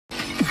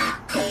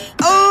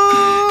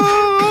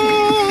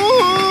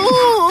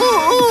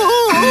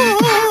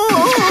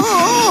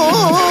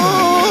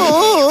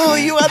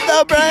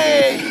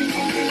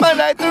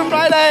Monday through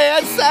Friday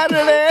and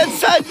Saturday and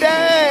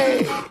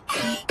Sunday.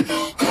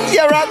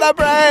 You're on the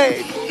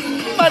break.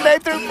 Monday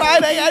through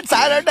Friday and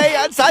Saturday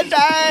and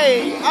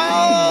Sunday.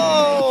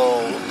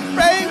 Oh,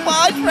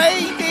 Watch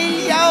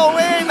Radio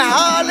in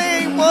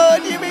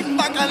Hollywood. You be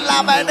fucking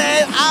loving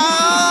it. Oh,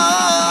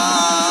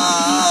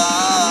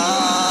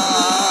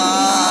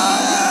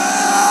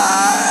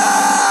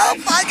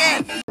 fuck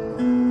it.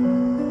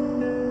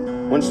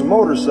 When some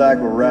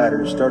motorcycle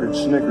riders started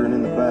snickering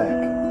in the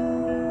back,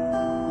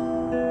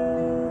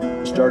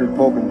 they started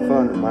poking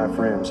fun at my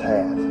friend's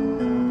hat.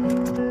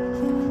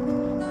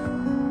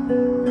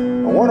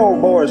 One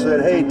old boy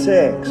said, "Hey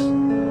Tex,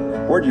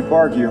 where'd you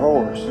park your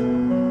horse?"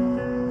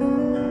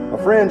 My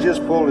friend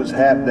just pulled his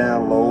hat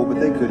down low, but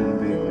they couldn't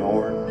be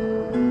ignored.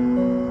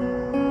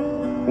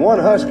 One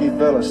husky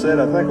fella said,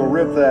 "I think I'll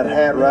rip that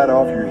hat right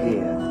off your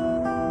head."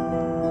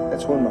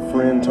 That's when my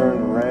friend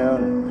turned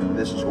around and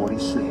this is what he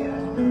said.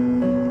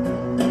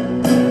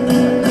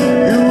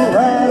 "You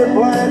ride a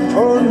black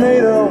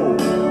tornado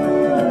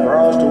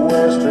across the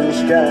western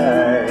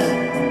sky,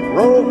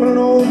 roping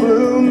old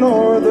blue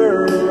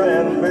norther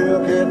and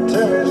milk it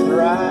till it's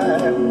dry.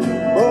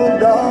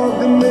 Bulldog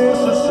the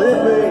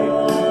Mississippi,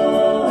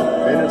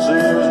 and its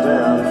ears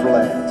down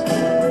flat,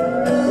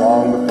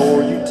 long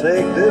before you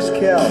take this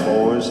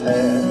cowboy's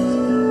hat."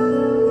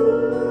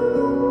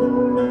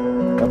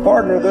 Now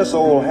partner, this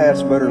old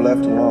hat's better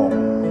left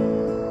alone.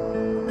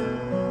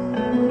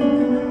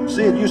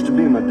 See, it used to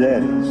be my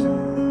daddy's,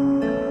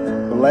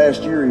 but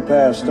last year he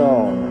passed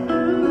on.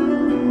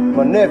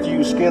 My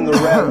nephew skinned the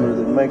rattler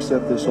that makes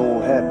up this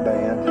old hat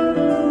band.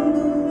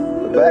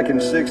 But back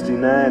in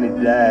 '69, he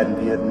died in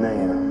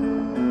Vietnam.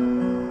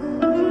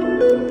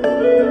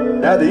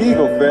 Now the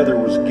eagle feather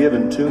was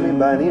given to me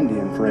by an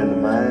Indian friend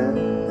of mine.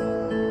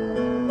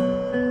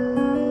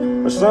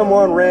 But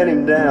someone ran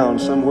him down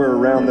somewhere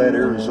around that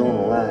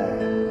Arizona line.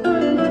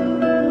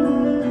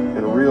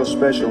 And a real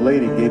special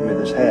lady gave me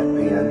this hat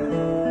pin.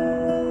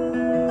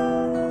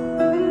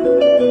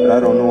 But I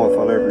don't know if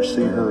I'll ever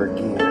see her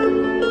again.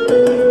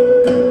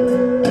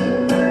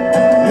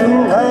 You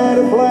ride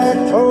a black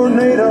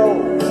tornado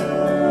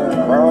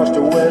across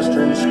the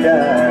western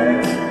sky,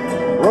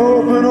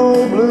 roping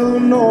old blue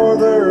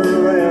norther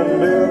and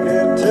milk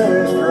it till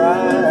it's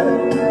dry.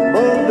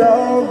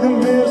 Bulldog the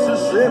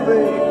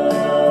Mississippi,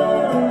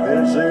 and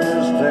its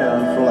ears down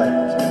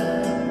flat,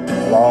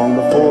 long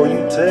before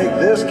you take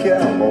this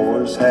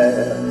cowboy's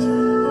hat.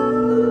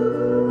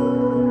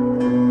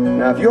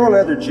 Now if your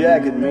leather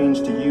jacket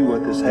means to you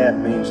what this hat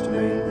means to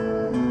me,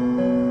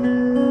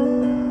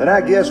 then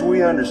I guess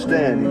we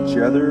understand each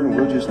other and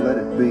we'll just let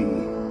it be.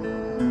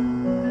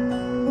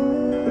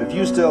 But if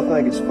you still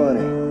think it's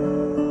funny,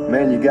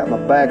 man, you got my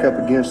back up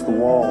against the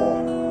wall.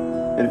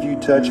 And if you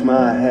touch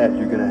my hat,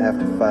 you're gonna have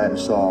to fight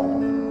us all.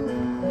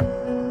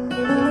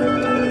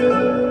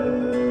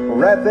 Well,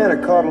 right then I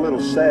caught a little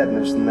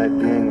sadness in that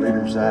gang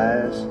leader's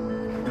eyes.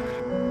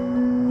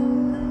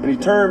 And he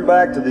turned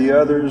back to the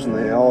others and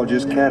they all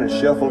just kind of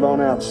shuffled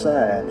on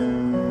outside.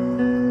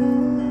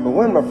 But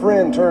when my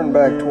friend turned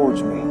back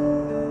towards me,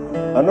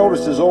 I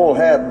noticed his old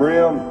hat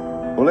brim,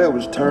 well, it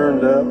was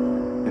turned up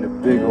in a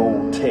big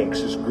old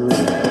Texas groove. You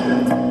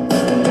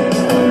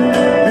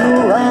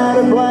ride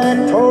a black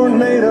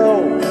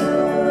tornado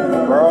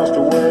across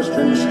the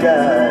western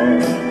sky,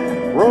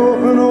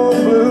 roping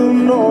old blue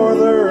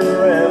norther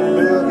and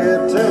milk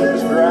it till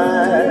it's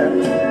dry.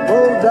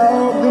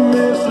 Bulldog the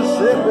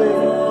Mississippi,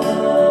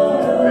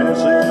 and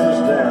its ears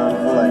down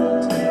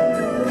flat,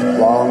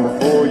 long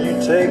before you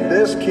take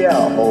this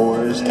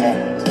cowboy's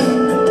hat.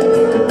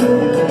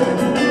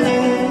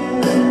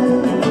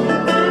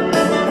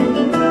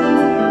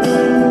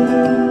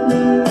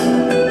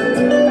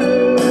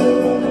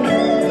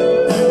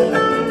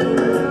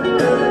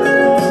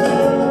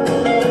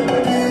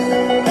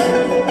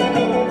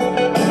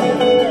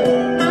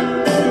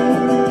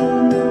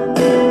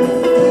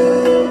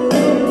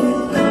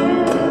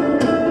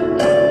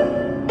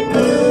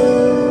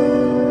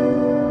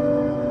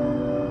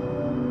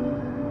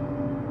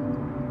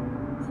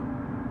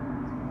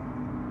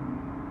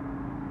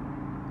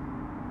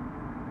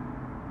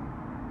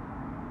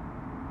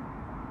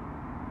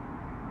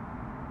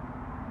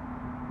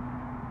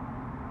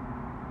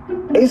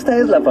 Esta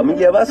es la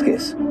familia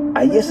Vázquez.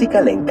 A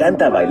Jessica le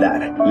encanta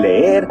bailar,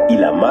 leer y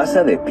la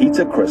masa de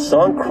pizza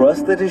croissant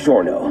crust de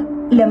DiGiorno.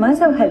 La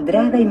masa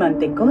hojaldrada y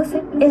mantecosa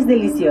es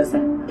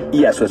deliciosa.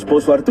 Y a su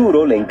esposo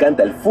Arturo le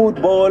encanta el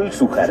fútbol,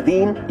 su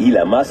jardín y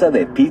la masa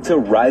de pizza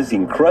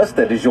Rising Crust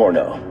de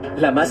DiGiorno.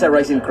 La masa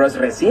Rising Crust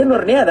recién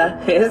horneada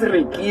es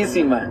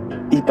riquísima.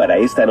 Y para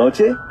esta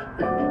noche,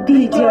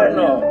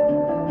 DiGiorno.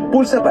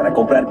 Pulsa para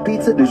comprar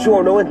pizza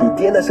DiGiorno en tu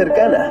tienda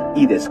cercana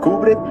y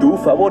descubre tu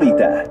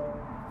favorita.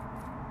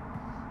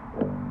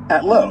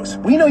 At Lowe's,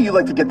 we know you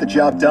like to get the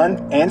job done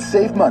and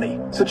save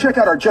money. So check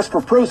out our Just for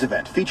Pros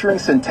event featuring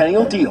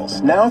Centennial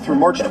deals now through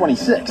March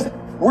 26th.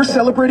 We're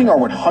celebrating our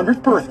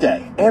 100th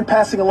birthday and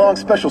passing along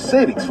special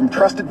savings from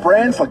trusted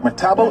brands like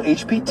Metabo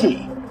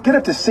HPT. Get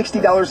up to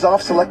 $60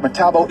 off select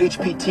Metabo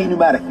HPT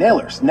pneumatic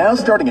nailers, now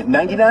starting at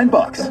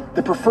 $99.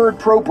 The preferred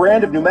pro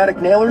brand of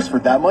pneumatic nailers for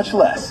that much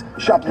less.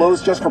 Shop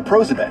Lowe's Just for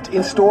Pros event,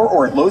 in-store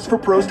or at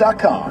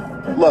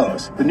lowesforpros.com.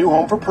 Lowe's, the new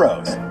home for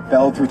pros.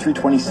 Valid through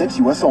 3/26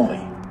 U.S.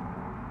 only.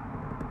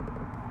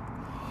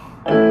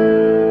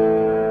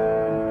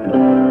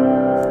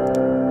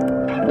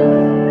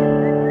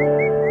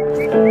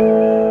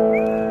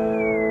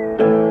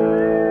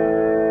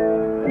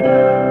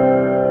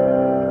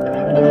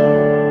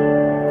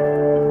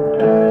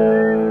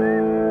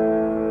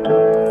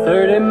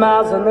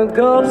 On the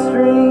Gulf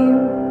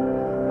Stream,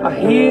 I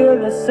hear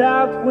the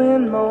south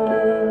wind moan.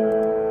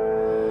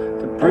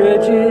 The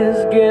bridge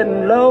is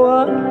getting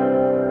lower,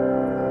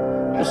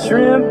 the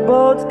shrimp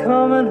boat's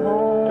coming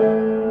home.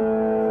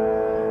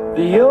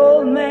 The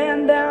old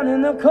man down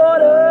in the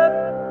corner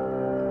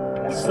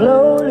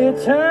slowly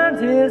turns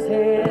his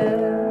head,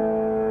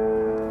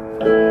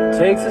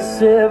 takes a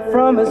sip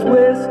from his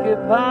whiskey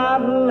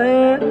bottle,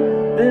 and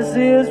this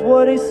is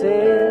what he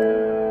said.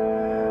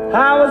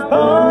 I was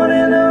born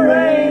in the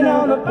rain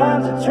on the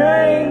Ponce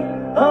train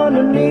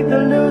underneath the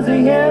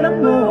Louisiana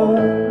moon.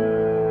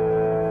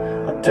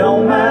 I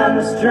don't mind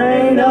the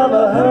strain of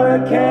a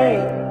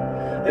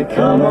hurricane, they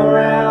come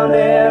around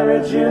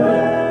every June.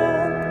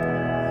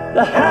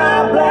 The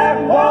high black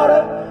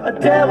water, a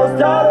devil's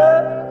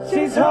daughter,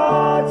 she's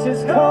hard,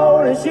 she's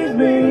cold, and she's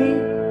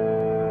mean.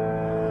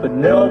 But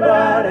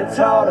nobody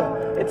taught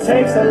her it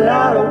takes a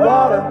lot of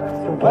water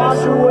to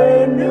wash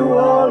away New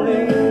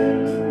Orleans.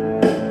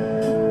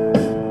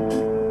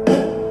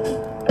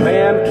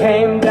 Man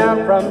came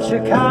down from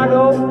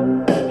Chicago,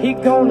 he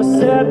gonna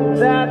set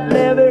that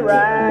levee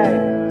right.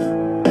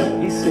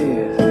 He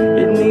says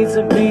it needs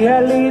to be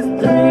at least 3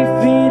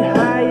 feet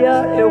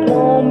higher, it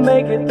won't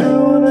make it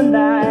through the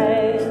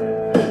night.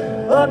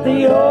 But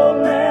the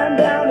old man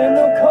down in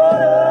the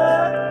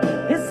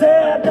corner, he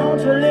said, don't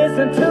you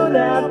listen to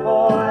that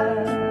boy.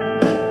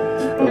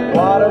 The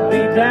water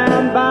be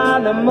down by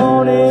the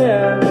morning,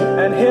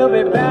 and he'll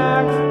be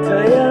back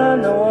to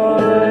Illinois.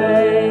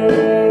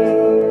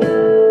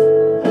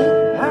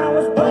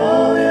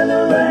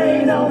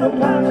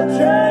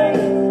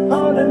 Train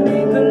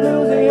underneath the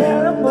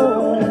Louisiana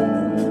moon.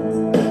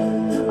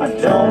 I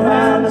don't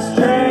mind the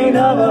strain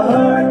of a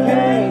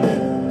hurricane,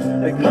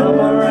 they come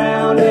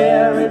around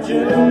every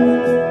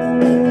June.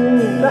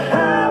 The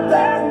high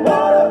black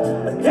water,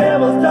 the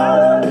devil's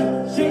daughter,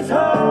 she's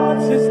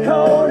hard, she's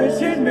cold, and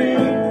she's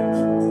mean.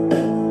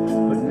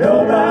 But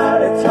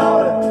nobody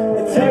taught her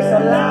it takes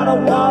a lot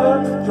of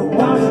water to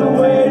wash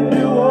away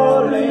New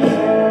Orleans.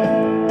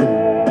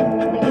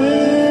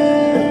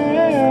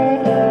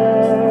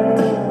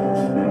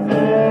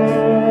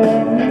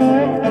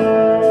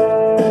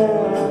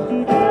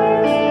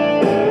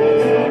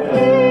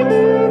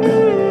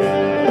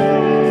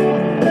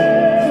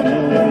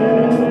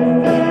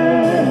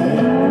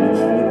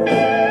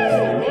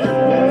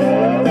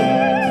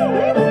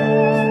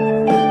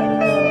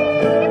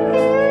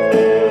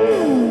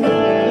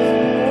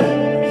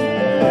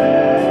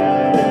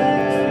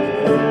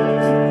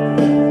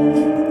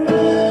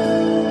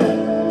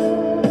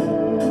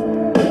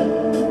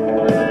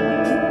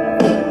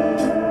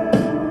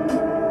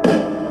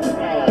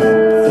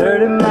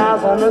 30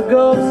 miles on the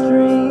Gulf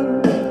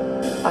Stream,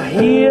 I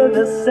hear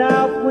the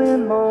south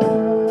wind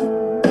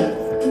moan.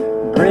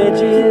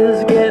 Bridge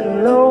is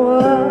getting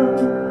lower,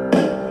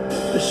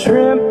 the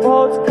shrimp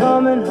boat's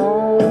coming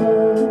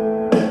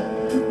home.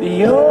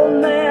 The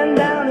old man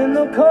down in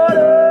the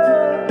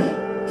corner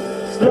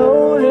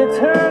slowly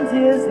turns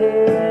his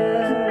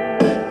head,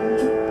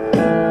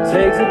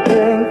 takes a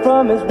drink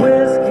from his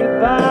whiskey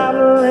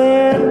bottle,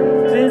 and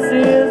this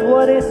is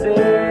what he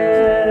said.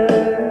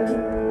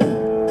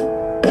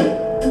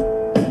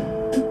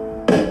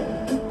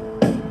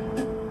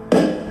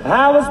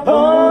 I was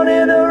born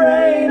in the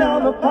rain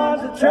on the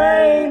Ponce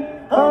train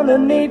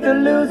underneath the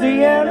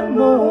Louisiana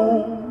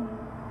moon.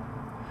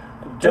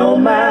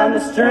 Don't mind the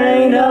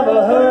strain of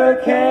a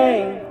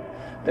hurricane,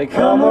 they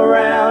come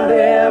around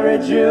every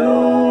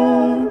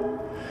June.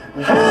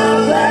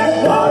 High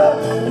black water,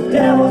 the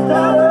devil's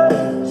daughter,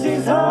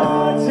 she's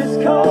hard, she's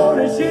cold,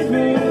 and she's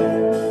mean.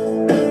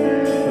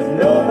 But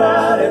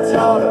nobody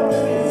taught her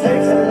it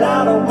takes a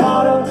lot of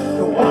water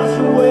to wash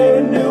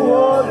away New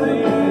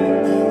Orleans.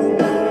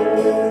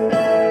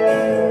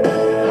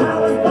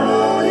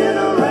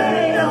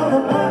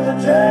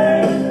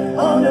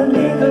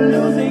 Underneath the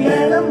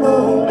Louisiana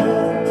moon,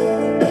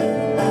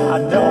 I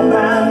don't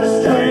mind the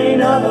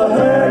strain of a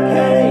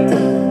hurricane,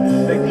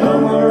 they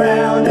come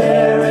around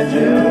every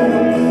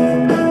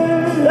June.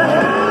 The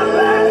high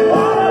black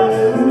water,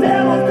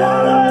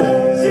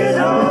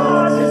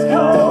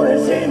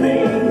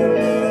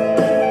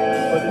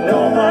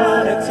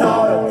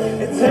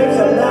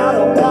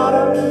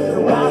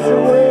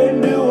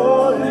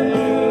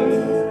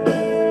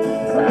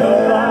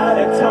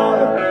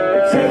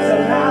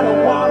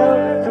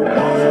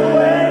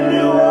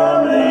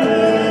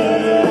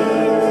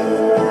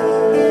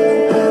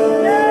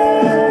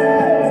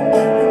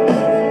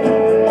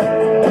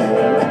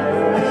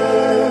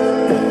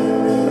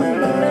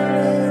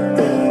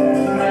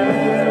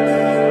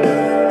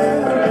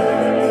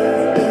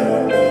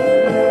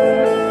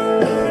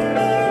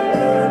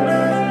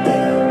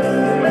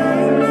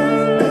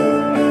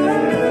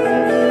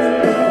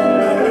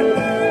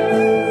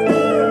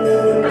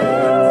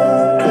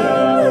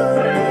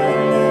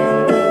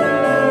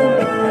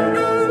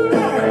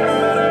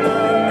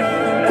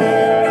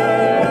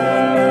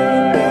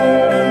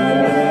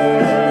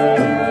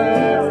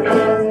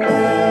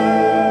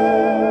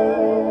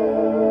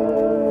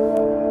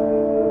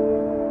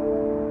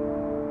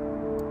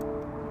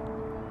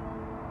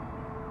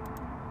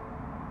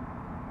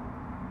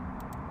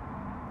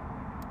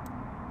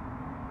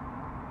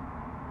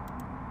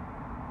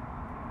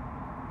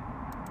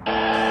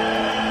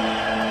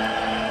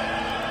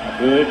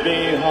 could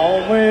be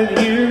home with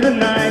you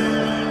tonight.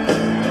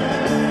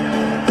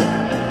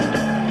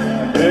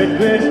 A good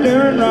quit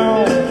doing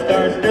wrong,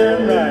 start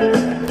doing right.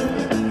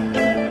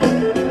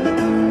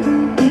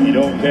 You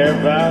don't care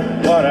about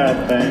what I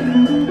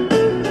think.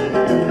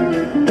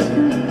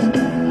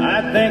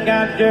 I think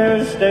I'll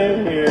just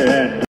stay here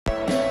and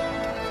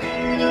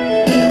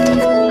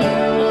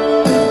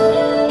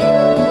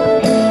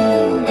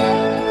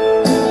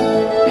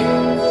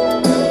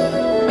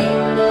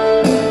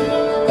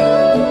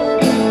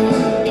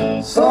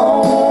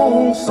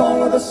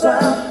song of the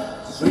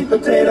South, sweet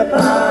potato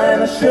pie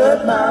and I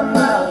shut my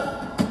mouth.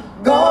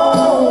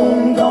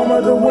 Gone, gone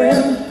with the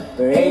wind,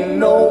 there ain't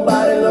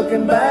nobody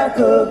looking back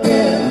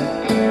again.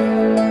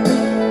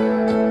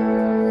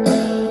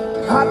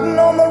 Cotton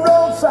on the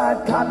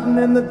roadside, cotton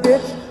in the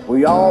ditch,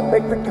 we all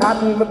picked the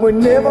cotton but we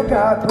never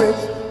got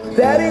rich.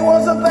 Daddy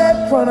was a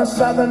veteran, a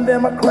Southern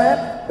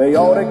Democrat, they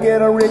ought to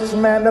get a rich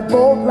man to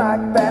vote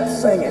like that,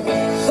 singing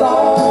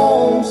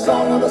song,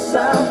 song of the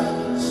South,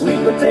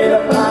 sweet potato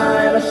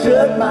pie and I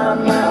shut my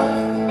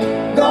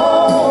mouth.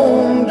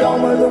 Gone,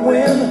 gone with the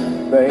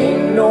wind, there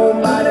ain't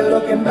nobody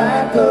looking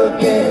back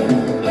again.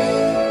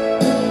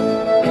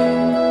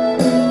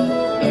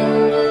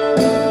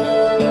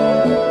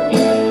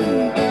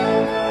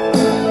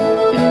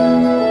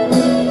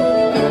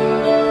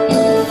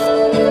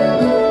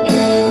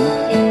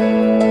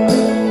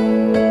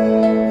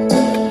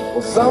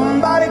 Well,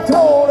 somebody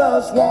told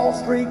us Wall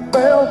Street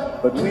fell,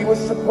 but we were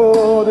so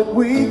poor that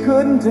we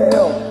couldn't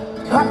tell.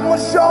 Cotton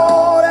was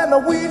short and the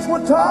weeds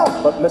were tall,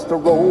 but Mr.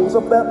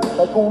 Roosevelt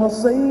is gonna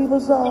save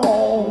us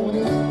all.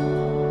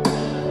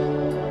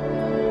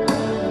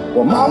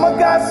 Well, Mama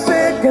got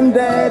sick and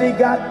Daddy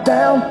got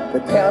down.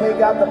 The county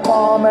got the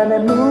farm and they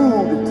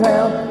moved to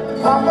town.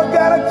 Papa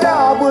got a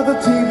job with a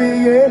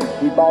TVA.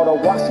 He bought a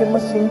washing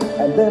machine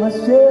and then a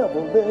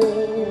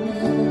Chevrolet.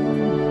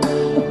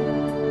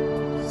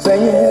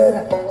 Sing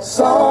it,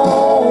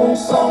 song,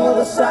 song of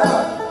the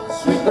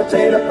South, sweet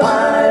potato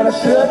pie and I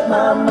shut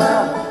my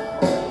mouth.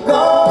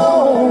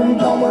 Gone,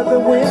 gone with the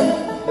wind,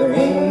 there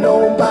ain't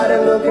nobody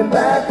looking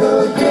back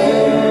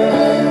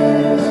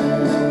again.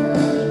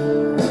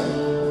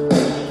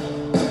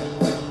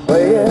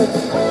 Play it.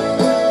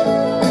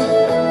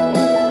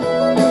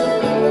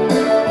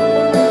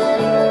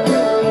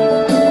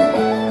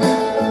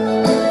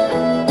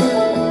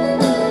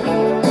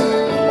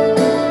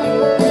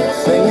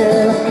 Sing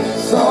it,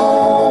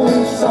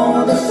 song, song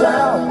of the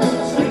South,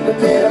 sweet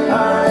potato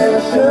pie and I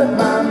shut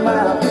my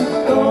mouth.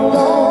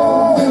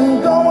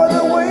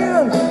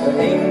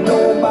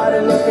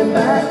 Looking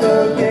back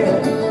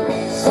again,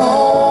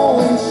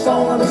 song,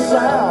 song of the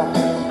South.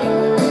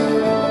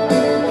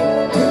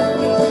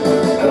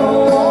 Go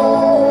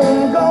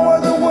on, go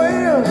with the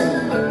wind.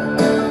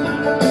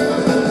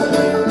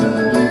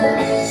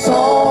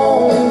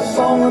 Song,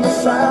 song of the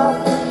South.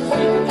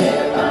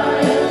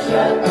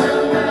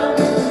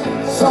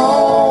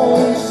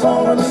 Song,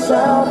 song of the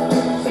South.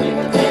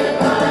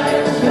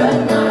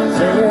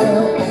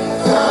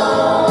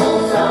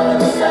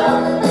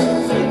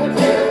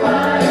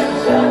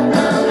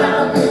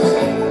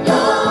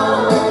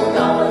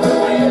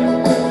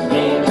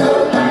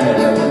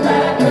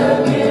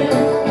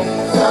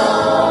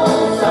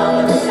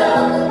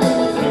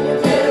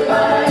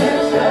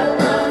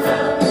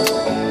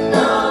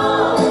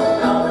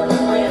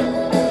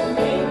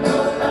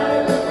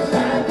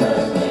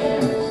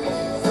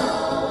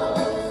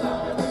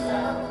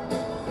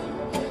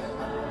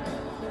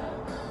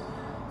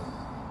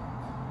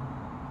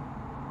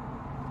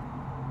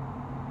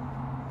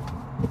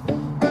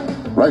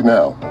 Right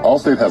now,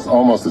 Allstate has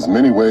almost as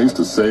many ways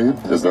to save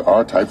as there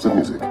are types of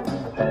music.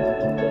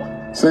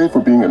 Save for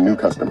being a new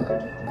customer.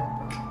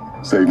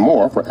 Save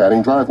more for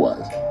adding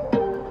DriveWise.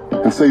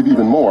 And save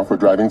even more for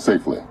driving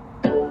safely.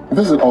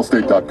 Visit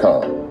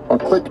Allstate.com or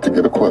click to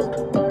get a quote.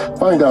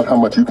 Find out how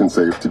much you can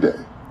save today.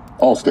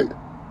 Allstate.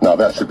 Now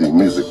that should be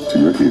music to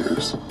your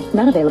ears.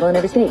 Not available in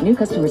every state. New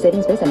customer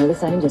savings based on early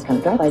signing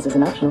discount. DriveWise is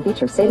an optional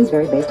feature. Savings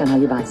vary based on how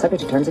you buy.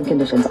 Subject to terms and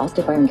conditions.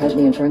 Allstate Fire and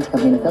Casualty Insurance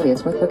Company and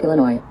affiliates, Northbrook,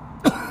 Illinois.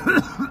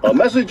 A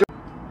message.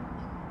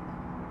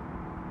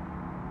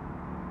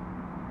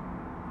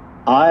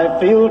 I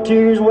feel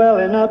tears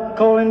welling up,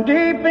 calling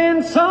deep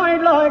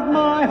inside like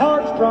my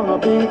heart's strung a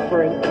big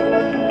break.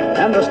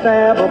 And the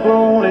stab of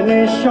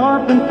loneliness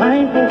sharp and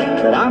painful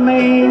that I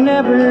may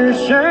never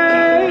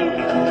shake.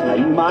 Now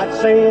you might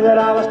say that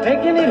I was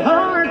taking it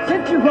hard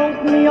since you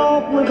wrote me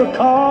off with a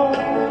call.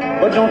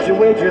 But don't you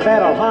wager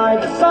that I'll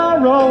hide the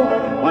sorrow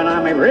when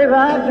I may lay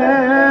right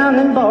down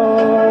and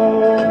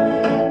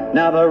bawl.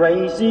 Now the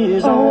race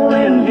is on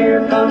and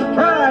here comes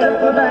pride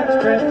up the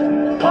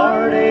backstretch.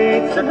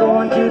 Heartaches are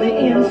going to the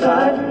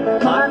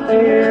inside. My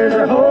tears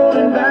are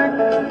holding back.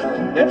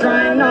 They're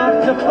trying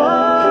not to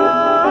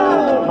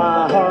fall.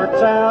 My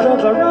heart's out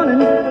of the running.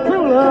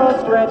 True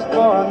love stretched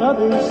for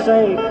another's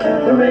sake.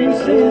 The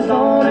race is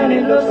on and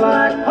it looks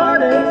like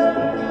heartaches.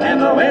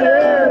 And the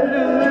winner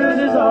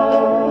loses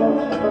all.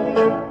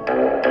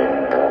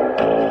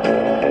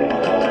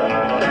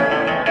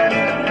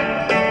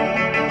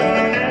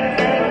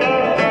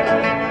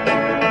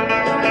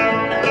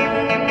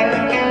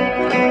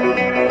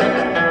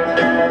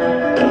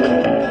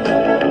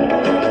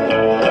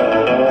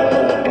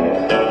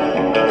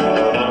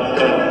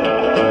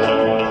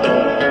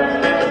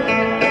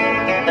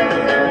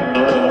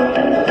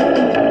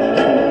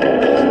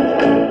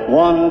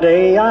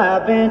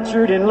 I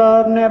ventured in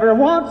love, never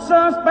once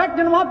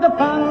suspecting what the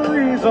final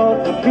result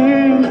would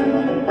be.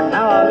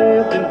 How I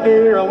lived in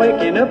fear of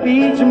waking up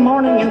each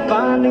morning and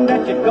finding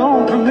that you'd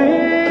gone from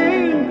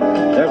me.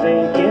 There's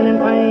aching and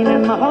pain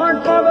in my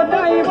heart for the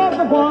day was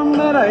the one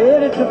that I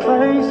headed to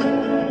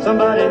face.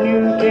 Somebody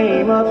new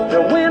came up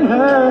to win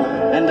her,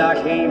 and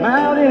I came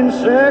out in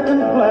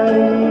second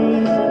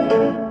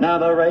place. Now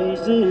the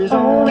race is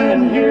on,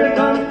 and here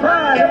comes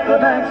pride up the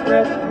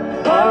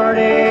backstretch.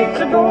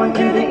 Heartaches are going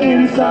to the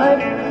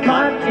inside.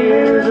 My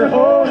tears are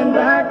holding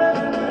back.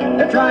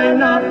 They're trying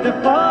not to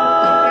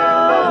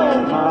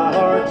fall. My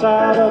heart's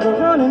out of the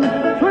running.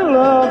 True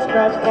love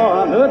scratched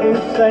for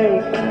another's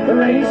sake. The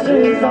race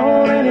is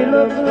on and it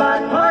looks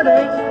like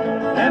heartaches,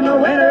 and the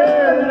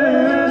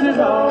winner loses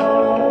all.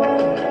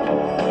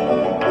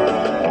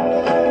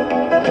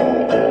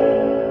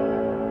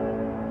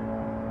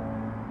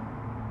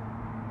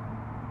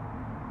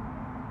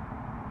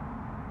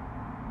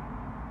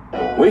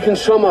 We can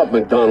sum up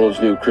McDonald's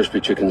new crispy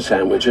chicken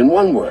sandwich in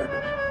one word.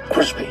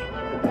 Crispy,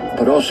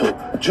 but also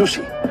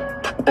juicy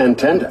and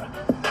tender.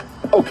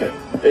 Okay,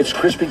 it's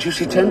crispy,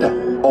 juicy,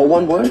 tender, all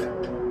one word.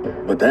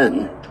 But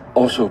then,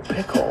 also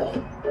pickle.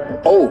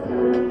 Oh,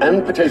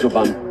 and potato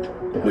bun,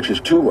 which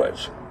is two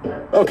words.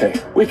 Okay,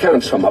 we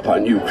can't sum up our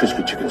new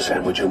crispy chicken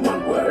sandwich in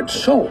one word,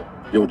 so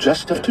you'll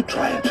just have to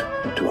try it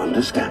to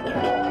understand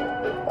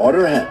it.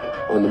 Order ahead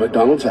on the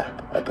McDonald's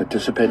app at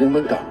participating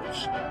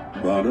McDonald's.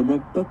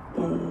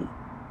 Ba-da-ba-ba-ba.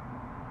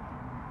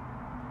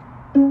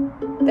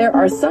 There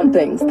are some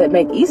things that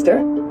make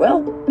Easter,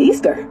 well,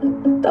 Easter.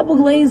 Double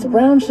glazed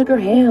brown sugar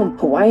ham,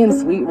 Hawaiian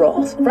sweet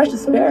rolls, fresh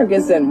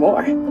asparagus, and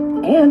more.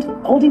 And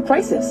Aldi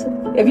prices.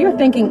 If you're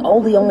thinking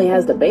Aldi only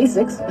has the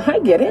basics, I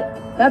get it.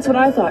 That's what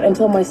I thought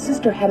until my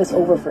sister had us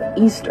over for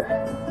Easter.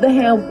 The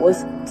ham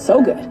was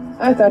so good.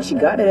 I thought she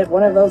got it at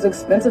one of those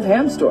expensive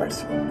ham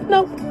stores.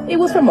 Nope, it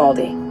was from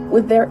Aldi.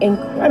 With their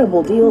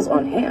incredible deals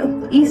on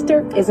ham,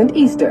 Easter isn't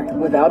Easter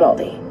without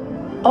Aldi.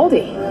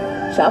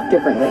 Aldi. Shop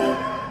differently.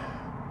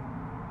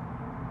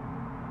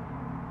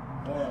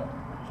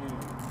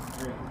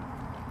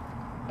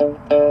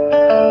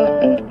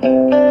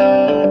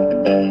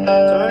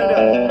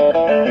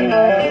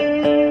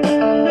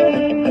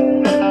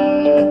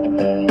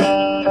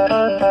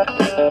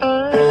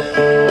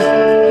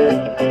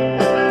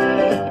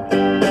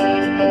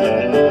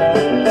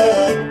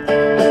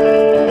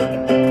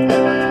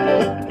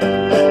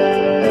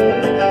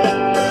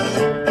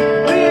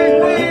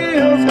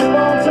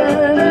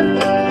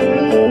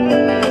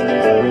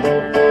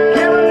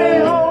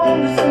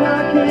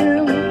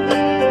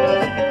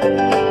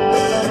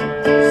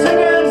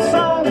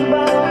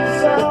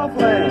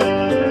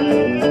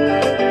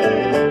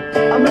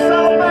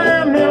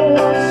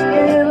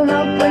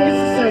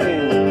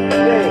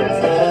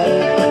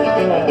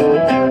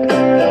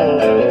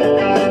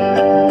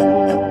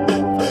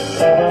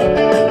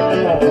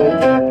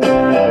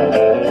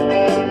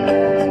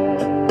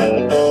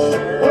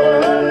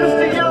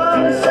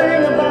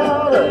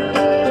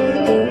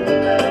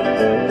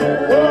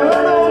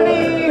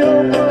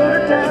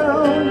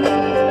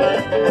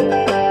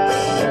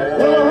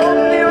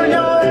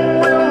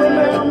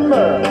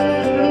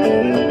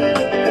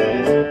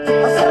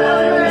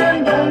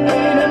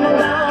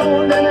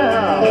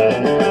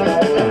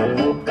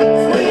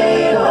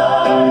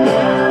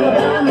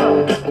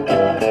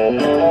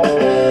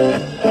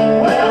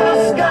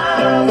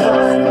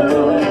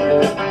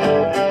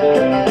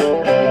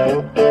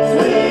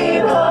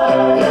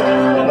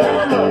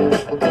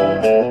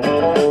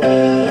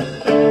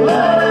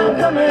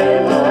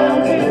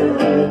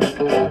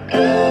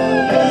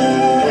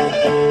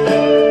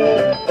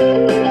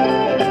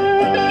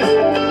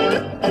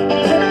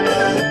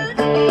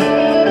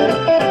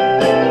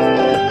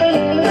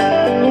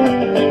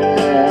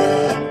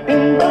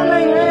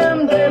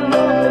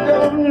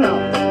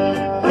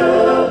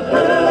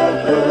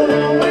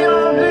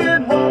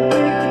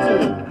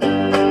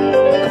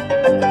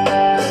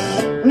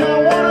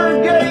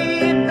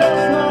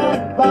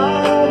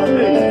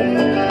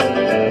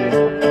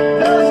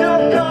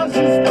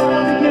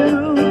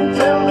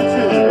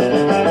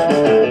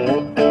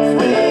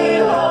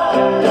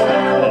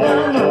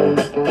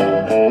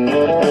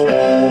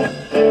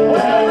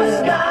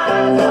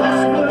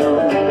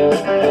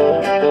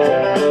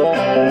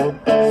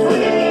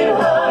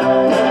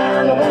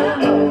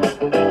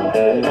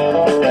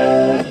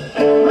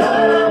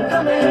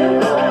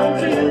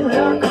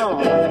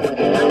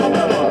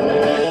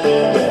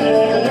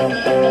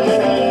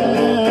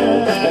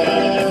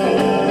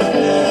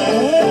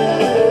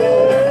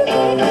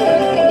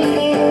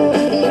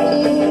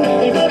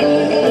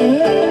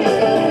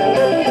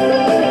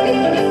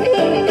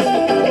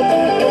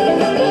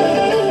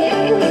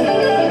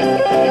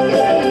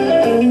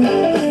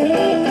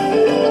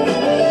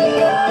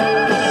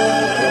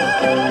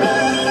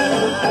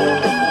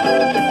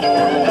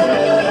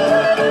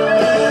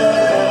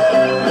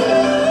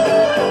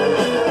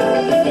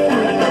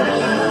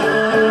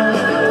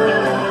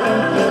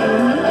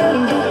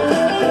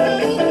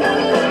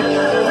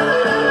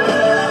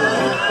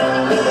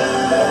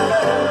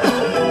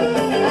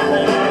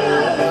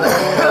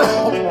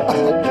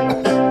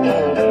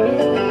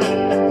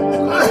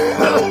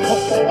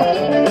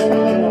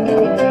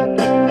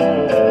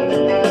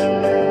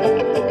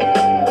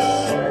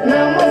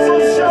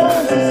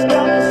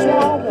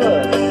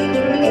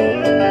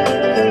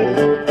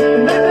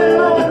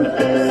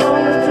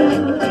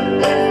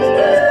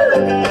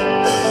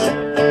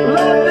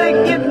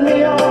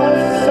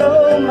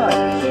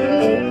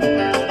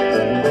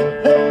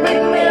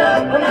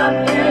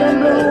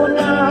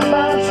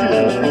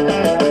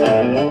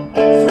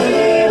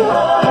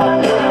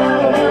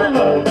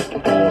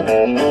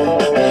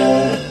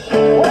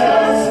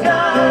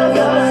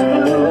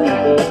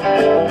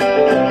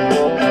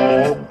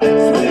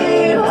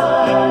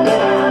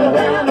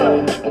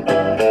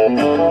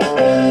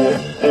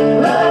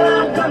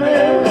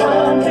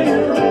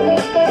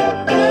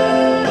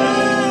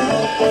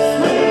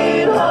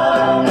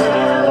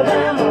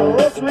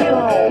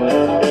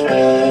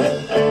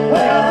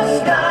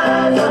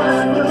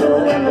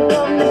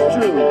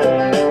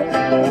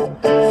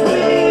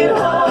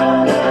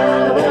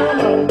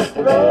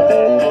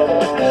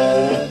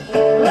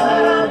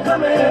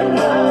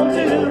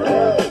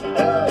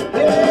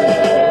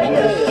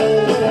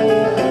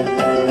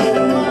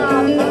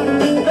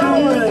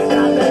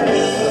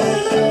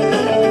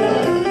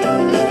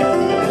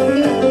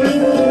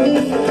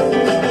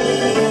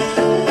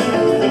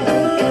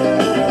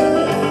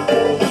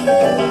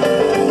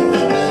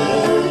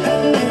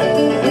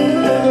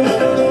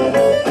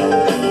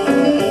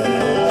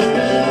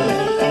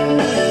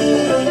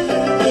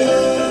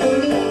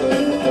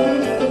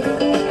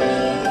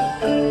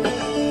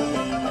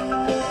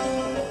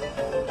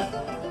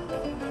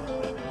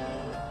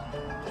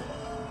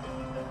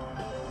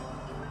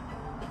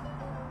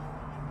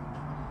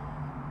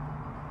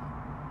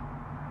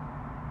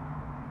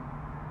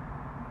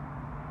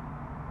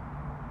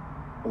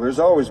 There's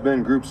always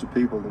been groups of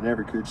people that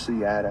never could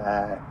see eye to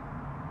eye.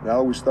 But I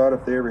always thought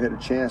if they ever had a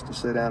chance to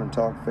sit down and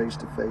talk face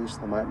to face,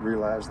 they might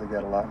realize they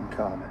got a lot in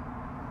common.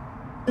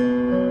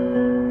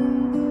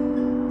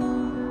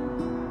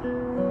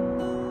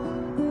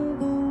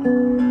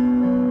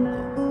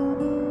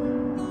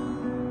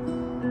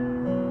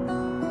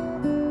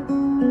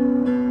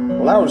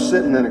 Well, I was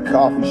sitting in a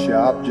coffee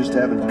shop, just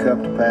having a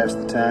cup to pass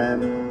the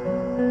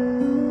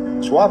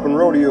time, swapping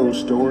rodeo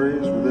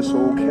stories with this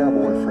old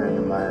cowboy friend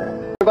of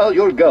mine. About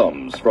your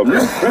gums from your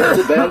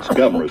Crest Advanced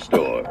Gum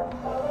Restore.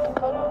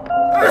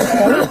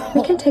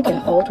 We can take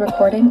an old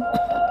recording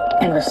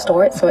and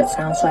restore it so it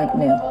sounds like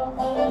new.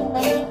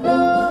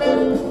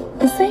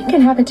 The same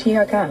can happen to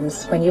your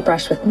gums when you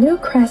brush with new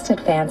Crest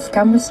Advanced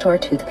Gum Restore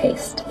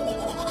toothpaste.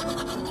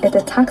 It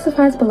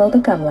detoxifies below the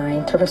gum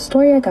line to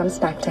restore your gums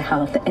back to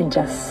health in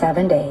just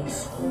 7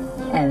 days.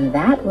 And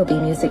that will be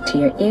music to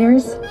your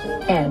ears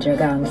and your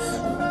gums.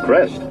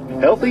 Crest,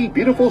 healthy,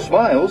 beautiful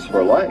smiles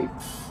for life.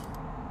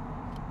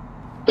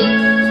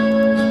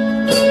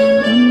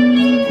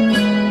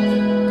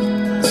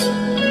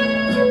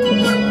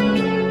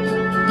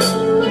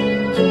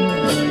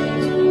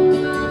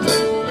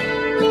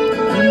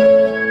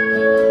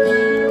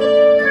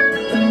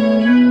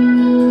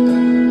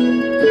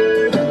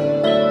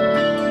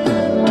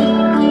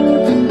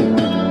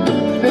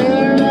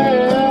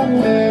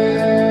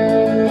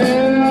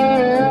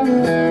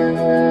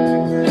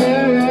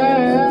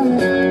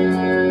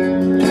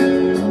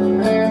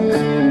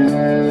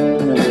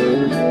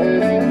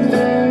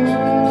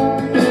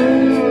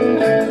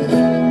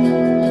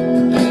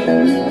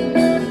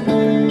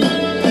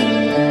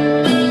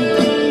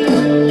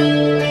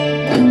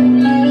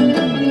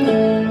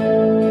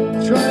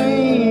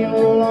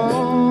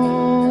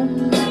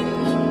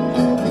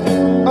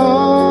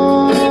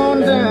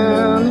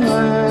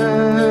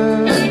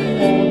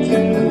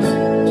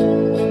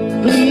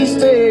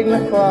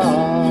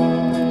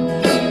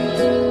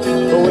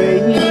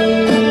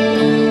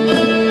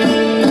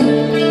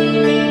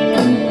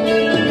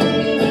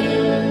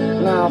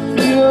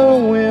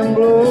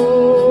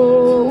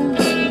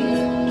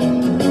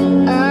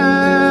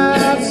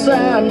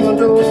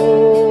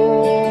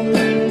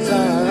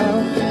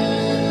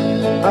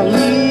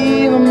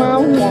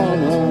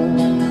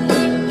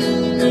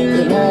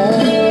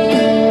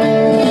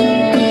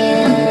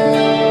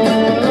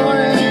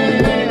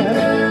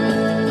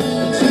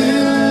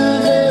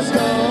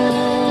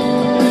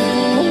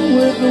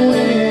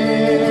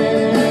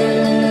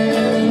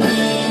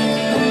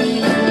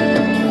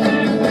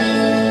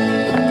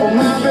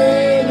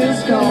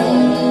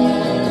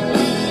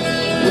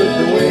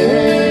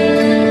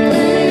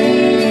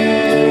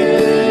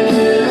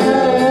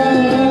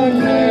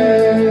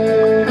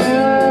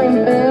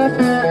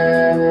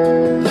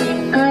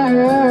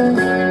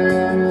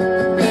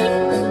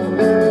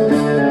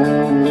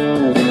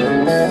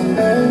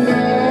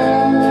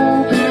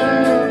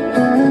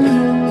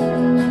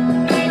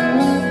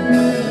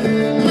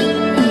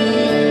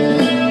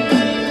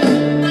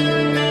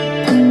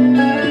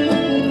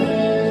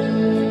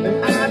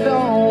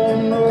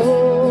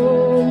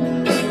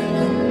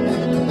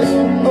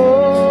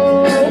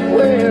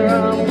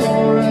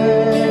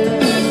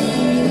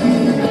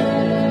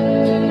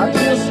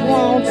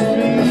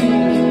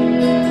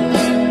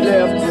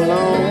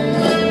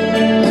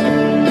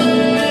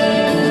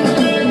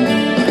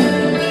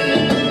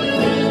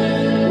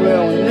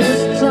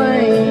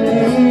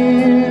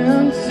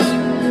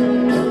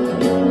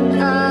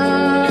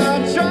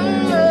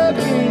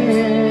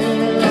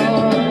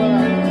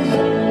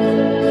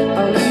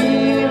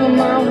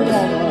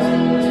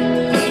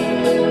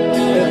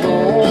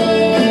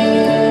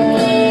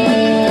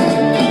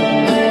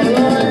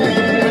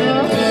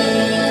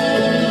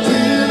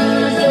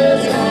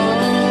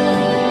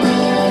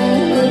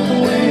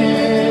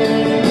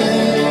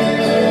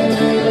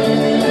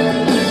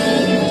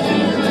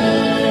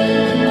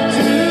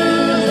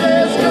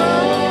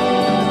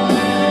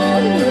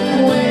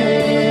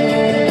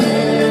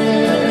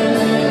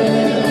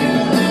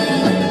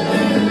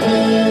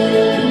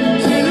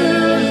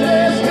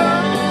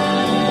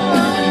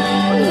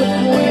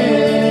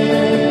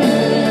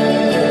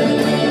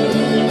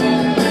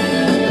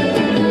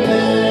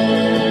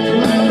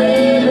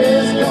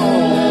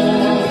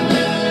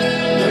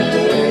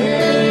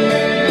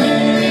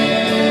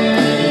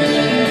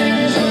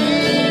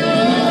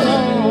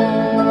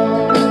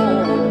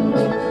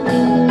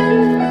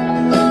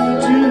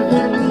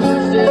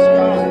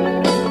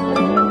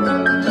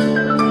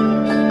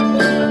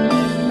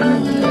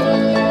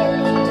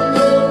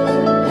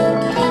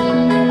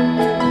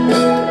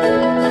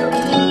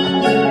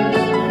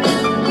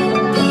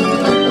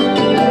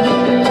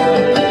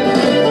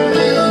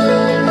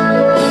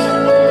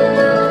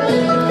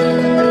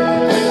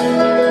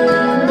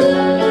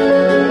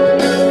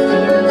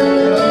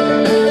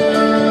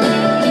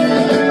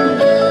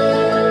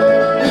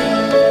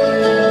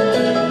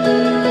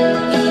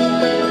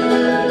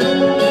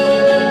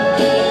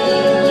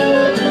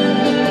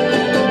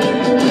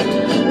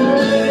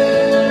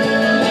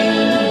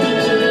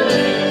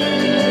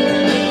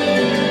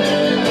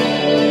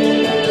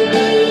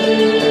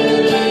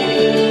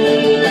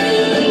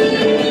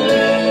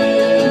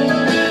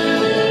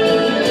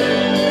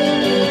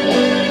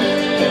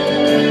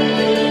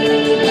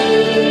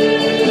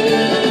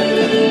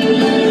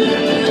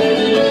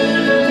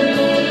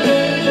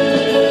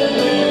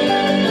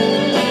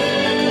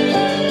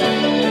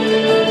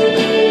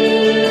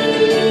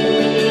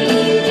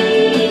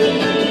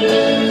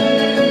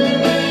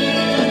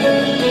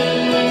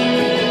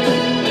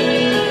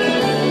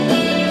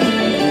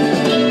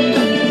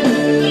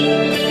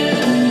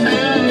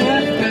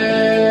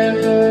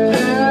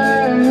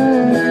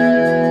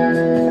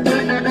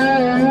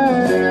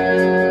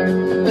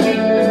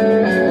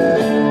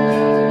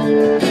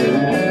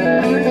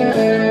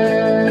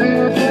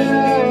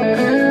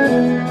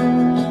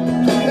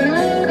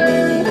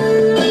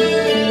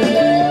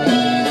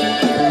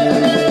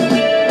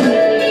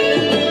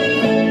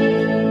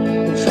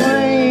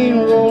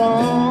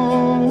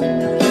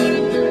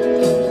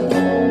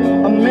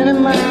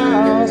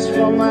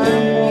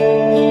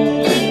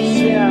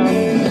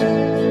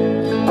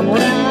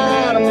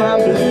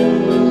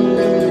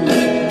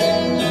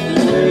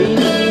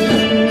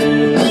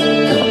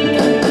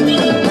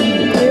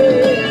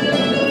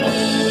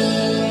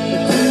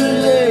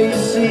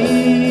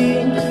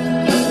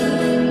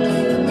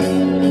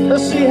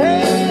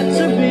 glad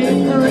to be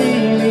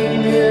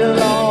free,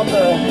 Lord,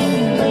 but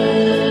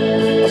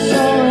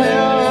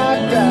somehow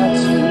I got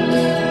to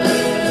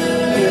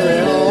carry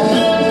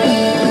on.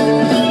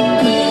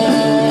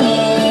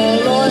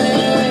 Lord,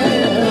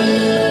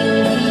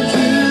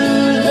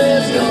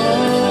 Tuesday's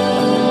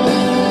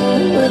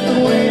gone with the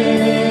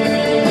wind.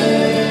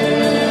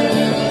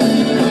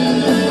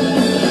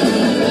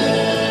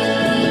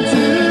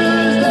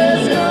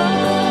 Tuesday's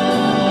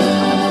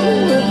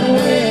gone with the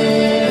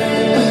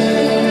wind.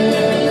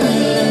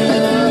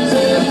 I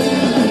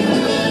said,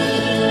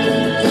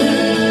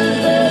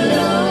 Tuesday's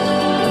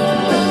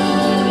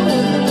gone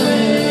with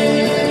the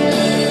wind.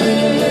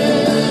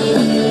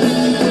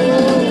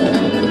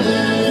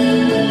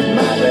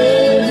 My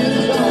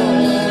baby's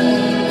gone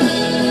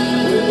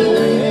with the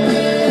wind.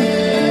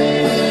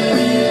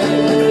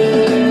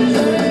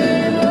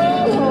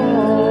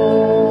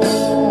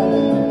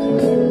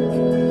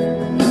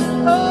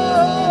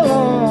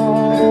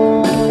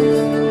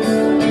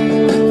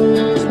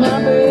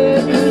 My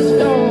baby's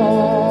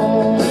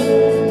gone.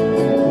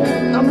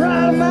 I'm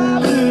riding my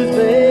blues,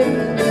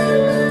 baby.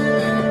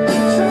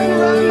 Sing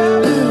riding my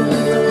blues.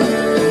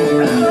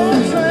 Ride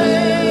on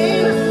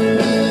train.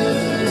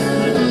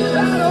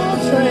 Ride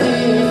on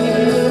train.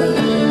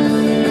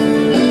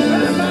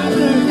 Ride my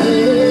blues,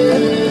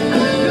 baby.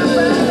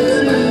 Goodbye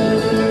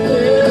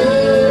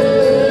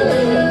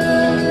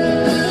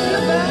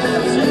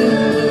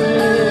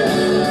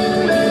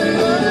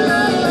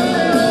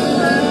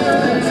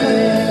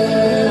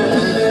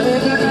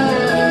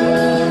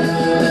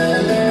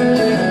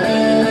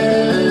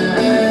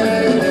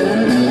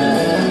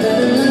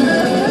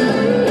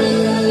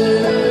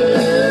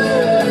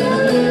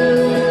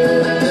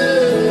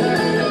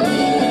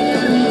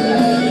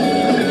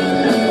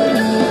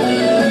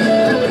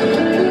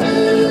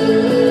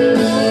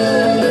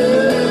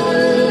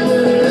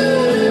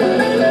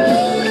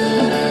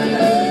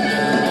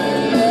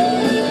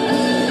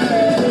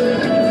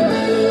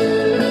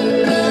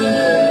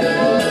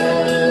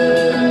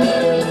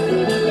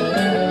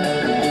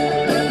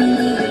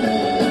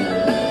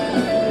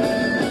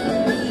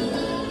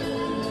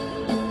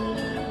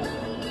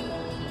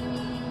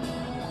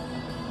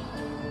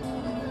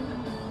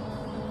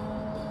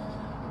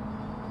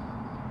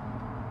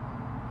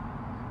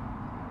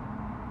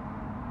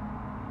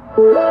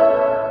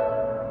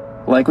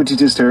Like what you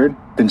just heard?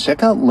 Then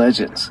check out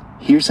Legends.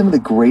 Here's some of the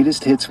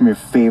greatest hits from your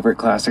favorite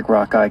classic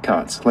rock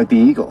icons, like the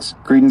Eagles,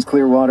 Creedence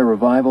Clearwater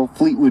Revival,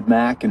 Fleetwood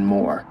Mac, and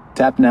more.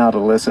 Tap now to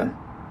listen.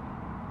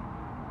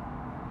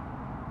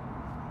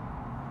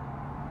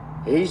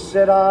 He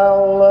said,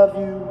 I'll love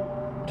you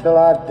till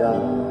I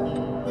die.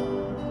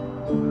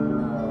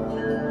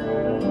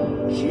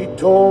 She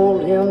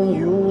told him,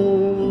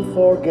 you'll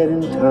forget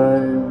in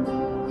time.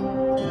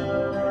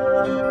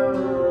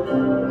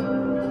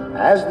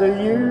 As the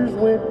years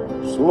went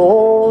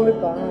slowly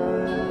by,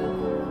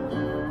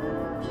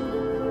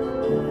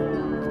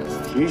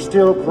 she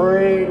still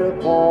preyed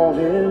upon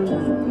his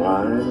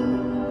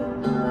mind.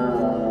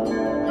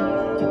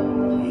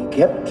 He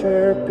kept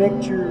her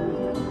picture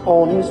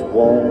on his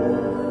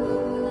wall,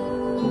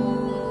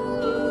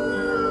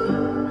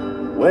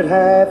 went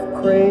half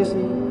crazy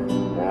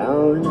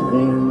now and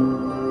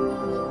then,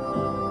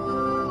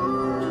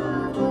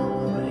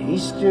 but he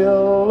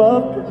still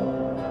loved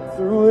her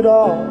through it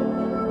all,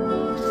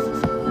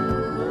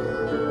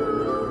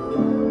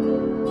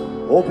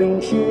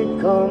 hoping she'd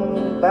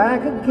come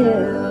back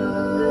again.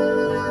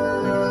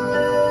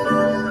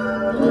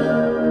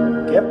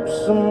 Kept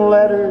some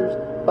letters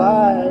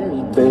by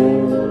his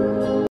bed.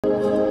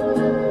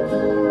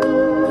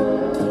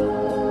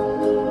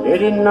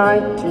 In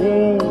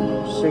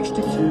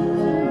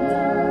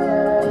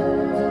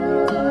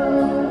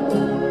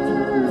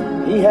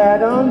 1962, he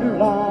had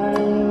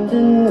underlined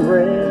in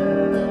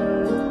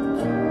red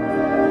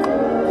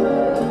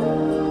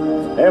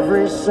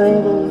every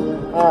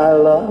single I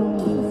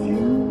love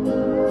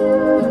you.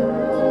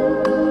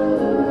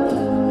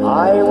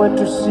 I went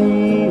to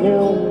see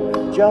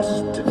him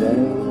just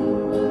today.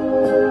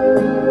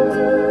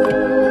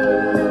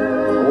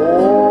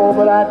 Oh,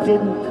 but I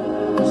didn't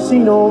see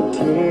no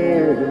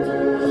tears.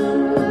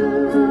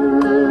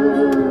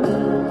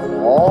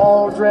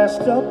 All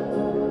dressed up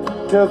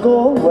to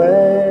go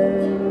away.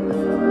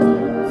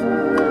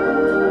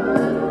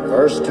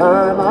 First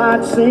time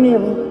I'd seen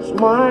him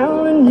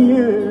smile in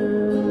years.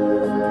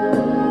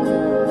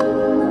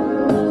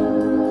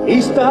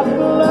 He stopped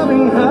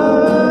loving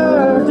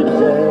her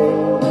today.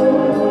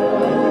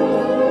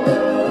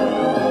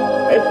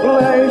 It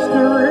placed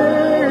a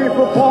reef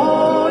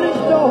upon his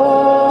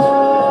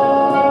door,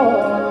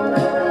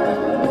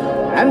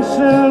 and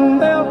soon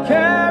they'll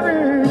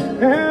carry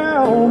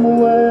him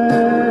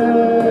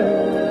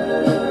away.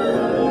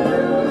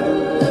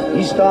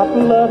 He stopped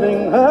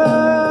loving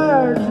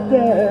her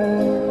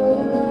today.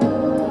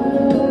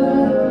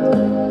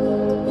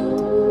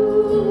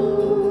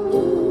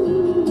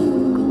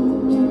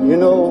 You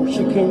know,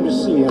 she came to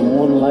see him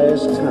one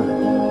last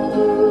time.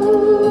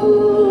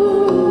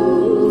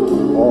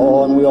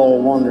 Oh, and we all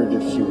wondered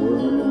if she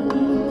would.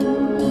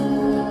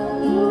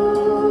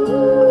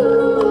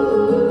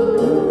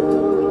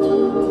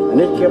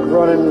 kept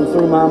running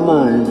through my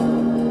mind.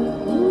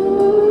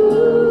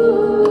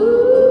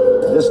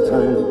 This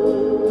time,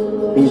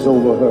 he's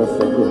over her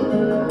for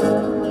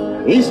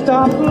good. He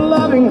stopped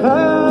loving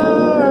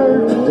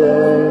her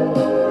today.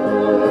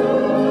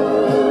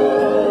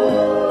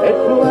 It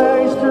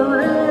placed a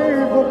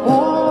reef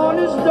upon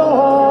his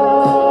door,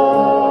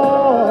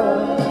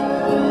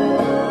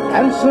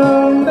 and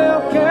soon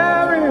they'll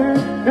carry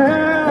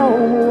him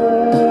away.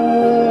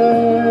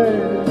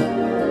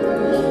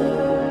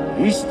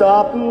 He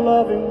stopped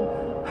loving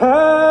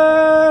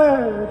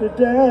her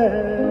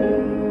today.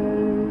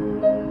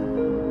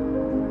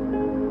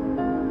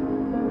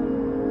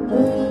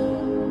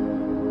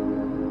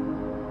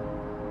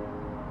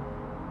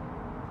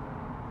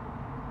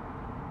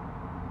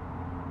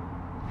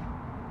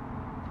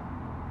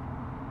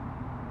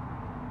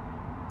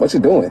 What's he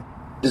doing?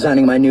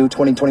 Designing my new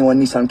 2021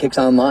 Nissan Kicks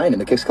Online in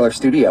the Kicks Color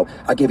Studio.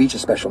 I give each a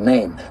special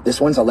name. This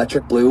one's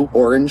electric blue,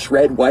 orange,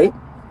 red, white.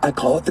 I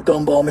call it the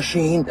Gumball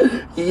Machine.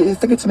 You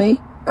think it's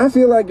me? I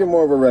feel like you're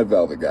more of a red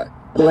velvet guy.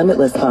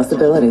 Limitless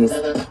possibilities.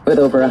 With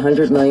over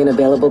 100 million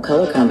available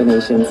color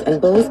combinations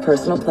and Bose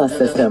Personal Plus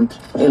system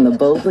in the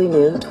boldly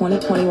new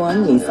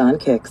 2021 Nissan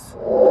Kicks.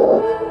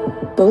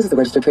 Bose is the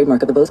registered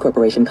trademark of the Bose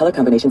Corporation. Color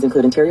combinations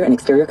include interior and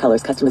exterior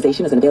colors.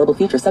 Customization is an available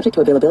feature subject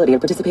to availability at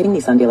participating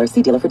Nissan dealers.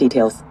 See dealer for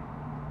details.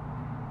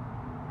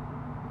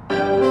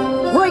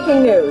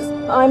 Breaking news.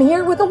 I'm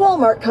here with a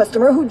Walmart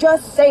customer who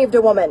just saved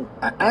a woman.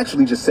 I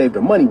actually just saved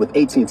her money with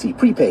AT&T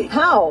prepaid.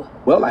 How?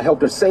 Well, I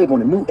helped her save on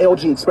the new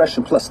LG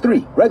Expression Plus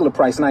 3. Regular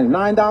price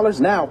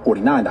 $99, now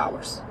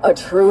 $49. A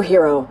true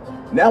hero.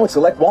 Now at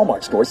select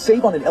Walmart stores,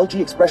 save on an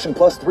LG Expression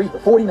Plus 3 for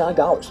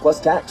 $49 plus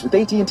tax with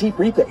AT&T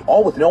prepaid.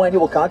 All with no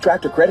annual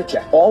contract or credit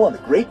check. All on the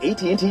great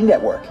AT&T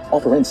network.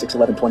 Offer ends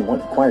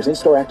 6/11/21. Requires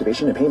in-store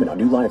activation and payment on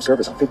new line of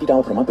service on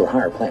 $50 per month or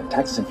higher plan.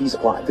 Taxes and fees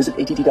apply. Visit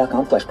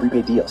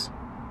att.com/prepaid deals.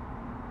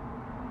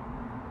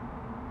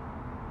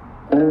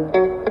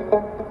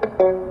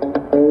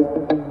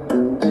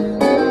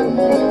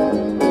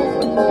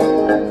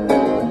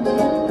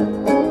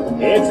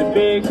 It's a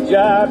big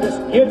job just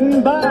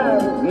getting by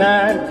with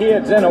 9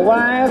 kids and a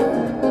wife.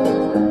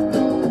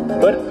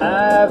 But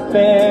I've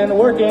been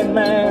working,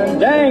 man,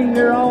 dang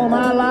near all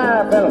my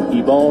life, and I'll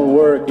keep on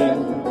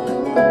working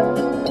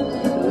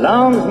as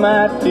long as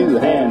my 2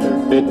 hands are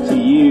fit to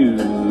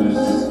use.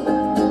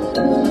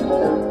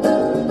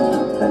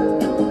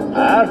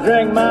 I'll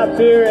drink my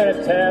beer in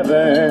a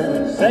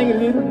tavern, sing a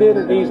little bit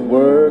of these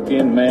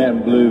working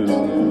man blues.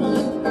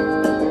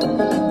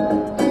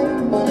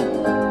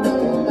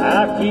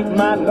 I'll keep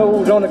my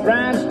nose on the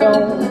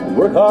grindstone,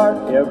 work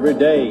hard every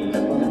day.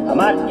 I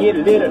might get a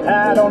little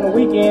tired on the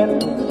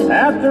weekend.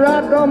 After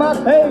I draw my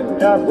pay,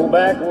 I'll go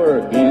back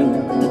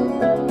working.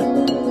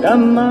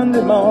 Come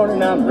Monday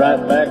morning, I'm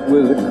right back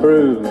with the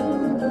crew.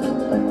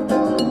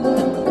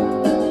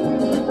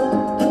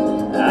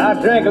 I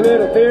drank a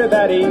little beer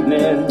that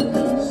evening,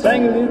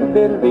 sang a little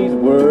bit of these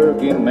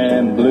working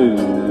man blues.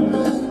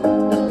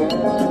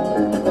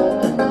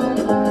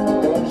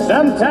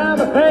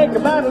 Sometime I think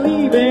about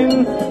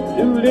leaving,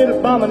 do a little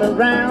bumming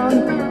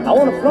around. I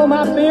want to throw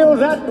my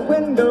bills out the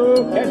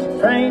window, catch a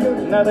train to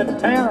another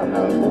town.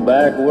 I'll go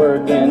back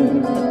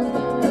working.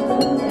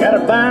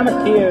 Gotta buy my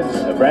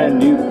kids a brand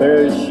new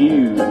pair of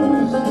shoes.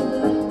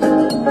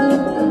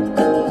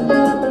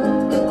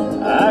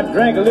 I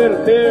drank a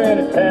little beer in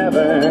a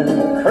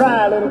tavern,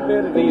 cry a little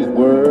bit of these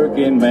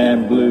working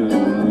man blues.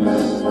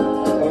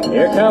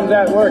 Here comes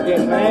that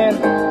working man.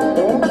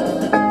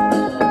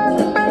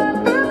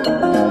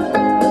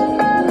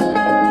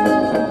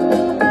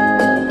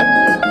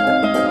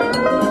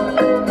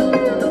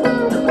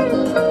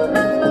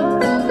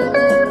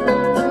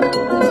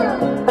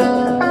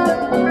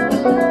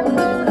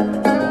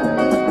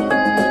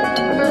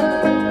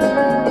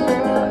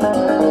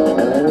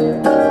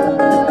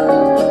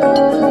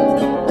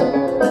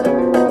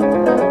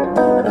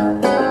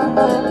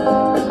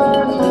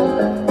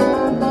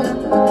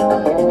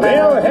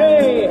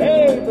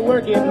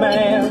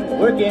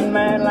 Working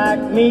man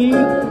like me,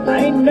 I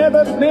ain't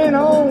never been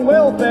on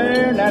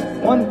welfare, and that's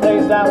one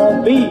place I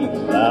won't be.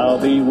 I'll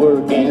be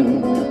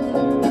working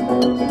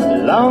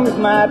as long as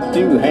my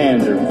 2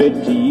 hands are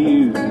fit to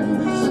use.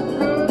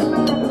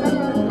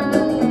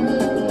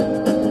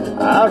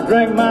 I'll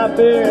drink my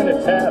beer in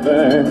a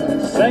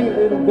tavern, sing a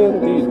little bit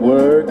of these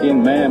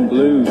working man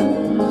blues.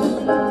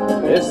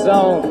 This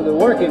song for the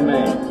working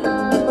man.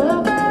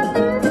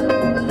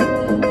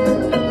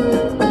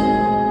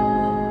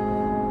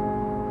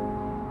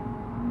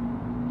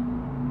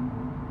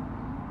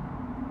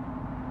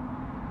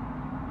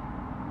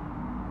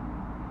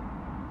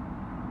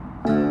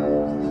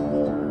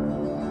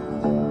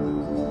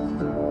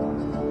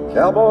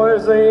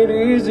 Cowboys ain't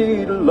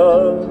easy to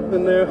love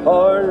and they're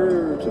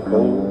hard to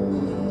hold.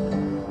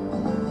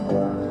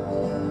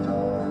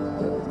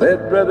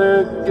 They'd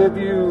rather give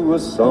you a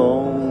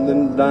song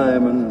than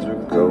diamonds or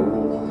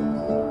gold.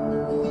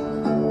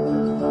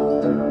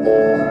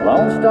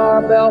 Lone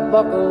Star belt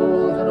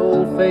buckles and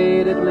old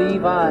faded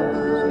Levi's,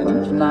 and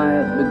each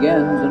night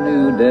begins a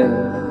new day.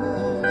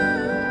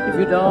 If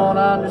you don't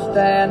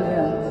understand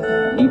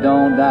him, he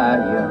don't die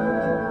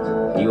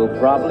young. He'll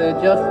probably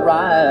just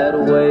ride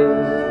away.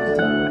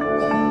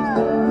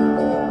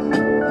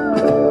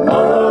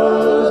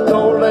 Mamas,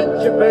 don't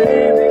let your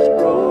babies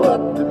grow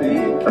up to be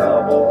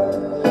cowboys.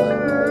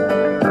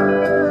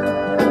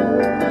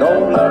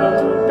 Don't let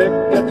them pick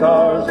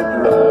guitars or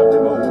drive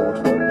them old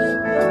trucks.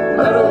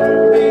 Let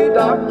them be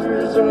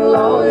doctors and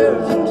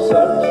lawyers and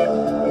such.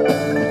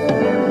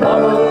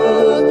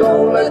 Mamas,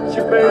 don't let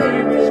your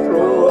babies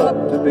grow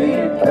up to be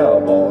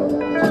cowboys.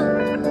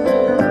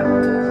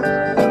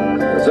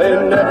 'Cause they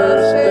never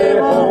stay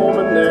home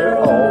and they're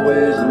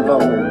always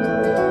alone,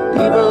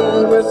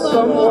 even with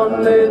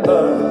someone they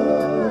love.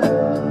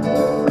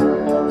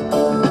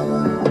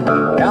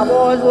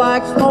 Cowboys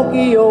like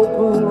smoky old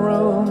pool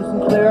rooms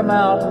and clear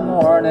mountain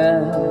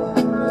mornings.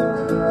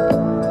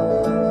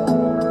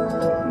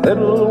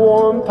 Little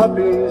warm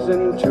puppies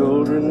and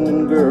children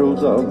and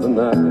girls of the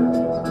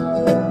night.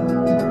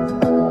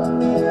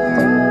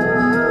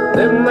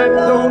 Them that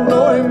don't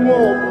know him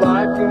won't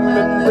like him,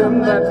 and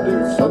them that do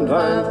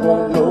sometimes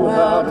won't know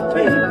how to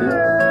take it.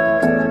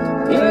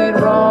 He ain't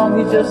wrong,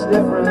 he's just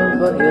different,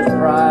 but his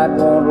pride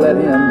won't let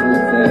him do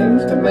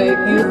things to make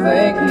you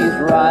think he's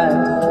right.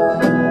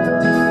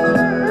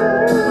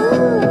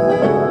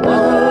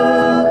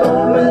 Mama,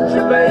 don't let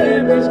your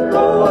babies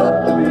grow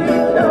up to be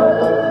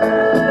cowboys.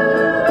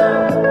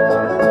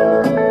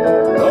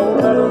 Don't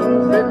let them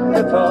pick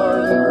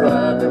guitars and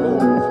drive them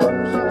old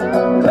trucks.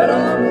 Let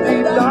them be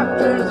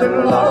doctors and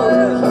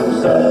lawyers and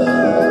such.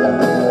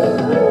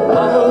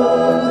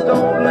 Mama,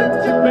 don't let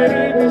your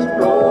babies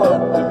grow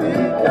up to be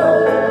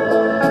cowboys.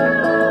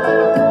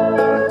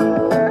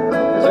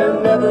 'Cause they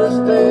never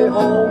stay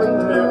home and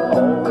they're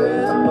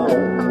always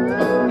alone,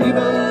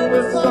 even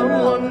with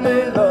someone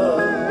they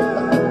love.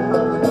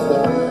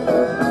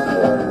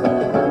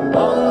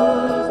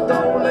 Mamas,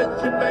 don't let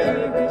your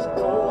babies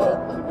grow up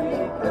to be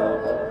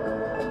cowboys.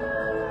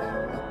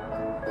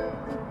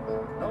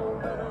 Don't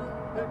let them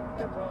pick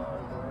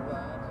guitars or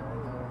ride the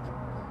road.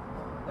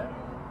 Let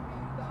them be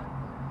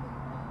doctors.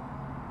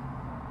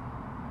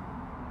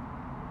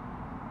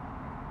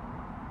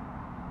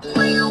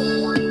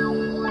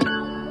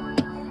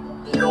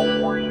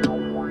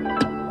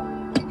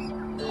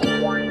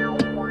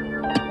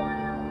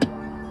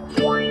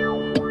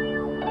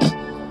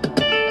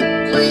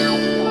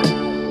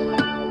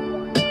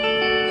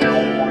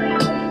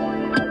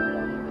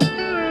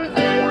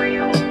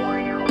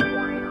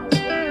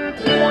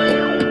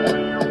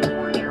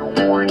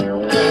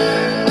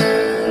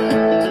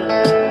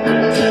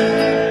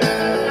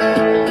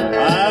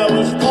 I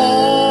was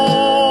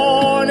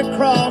born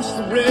across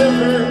the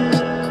river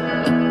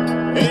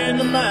in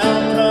the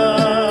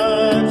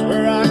mountains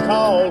where I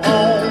call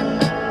home.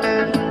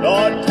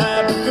 Lord,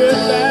 times are good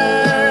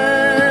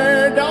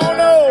there, don't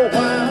know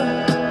why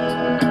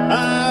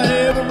I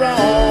ever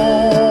wrong.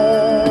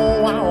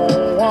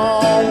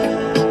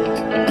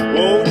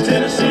 Oh,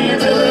 Tennessee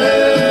River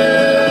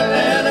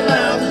and a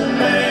mountain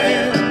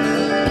man,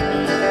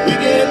 we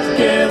get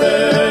together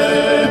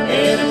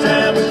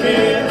anytime we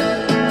can.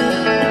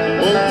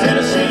 Oh,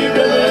 Tennessee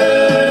River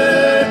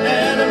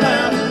and a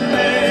mountain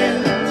man,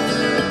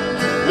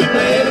 we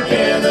play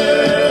together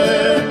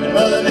in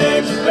Mother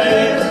Nature's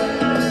band.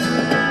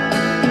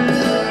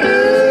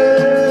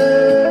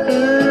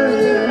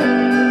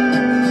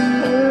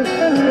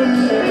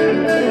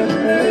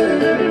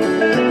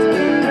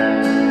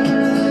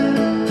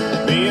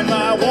 Me and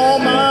my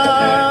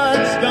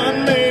woman's done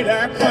made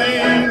our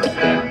claims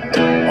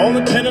on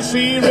the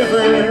Tennessee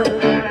River,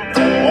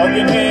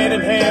 walking hand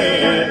in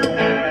hand.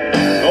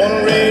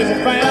 Gonna raise a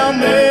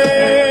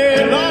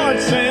family, Lord,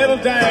 settle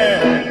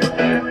down,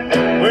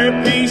 where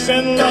peace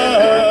and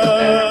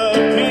love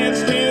can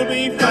still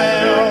be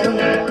found.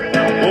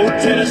 Oh,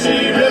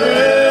 Tennessee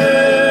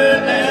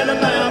River and a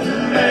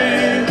mountain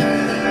man,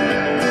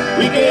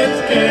 we get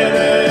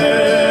together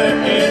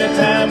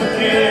anytime we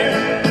can.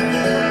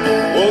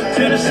 Oh,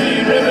 Tennessee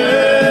River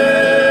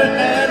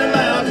and a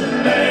mountain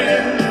man,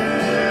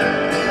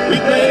 we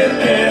play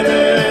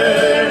together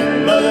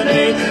in Mother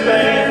Nature's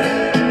band.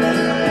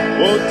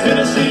 Oh,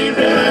 Tennessee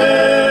River.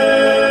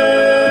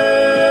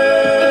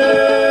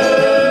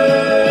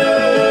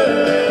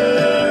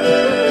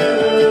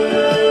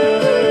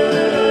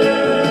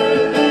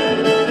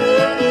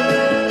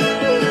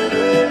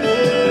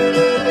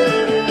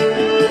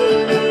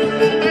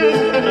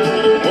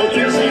 Oh,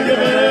 Tennessee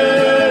River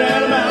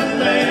and a mountain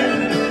man,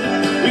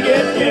 we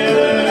get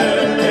together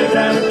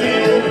anytime we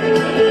can.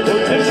 Oh,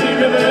 Tennessee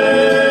River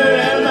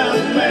and a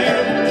mountain man,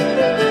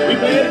 we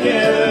play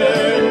together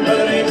in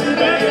Mother Nature's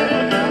band.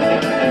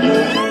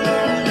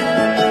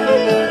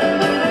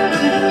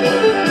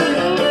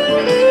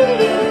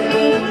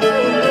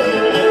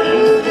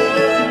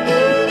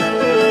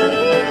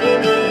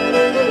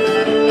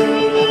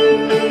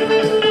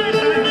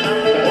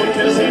 Oh,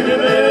 Tennessee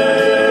River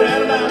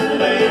and a mountain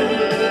man,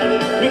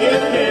 we get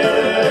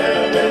together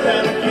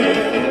anytime we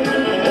can.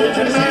 Oh,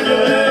 Tennessee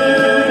River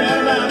and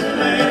a mountain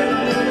man,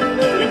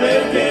 we play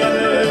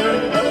together in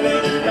Mother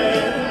Nature's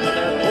band.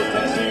 Oh,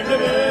 Tennessee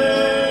River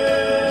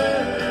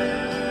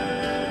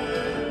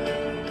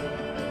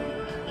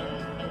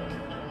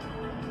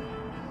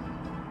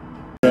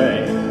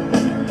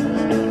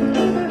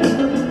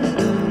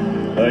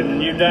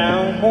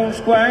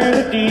square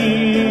the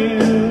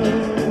deal.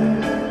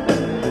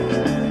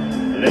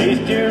 At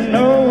least you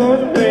know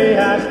the way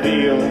I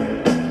feel.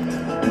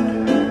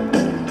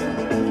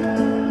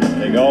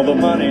 Take all the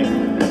money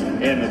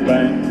in the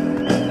bank.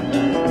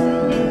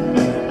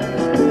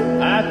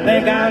 I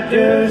think I'll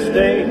just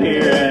stay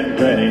here and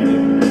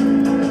drink.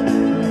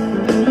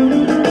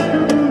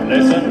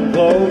 Listen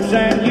close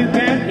and you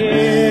can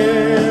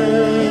hear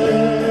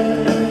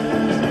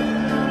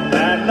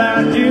that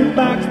loud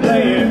jukebox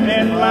playing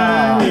in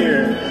my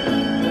ear.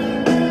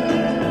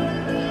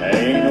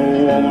 Ain't no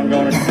woman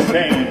gonna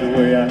change the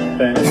way I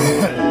think.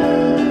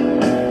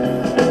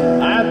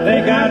 I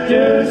think I'll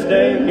just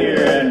stay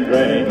here and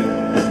drink.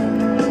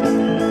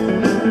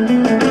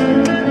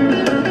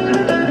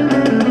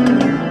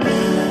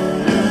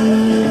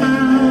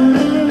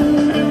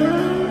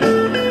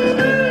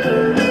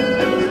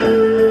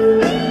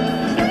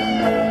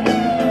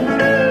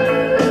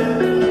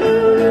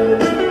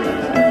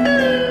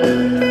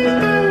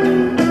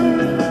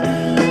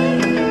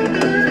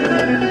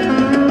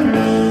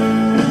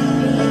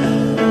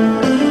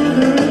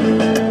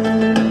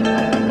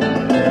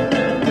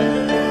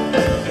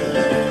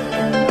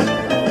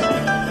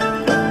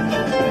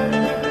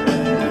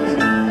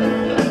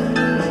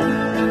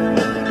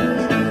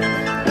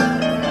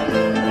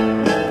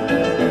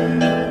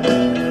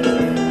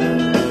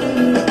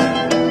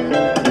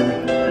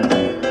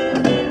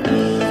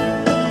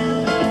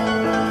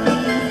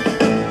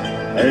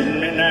 Hurting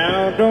me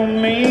now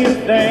don't mean a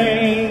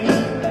thing.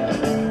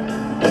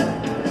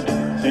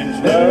 Since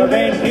love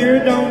ain't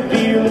here, don't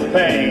feel the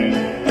pain.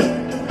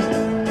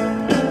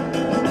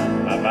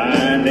 My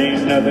mind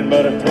ain't nothing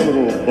but a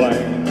total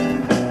blank.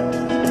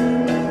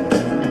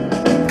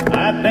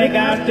 I think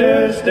I'll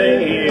just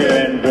stay here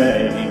and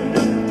drink.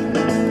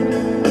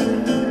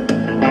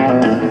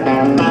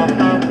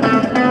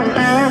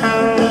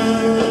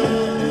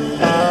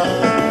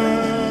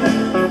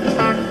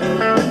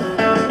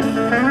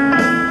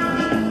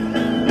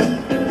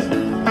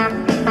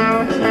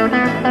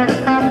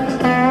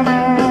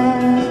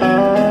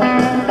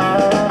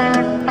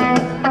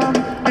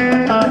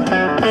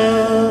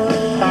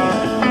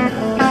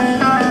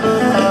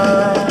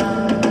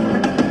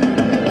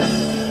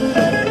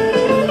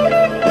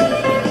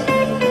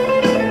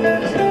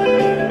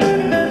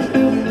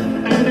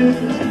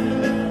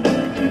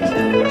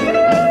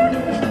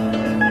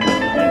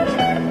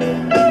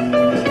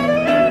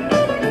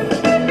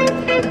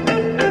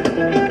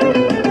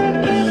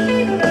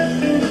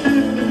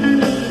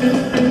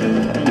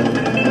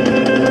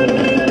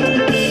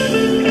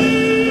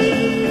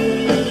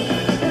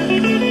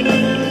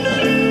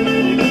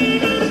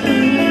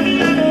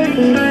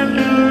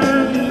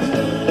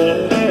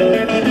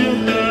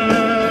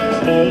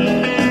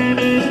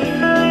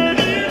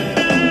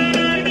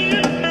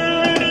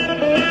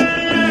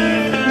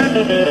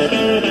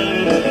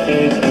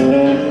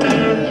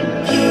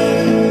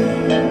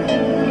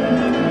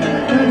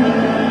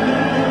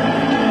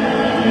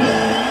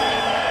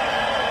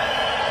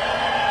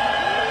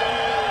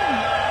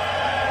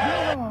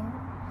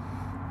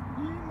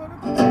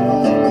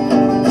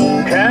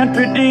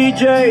 Country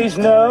DJs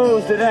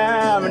knows that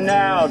I'm an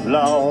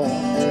outlaw.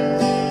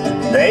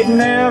 They'd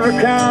never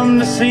come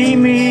to see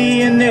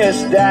me in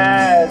this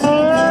dive,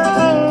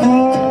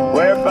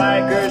 where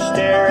bikers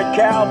stare at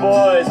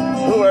cowboys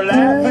who are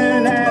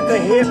laughing at the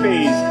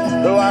hippies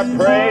who are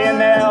praying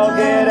they'll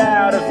get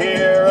out of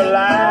here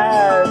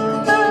alive.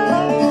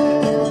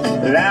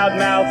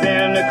 Loudmouth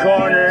in the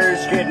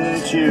corners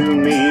getting to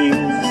me,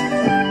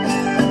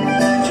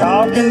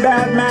 talking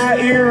about my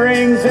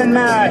earrings and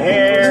my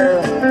hair.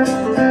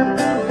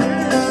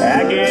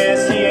 I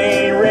guess he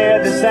ain't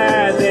read the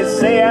signs that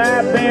say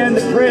I've been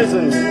to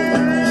prison.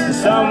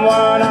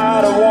 Someone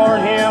ought to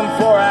warn him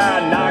before I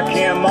knock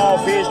him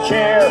off his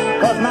chair,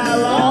 'cause my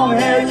long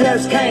hair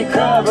just can't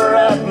cover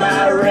up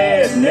my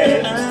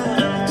redneck.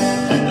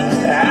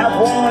 I've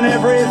won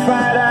every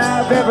fight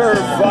I've ever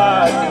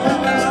fought,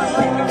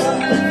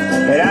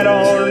 and I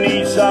don't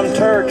need some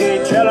turkey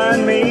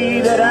telling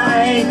me that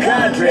I ain't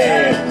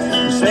country,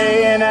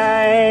 saying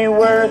I ain't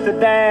worth a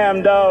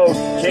damn dog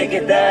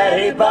ticket that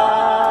he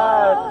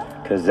bought.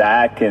 'Cause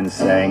I can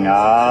sing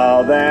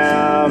all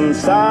them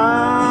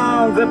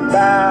songs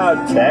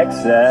about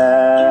Texas,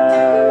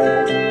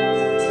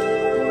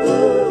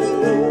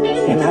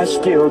 and I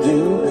still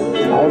do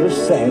all the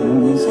sad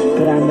ones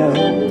that I know.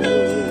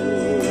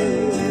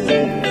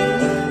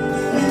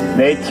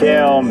 They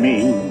tell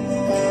me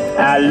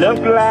I look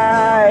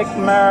like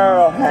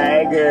Merle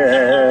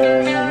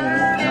Haggard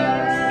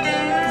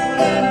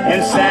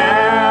and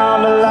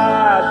sound a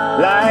lot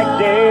like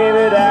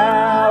David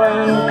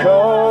Allan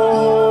Coe.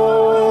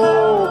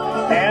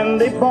 And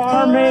the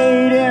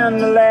barmaid in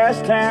the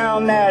last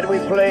town that we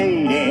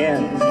played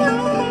in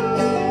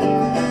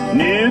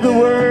knew the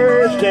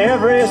words to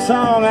every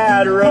song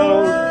I'd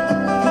wrote.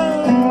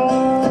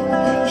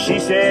 She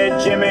said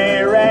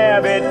Jimmy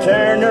Rabbit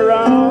turned her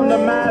on to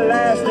my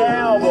last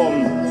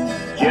album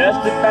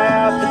just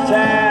about the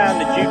time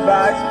the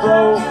jukebox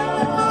broke.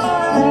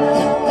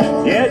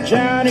 Yeah, Said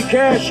Johnny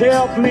Cash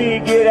helped me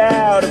get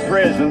out of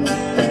prison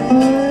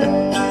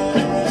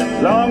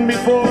long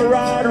before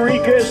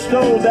Rodriguez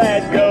stole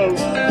that goat.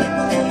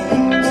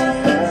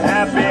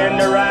 I've been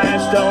the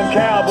Rhinestone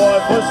Cowboy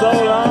for so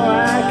long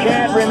I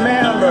can't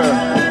remember,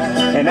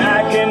 and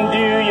I can do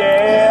you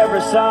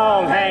every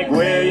song Hank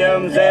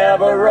Williams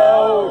ever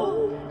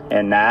wrote,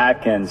 and I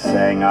can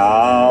sing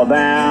all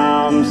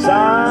them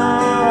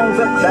songs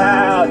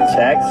about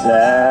Texas.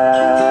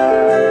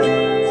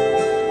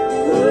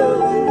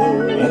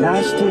 And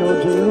I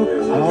still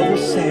do all the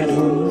sad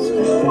ones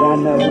that I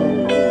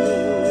know.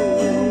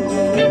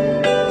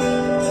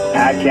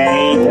 I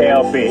can't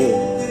help it,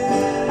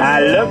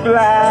 I look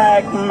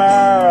like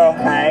Merle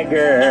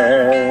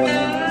Haggard,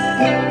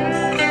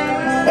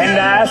 and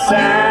I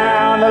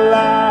sound a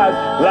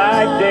lot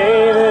like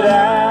David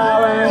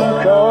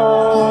Allan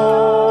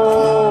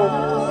Coe.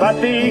 But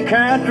the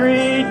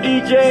country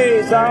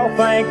DJs all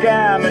think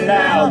I'm an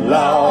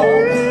outlaw,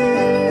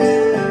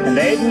 and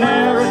they'd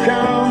never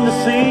come to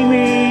see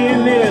me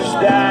in this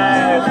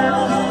dive,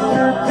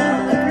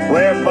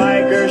 where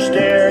bikers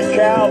stare at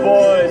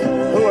cowboys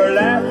who are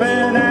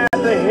laughing at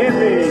the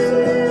hippies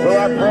who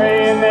are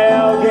praying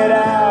they'll get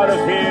out of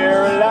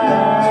here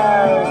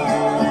alive.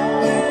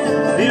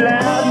 The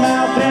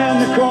loudmouth in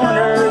the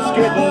corner's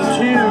getting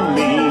to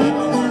me,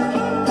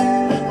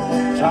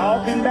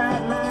 talking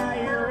about my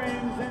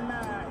earrings and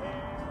my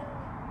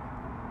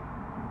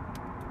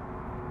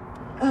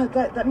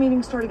hair. That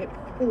meeting's starting at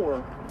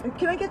 4.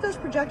 Can I get those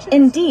projections?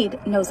 Indeed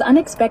knows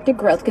unexpected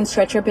growth can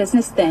stretch your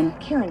business thin.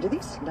 Karen, do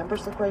these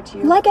numbers look right to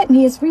you? Like at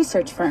Mia's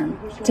research firm.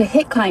 To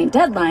hit client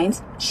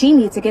deadlines, she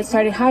needs to get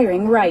started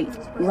hiring right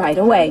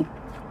away.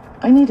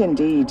 I need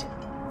Indeed.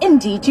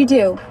 Indeed you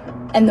do.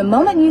 And the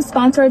moment you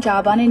sponsor a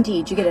job on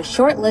Indeed, you get a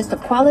short list of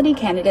quality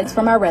candidates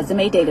from our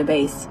resume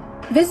database.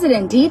 Visit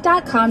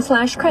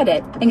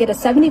Indeed.com/credit and get a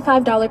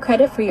 $75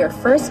 credit for your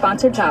first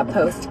sponsored job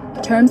post.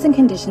 Terms and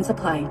conditions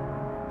apply.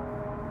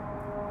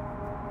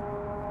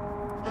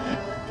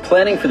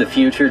 Planning for the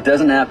future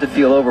doesn't have to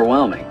feel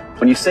overwhelming.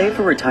 When you save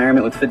for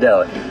retirement with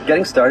Fidelity,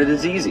 getting started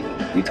is easy.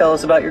 You tell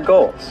us about your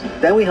goals.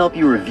 Then we help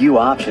you review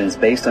options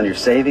based on your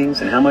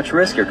savings and how much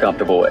risk you're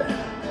comfortable with.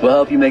 We'll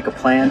help you make a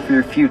plan for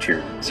your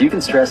future so you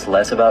can stress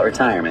less about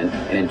retirement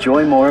and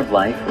enjoy more of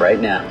life right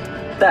now.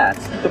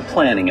 That's the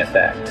planning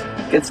effect.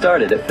 Get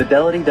started at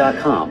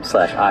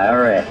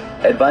Fidelity.com/IRA.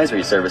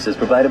 Advisory services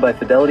provided by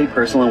Fidelity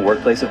Personal and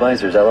Workplace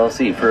Advisors,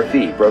 LLC for a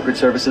fee. Brokerage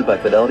services by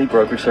Fidelity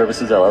Brokerage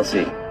Services,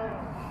 LLC.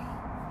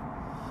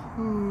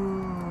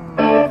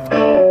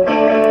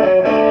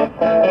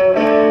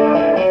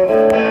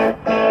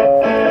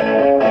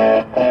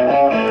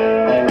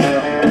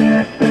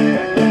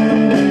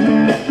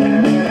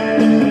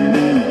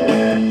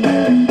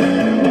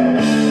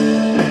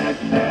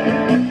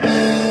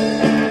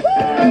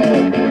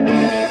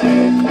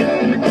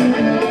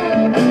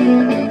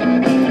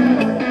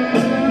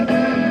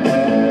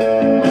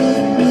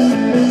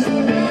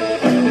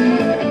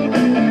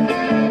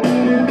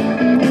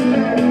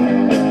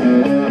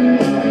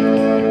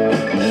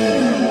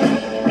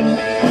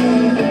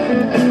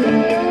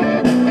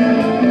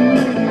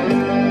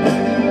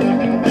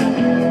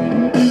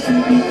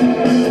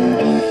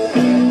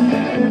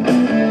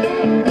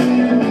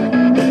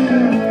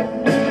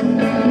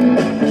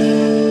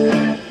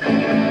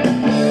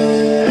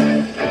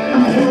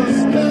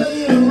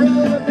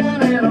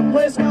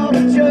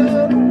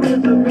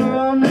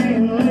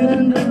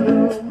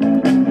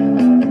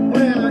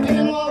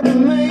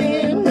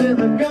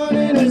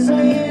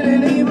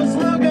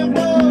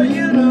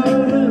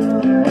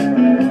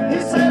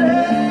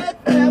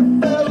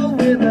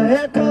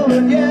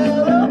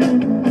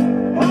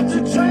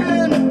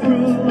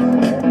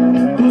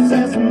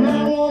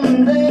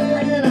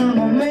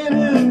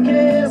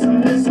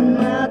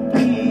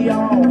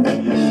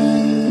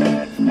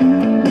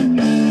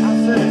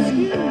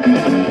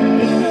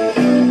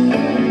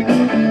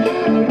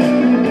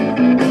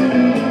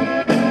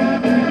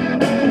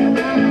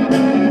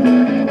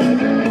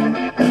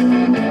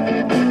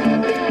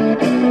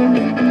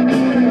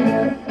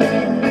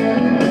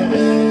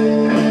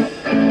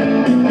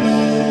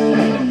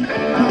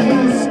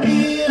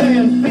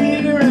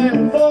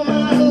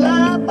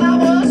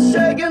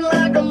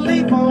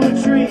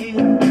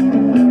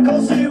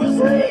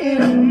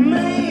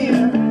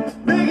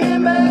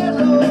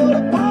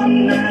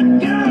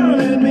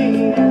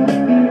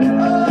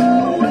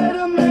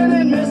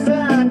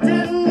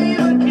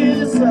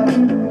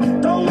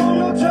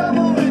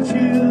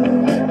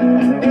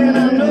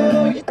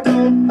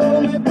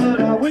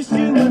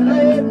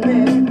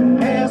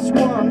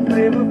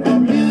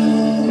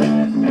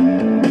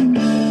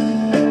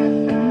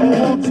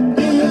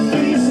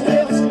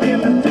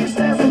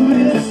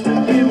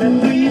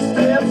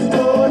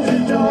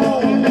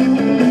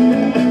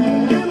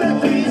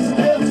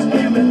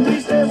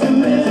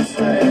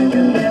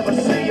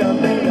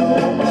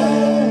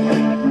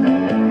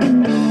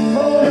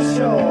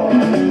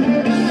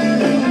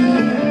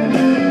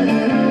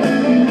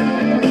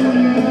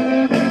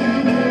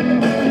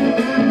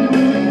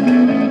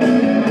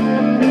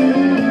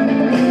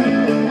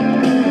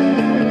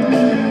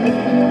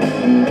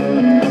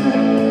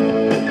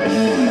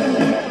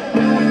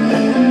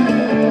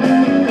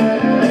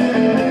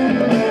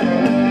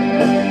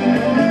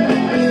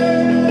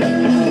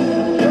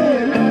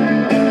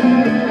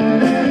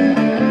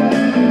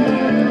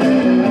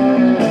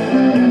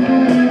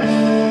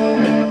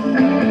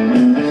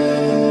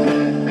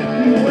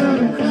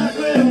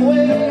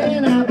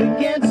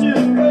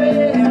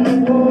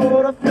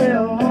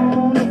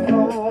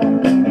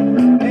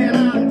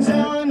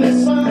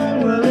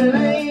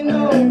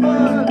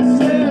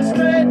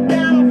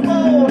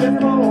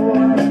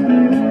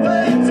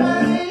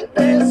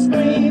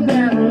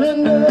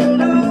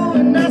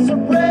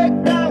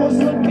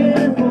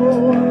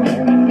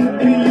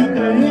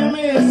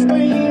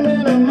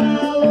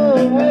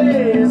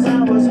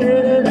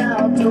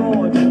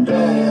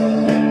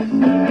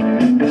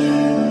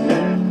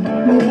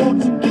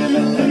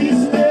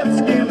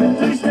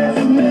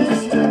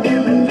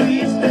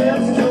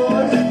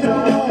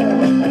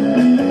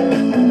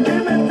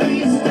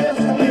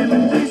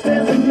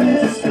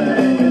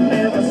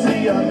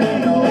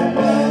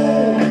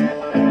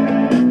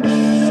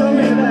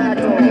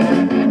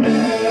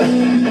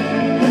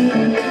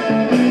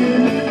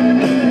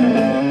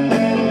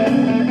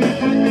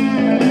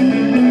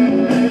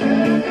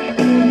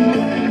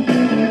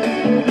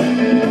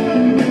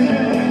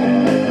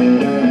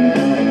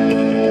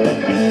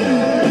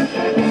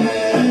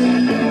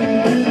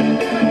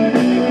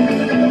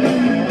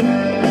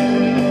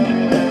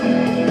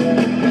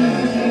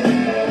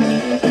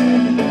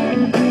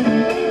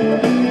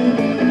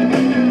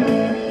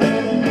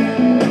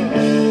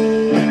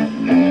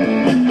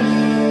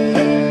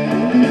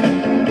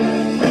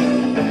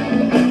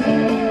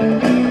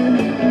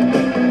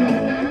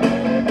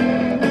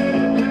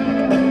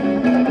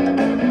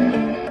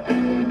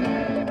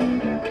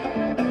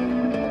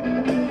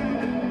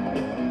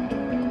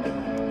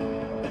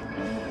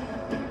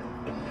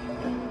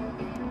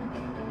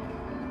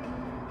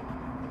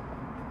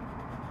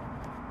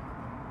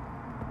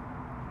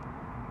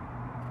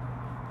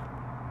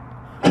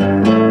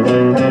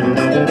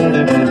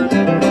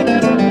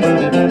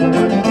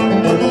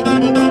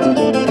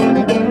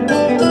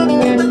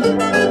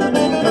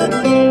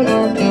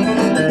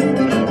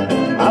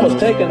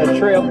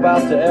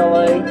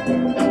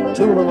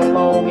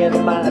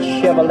 in my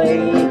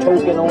Chevrolet,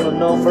 toking on a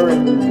number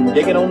and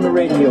digging on the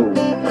radio.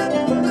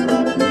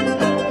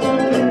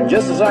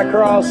 Just as I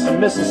crossed the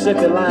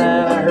Mississippi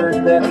line, I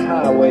heard that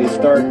highway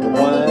start to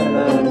whine, and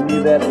I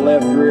knew that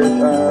left rear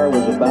tire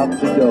was about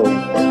to go.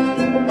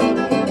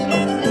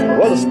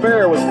 Well, the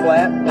spare was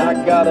flat, and I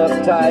got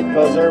uptight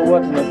because there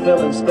wasn't a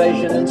filling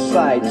station in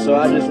sight, so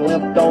I just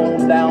limped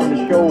on down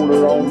the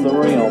shoulder on the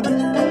rim.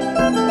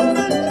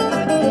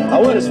 I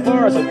went as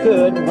far as I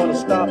could, and when I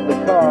stopped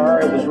the car,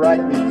 it was right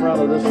in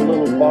front of this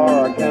little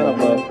bar, kind of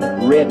a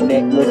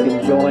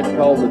redneck-looking joint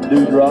called the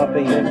Dewdrop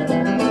Inn.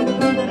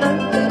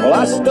 Well,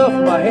 I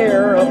stuffed my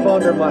hair up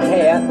under my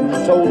hat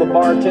and told the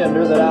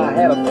bartender that I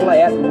had a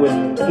flat, and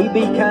would he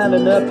be kind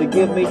enough to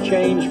give me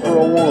change for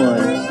a one.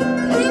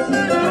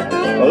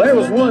 Well, there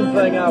was one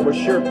thing I was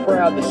sure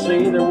proud to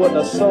see. There wasn't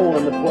a soul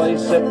in the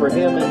place except for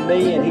him and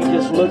me, and he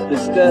just looked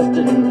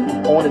disgusted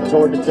and pointed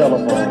toward the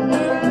telephone.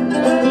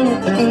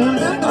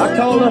 I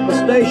called up a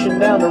station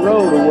down the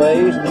road a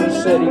ways, and he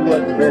said he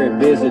wasn't very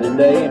busy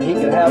today, and he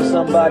could have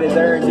somebody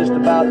there in just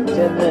about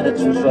 10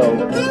 minutes or so.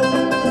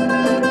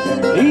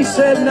 He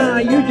said, "Now,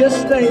 you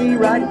just stay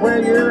right where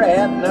you're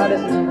at," and I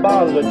didn't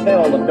bother to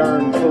tell the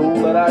darn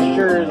fool that I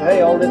sure as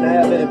hell didn't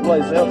have any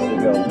place else to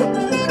go.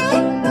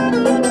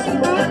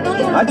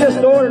 I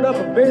just ordered up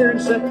a beer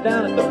and sat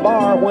down at the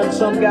bar when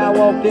some guy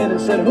walked in and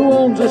said, "Who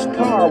owns this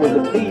car with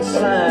the peace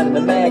sign and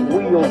the mag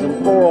wheels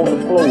and 4 on the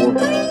floor?"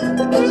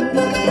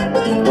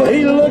 Well,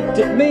 he looked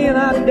at me and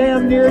I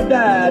damn near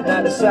died, and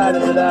I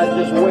decided that I'd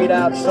just wait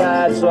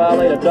outside, so I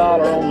laid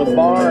 $1 on the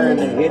bar and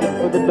headed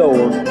for the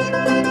door.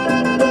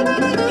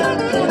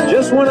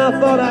 Just when I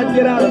thought I'd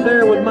get out of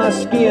there with my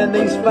skin,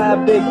 these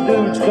 5 big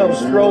dudes come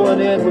strolling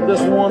in with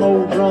this one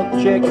old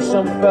drunk chick and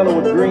some fellow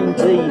with green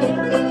teeth.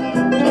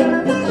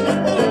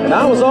 And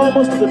I was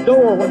almost at the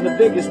door when the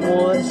biggest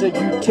one said,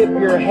 "You tip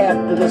your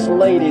hat to this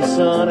lady,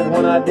 son," and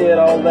when I did,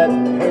 all that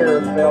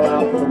hair fell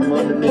out from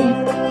underneath.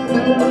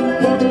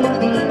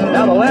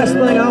 Now, the last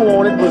thing I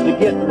wanted was to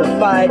get in a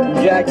fight in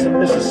Jackson,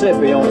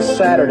 Mississippi on a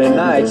Saturday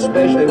night,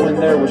 especially when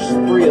there was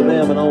 3 of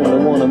them and only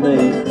 1 of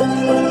me.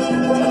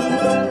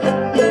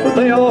 But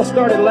they all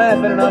started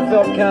laughing, and I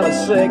felt kind of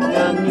sick, and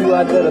I knew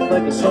I'd better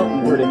think of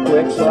something pretty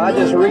quick, so I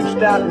just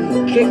reached out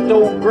and kicked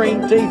old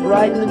Green Teeth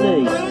right in the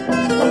knee.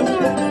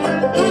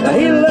 Now,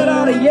 he let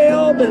out a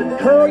yell that'd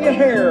curl your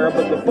hair,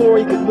 but before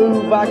he could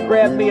move, I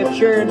grabbed me a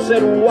chair and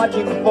said, "Watch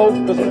him, folks,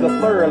 because he's a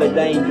thoroughly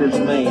dangerous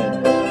man."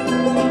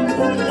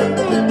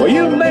 Well,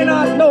 you may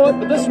not know it,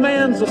 but this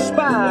man's a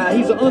spy.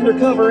 He's an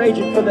undercover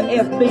agent for the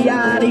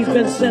FBI, and he's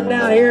been sent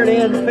down here to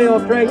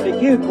infiltrate the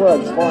Q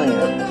Klux Klan.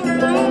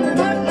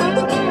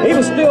 He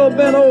was still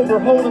bent over,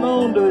 holding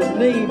on to his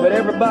knee, but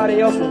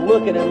everybody else was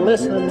looking and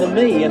listening to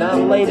me, and I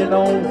laid it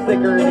on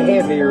thicker and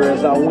heavier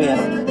as I went.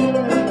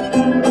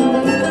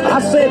 I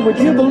said, "Would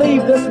you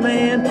believe this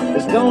man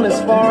has gone as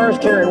far as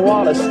tearing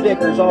Wallace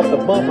stickers off the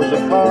bumpers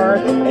of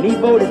cars, and he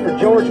voted for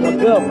George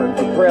McGovern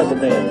for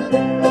president?"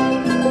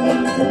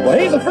 Well,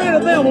 he's a friend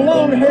of them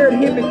long-haired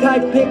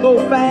hippie-type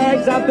pinko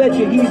fags. I bet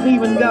you he's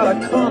even got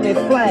a commie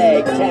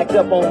flag tacked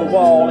up on the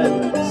wall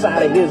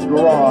inside of his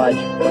garage.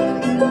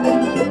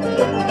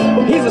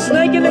 He's a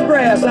snake in the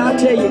grass, I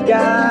tell you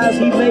guys.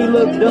 He may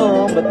look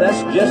dumb, but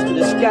that's just a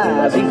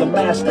disguise. He's a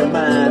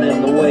mastermind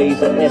in the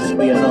ways of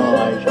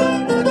espionage.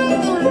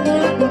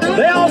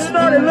 They all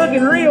started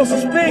looking real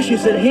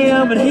suspicious at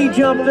him, and he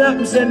jumped up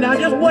and said, "Now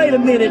just wait a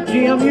minute,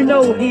 Jim. You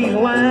know he's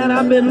lying.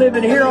 I've been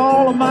living here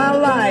all of my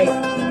life.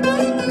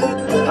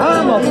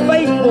 I'm a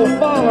faithful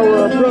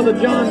follower of Brother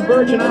John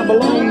Birch, and I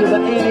belong to the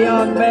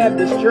Antioch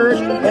Baptist Church,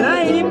 and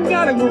I ain't even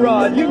got a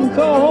garage. You can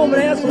call home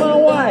and ask my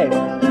wife."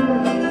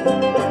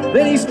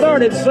 Then he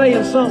started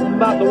saying something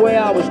about the way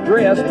I was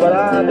dressed, but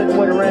I didn't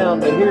wait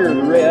around to hear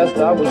the rest.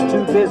 I was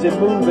too busy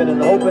moving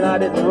and hoping I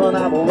didn't run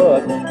out of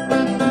luck.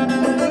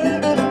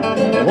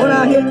 And when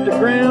I hit the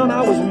ground,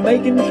 I was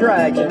making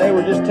tracks, and they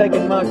were just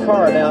taking my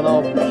car down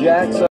off the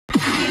jack. So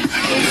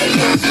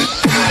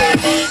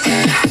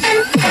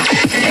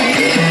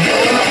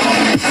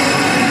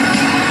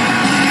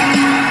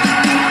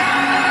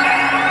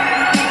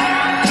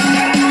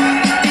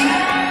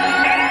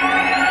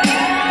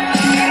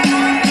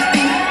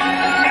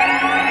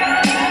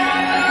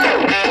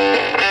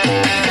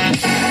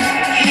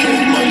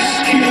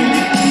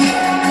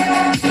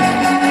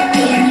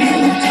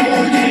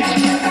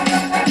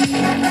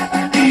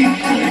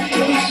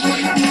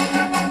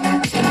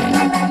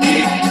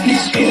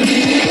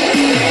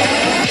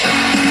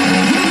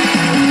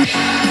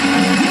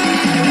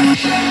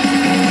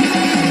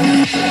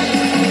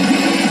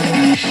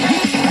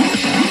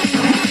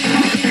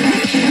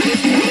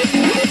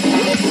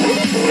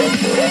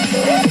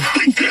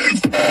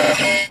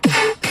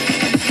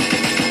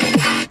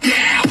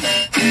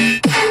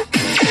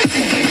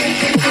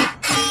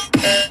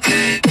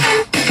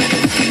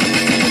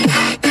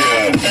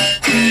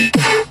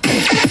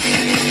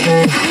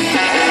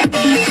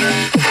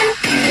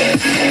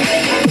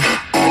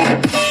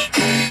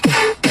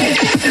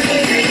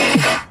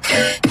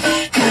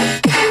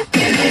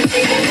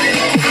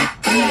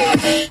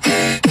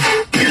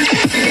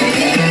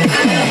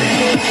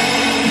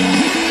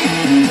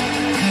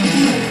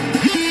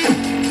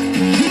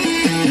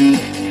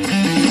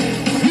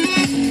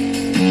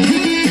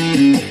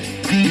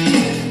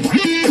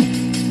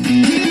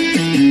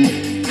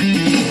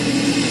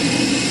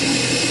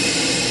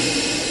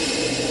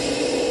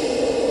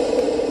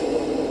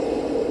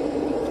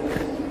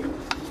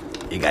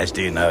You guys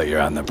do know you're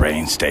on the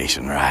Brain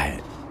Station,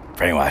 right?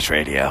 Brainwash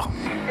Radio.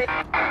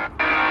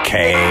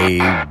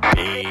 KBWR,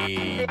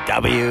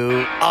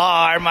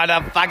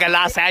 motherfucker,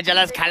 Los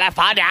Angeles,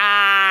 California!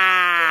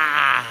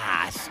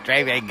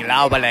 Streaming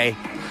globally,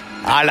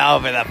 all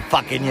over the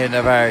fucking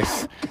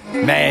universe.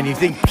 Man, you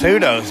think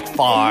Pluto's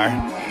far?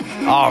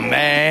 Oh,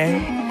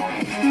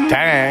 man.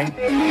 Dang.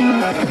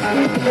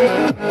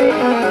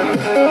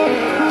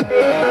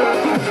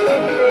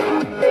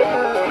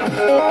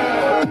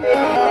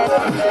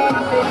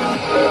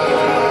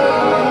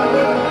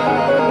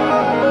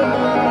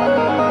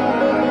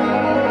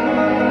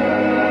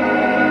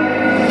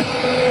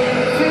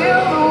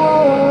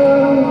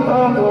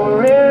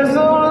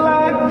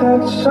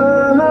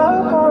 Shine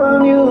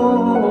upon you.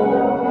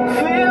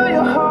 Feel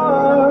your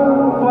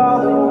heart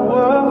while the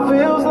world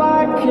feels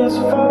like it's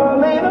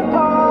falling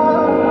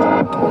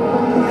apart.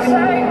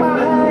 Take my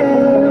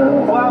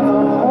hand while the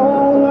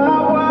whole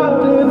wide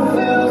world it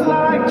feels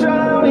like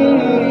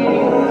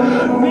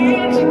drowning.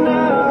 Need you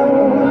now.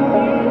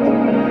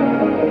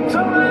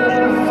 Don't let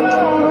it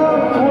fall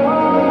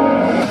apart.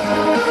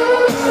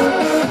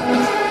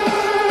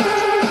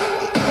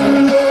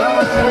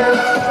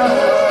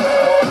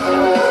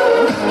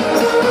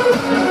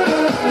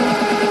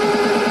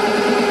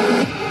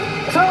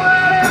 Don't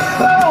let it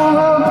fall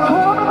apart.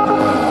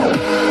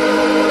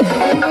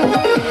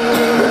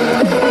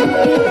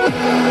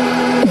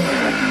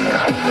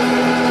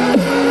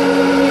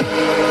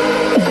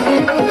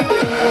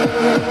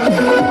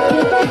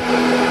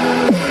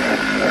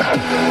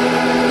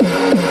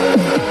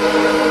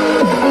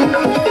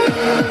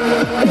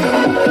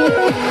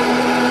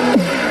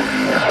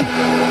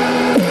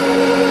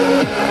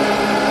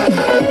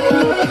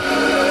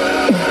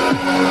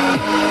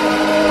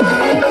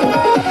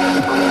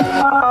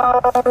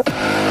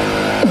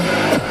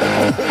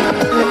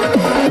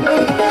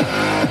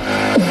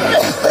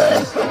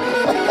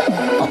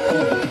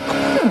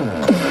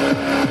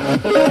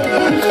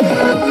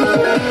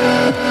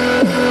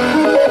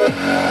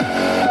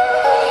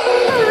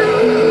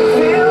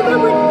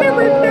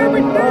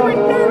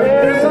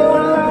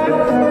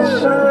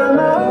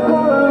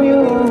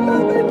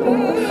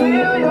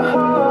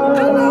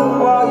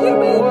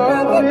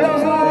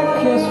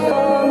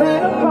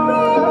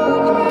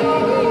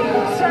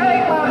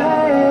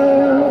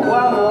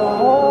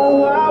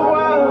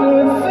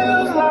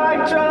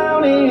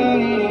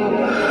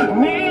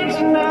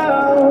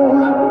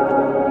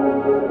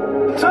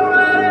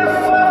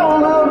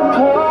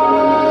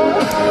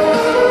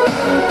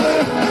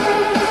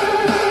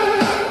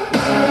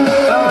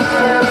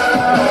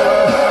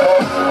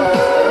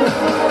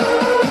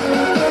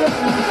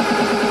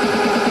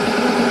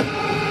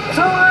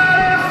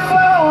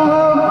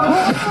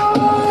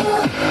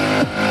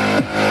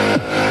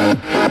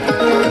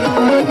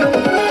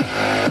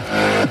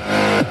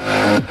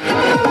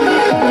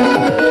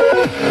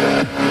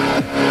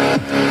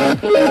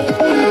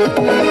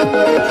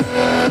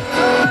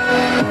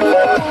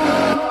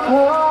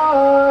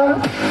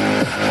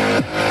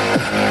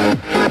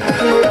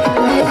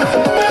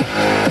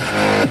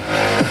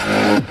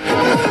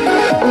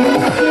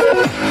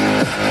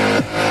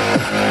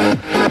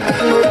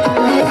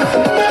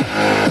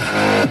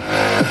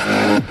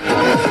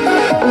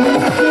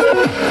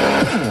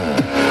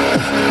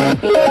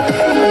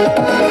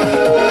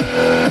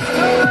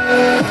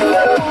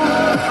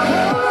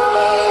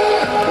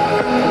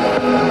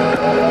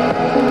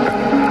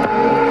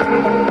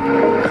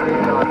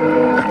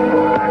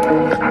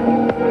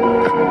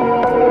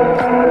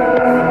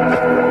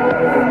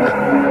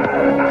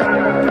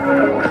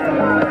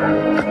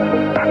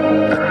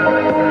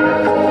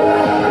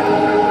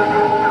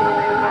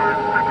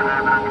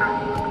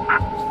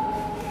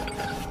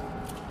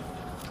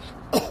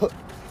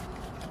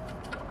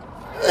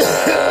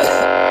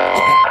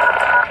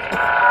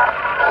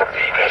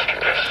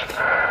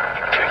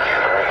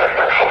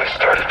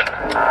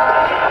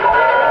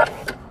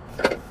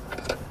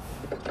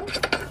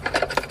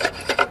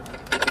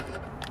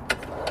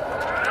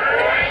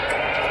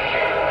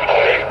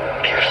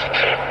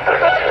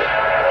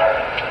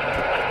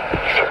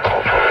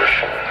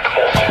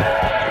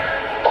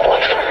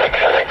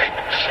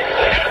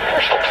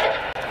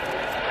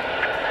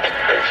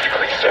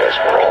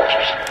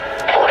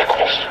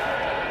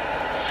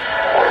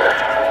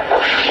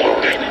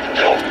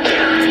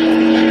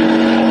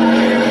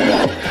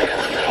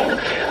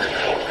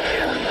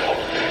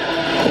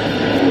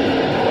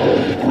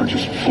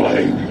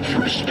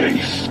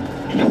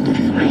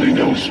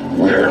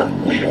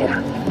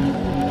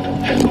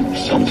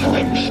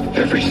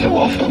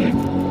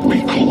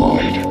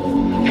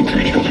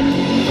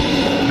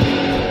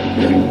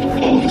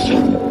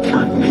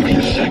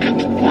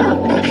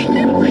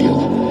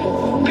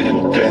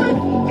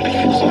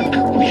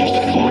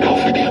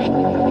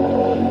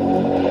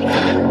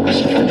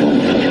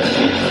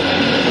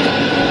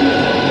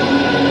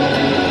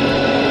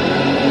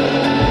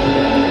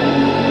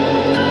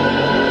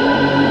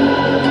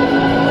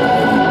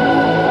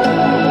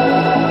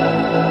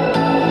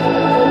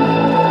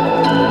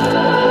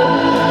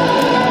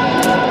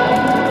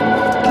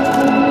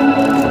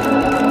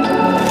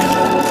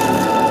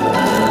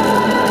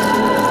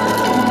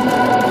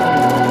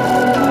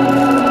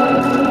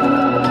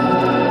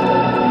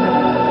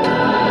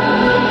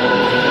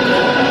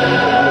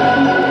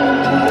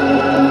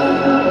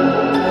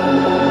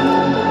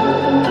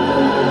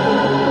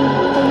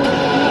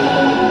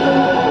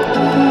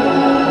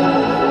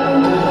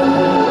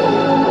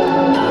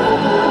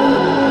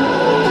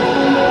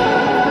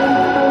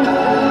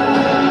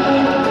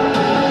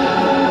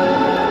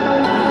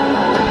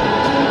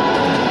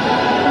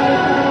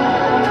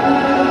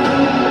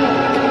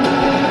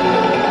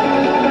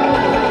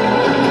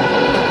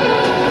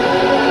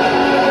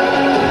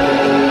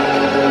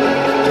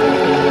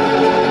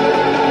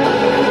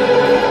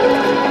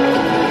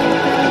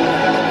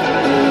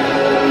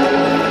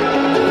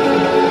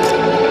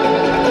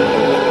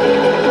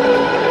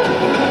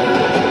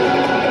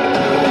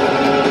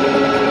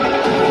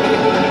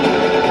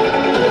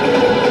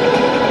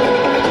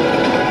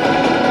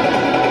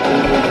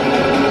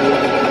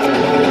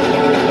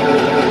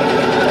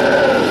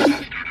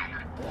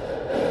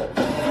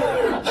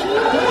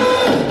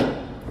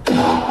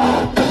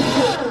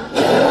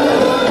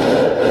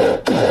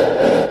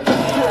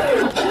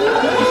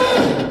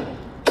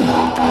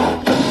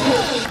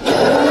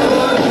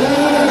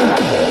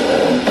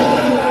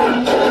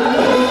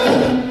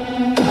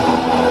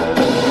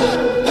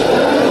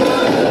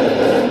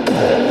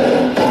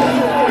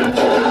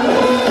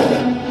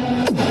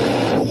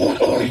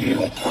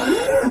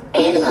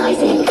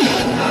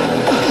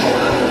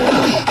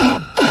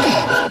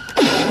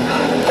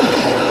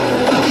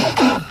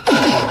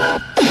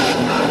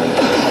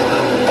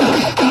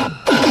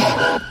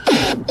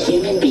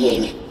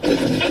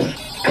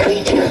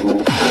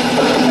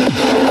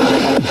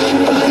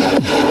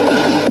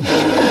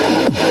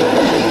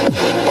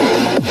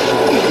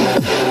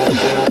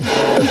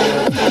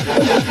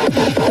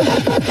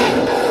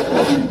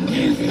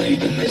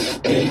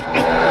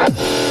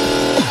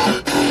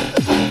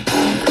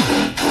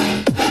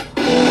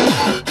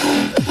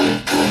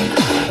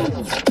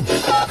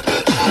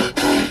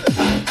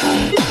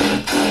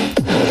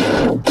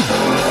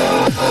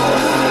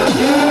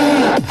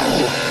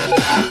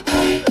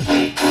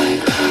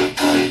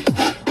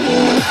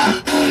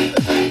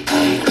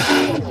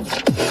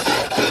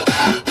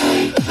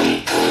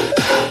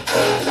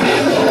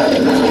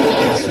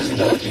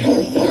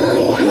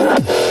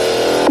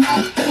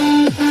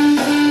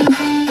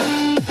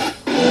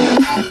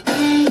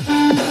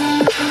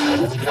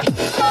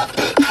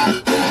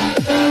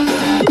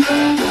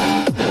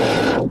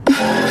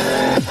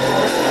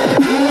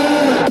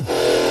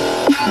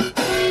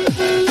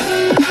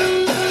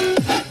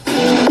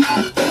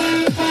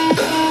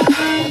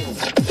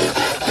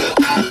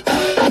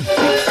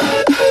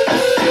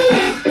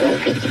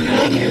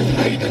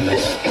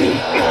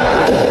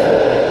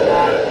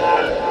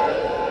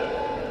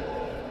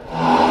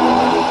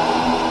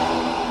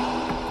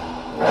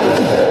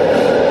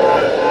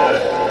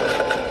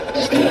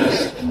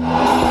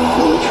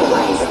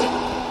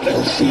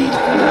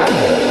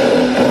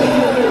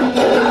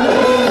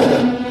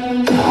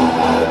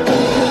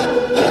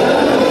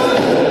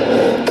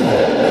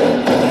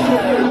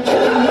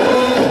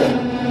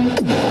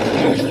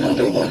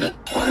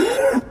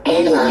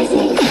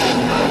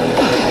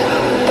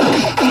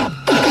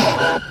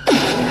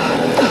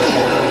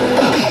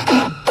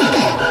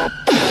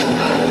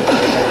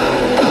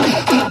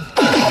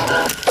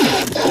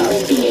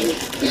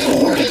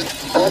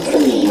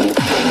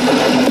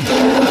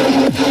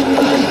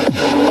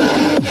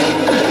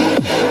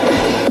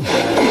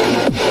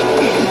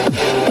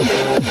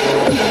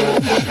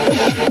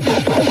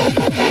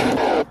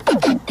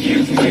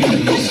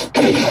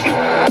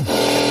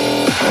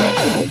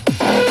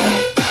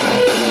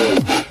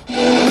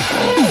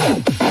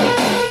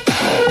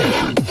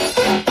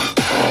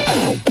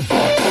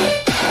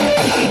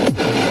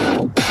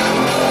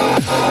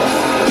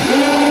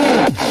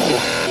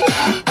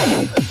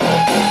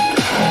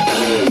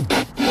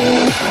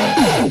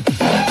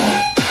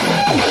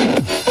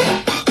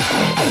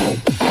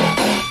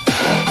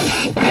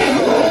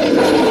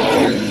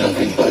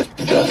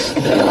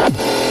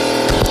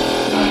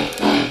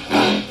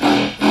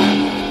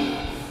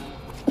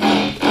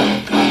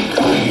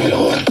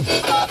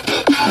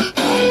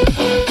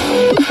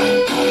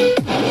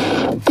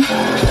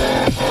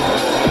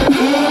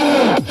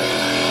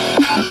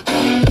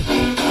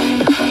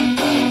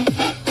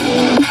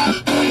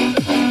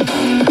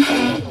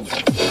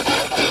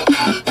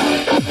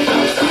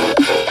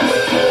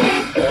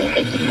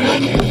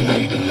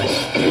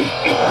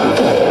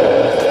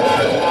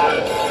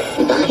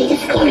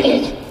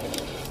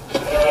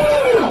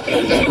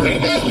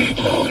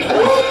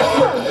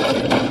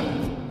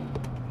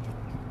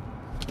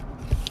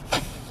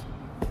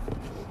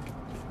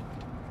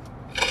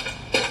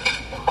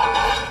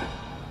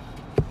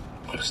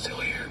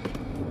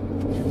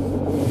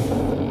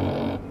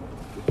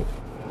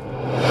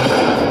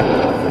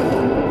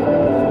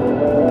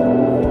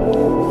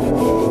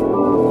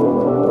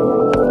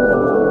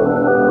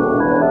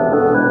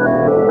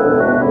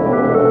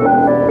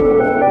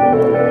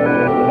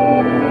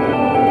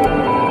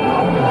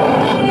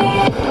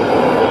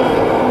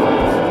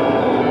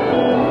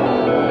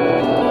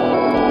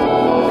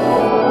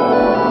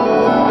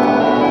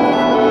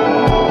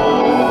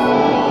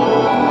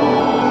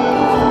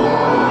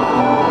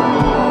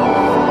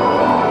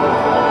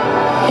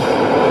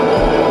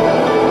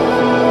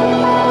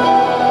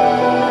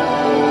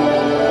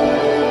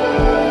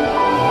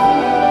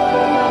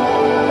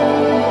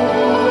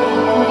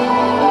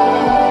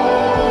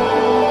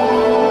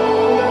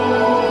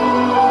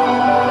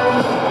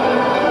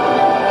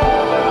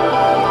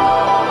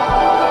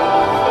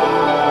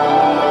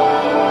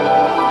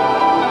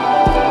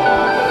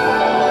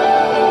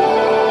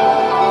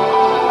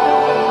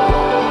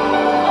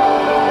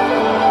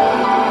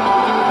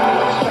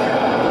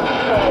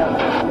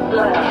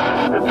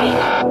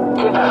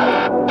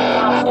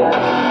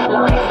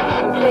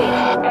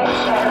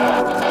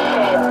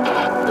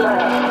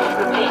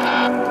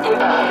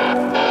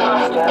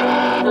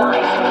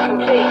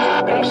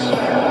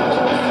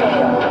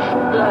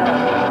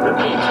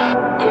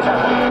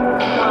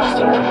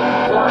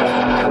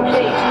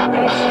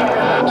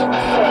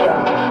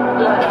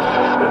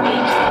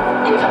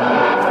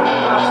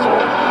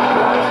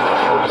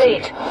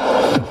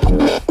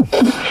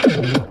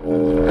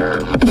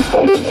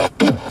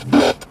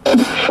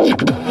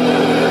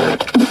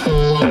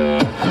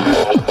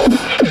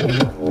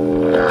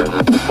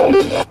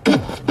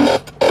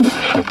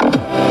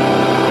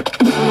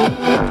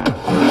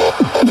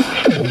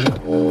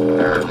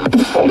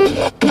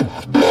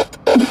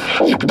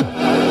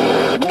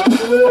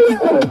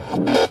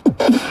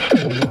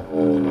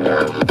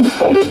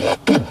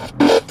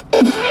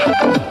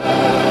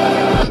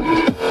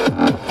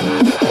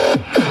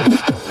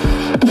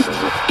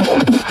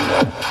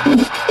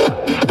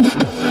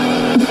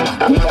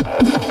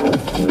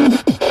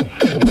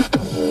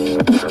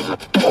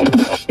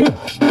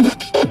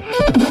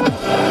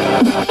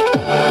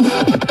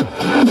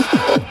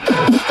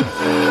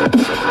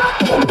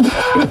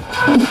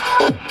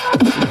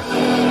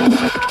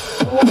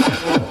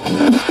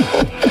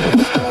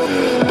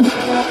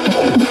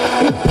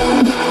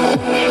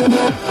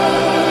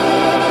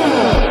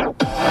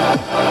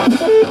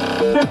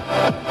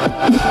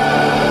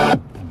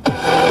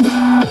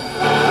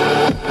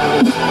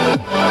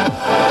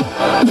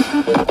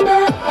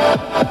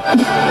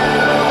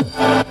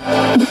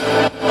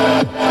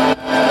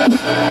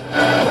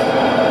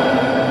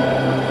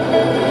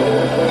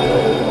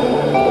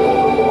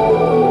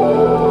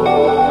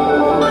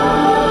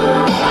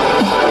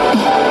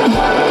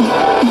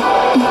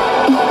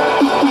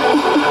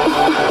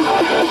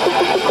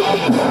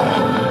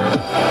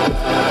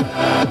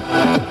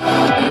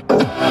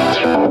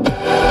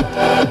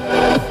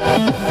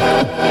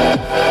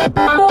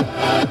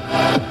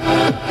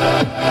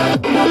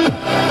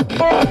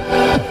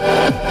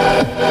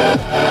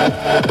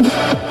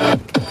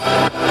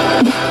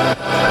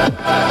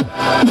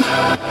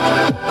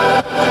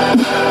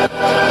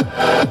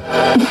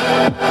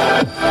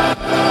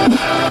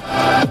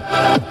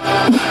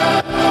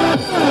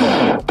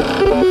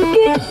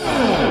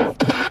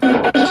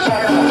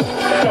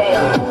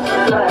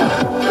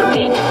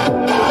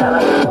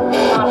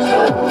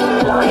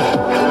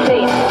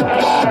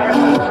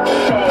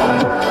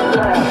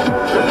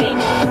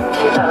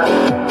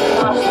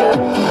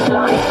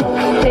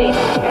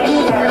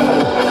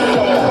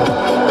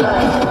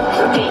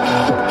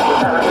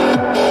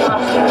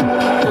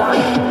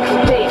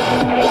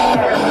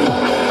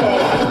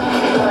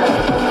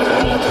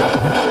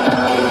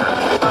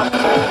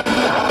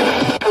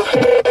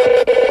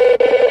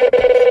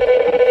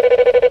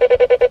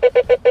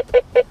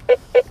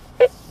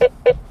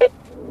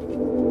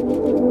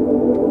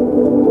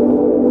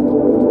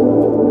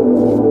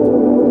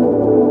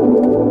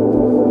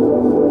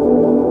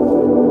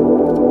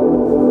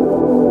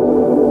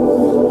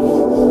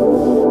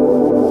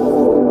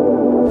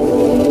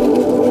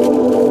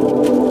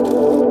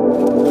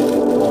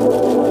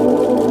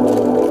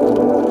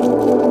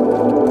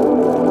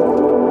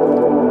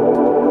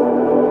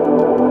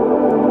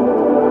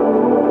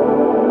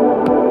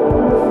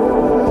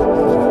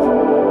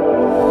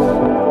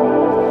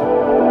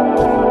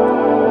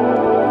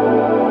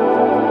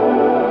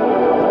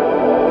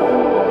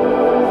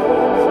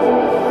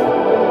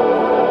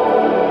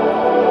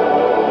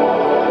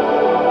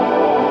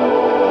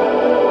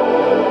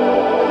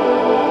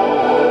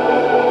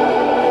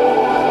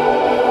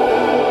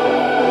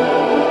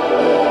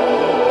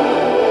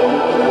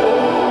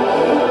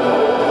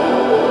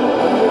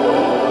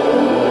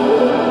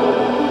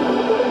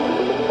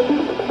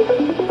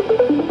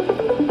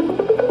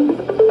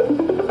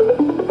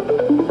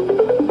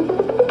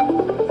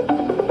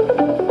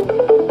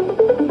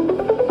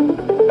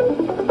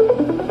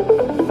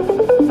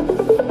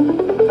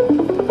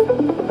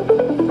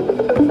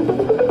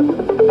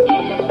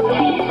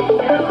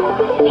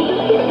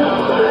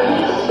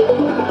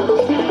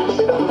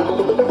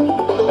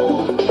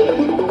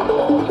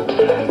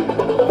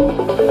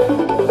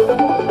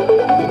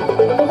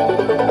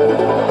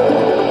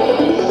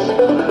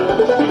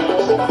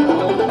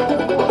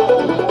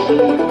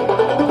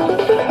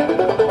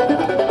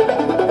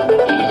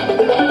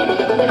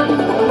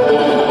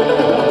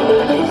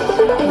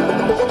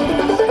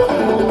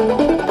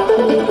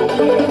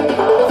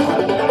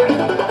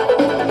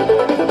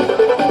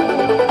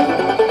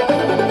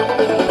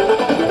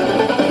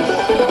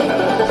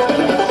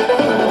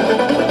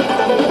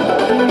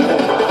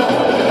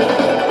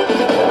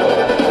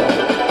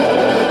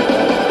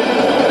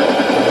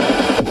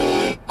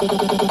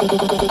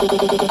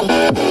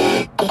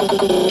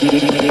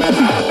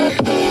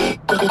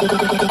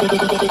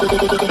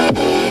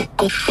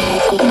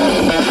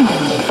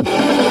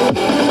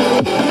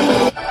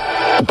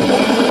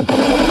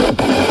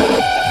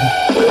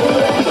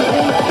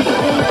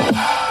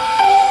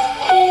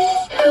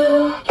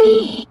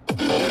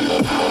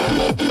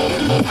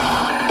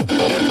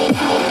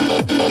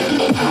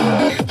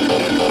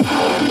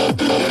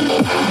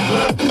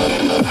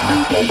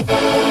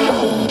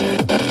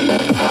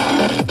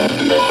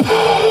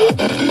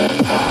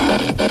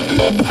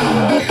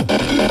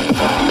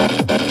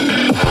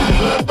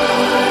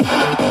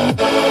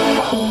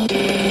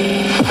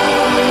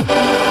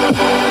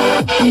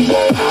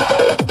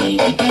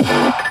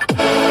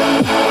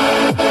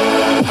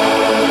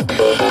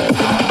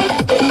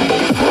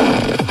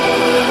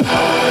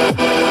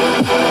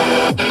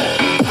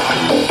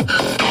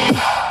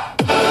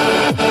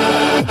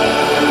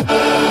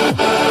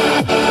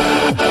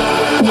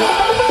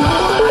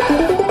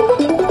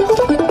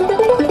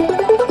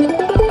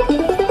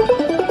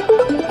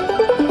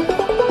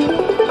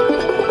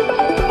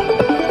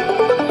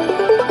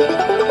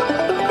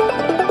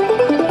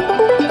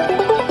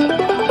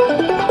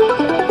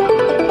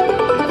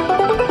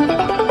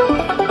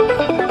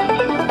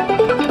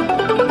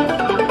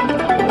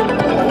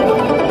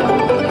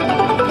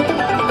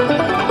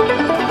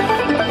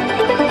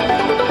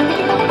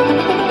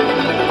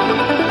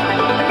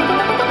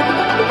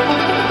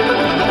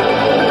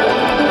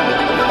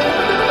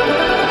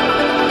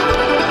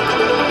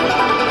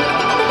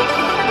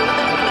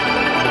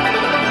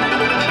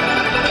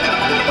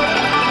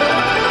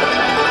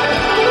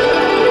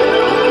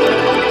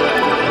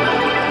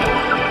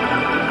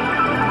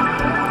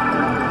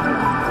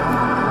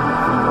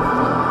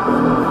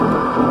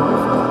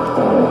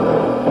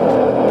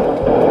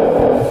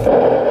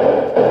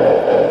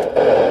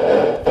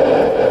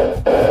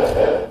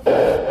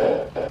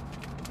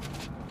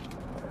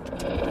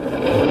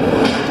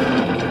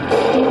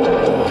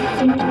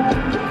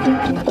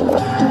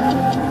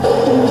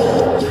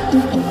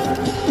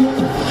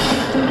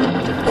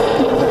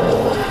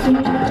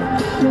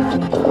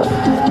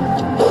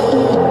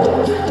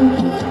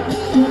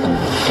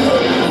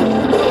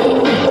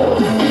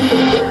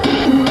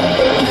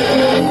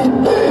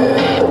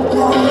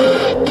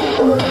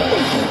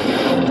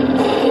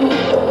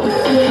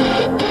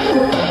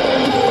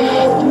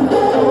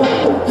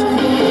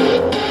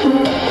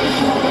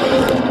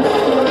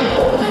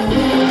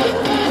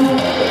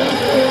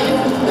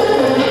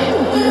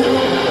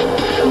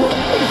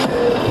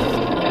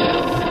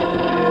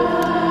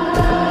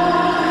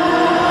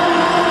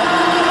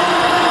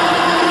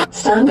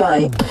 Stand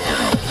by.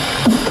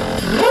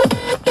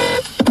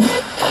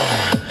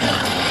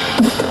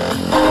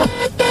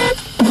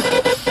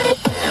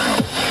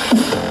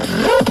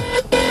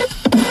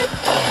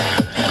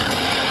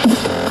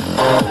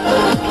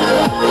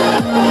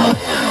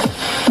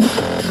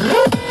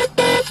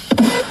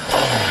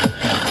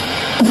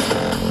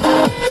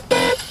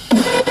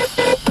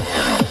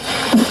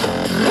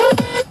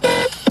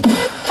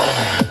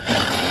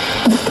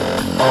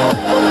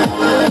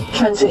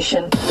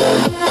 Transition.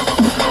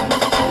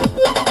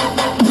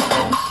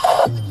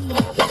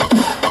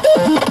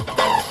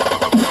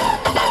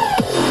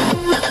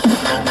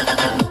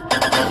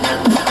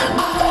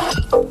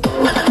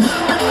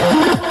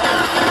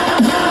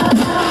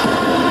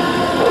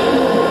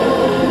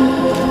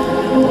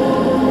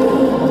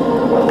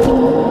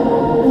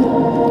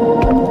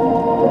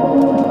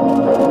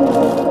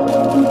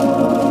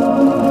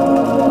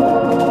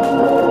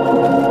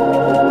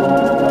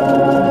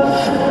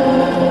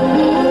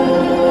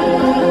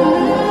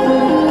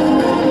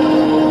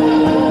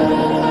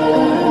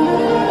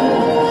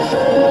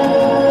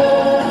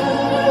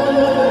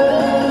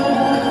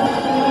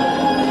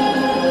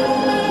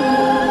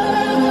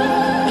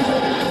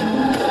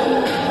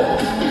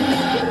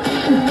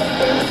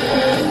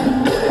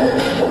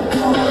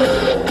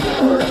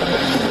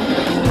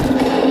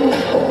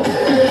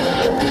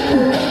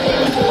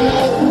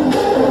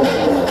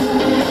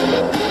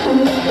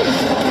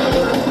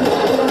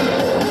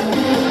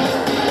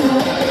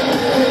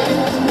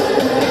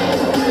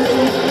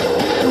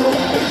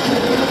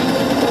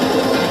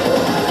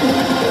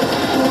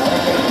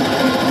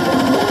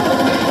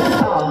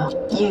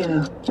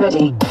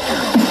 Ready.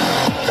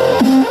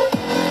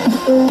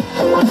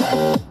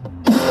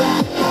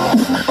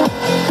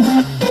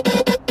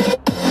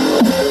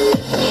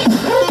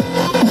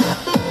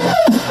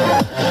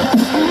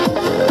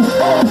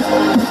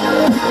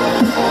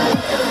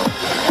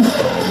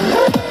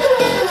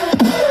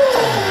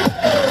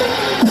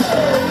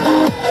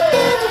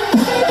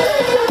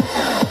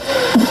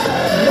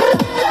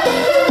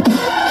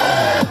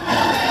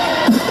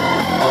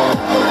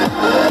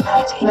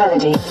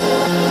 Melody.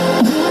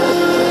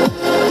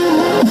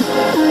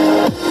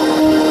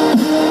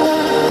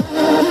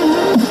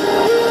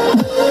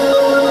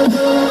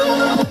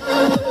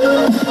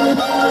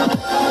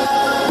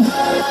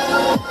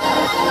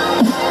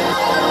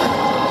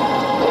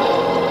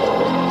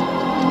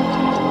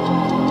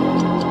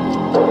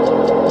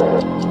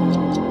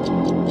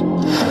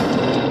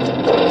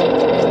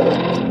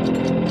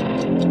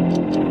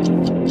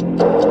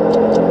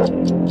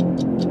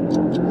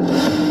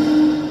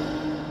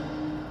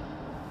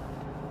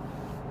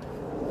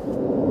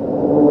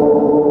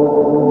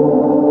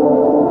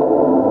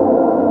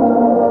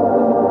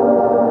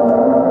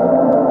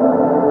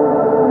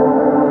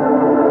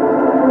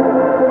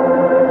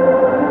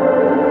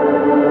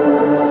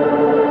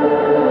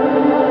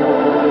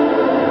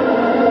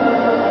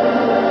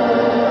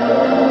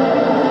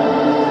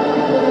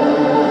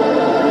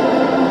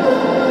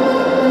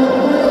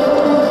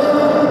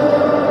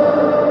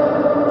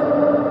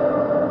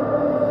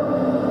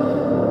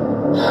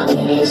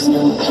 is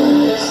no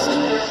past.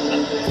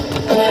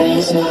 There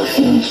is no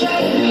future.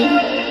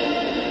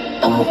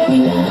 Only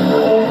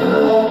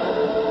now.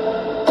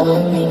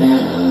 Only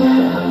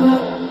now.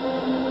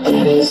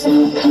 There is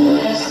no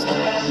past.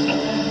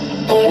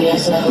 There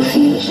is no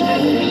future.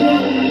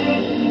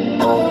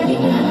 Only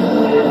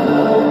now.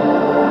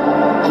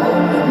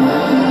 Only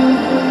now.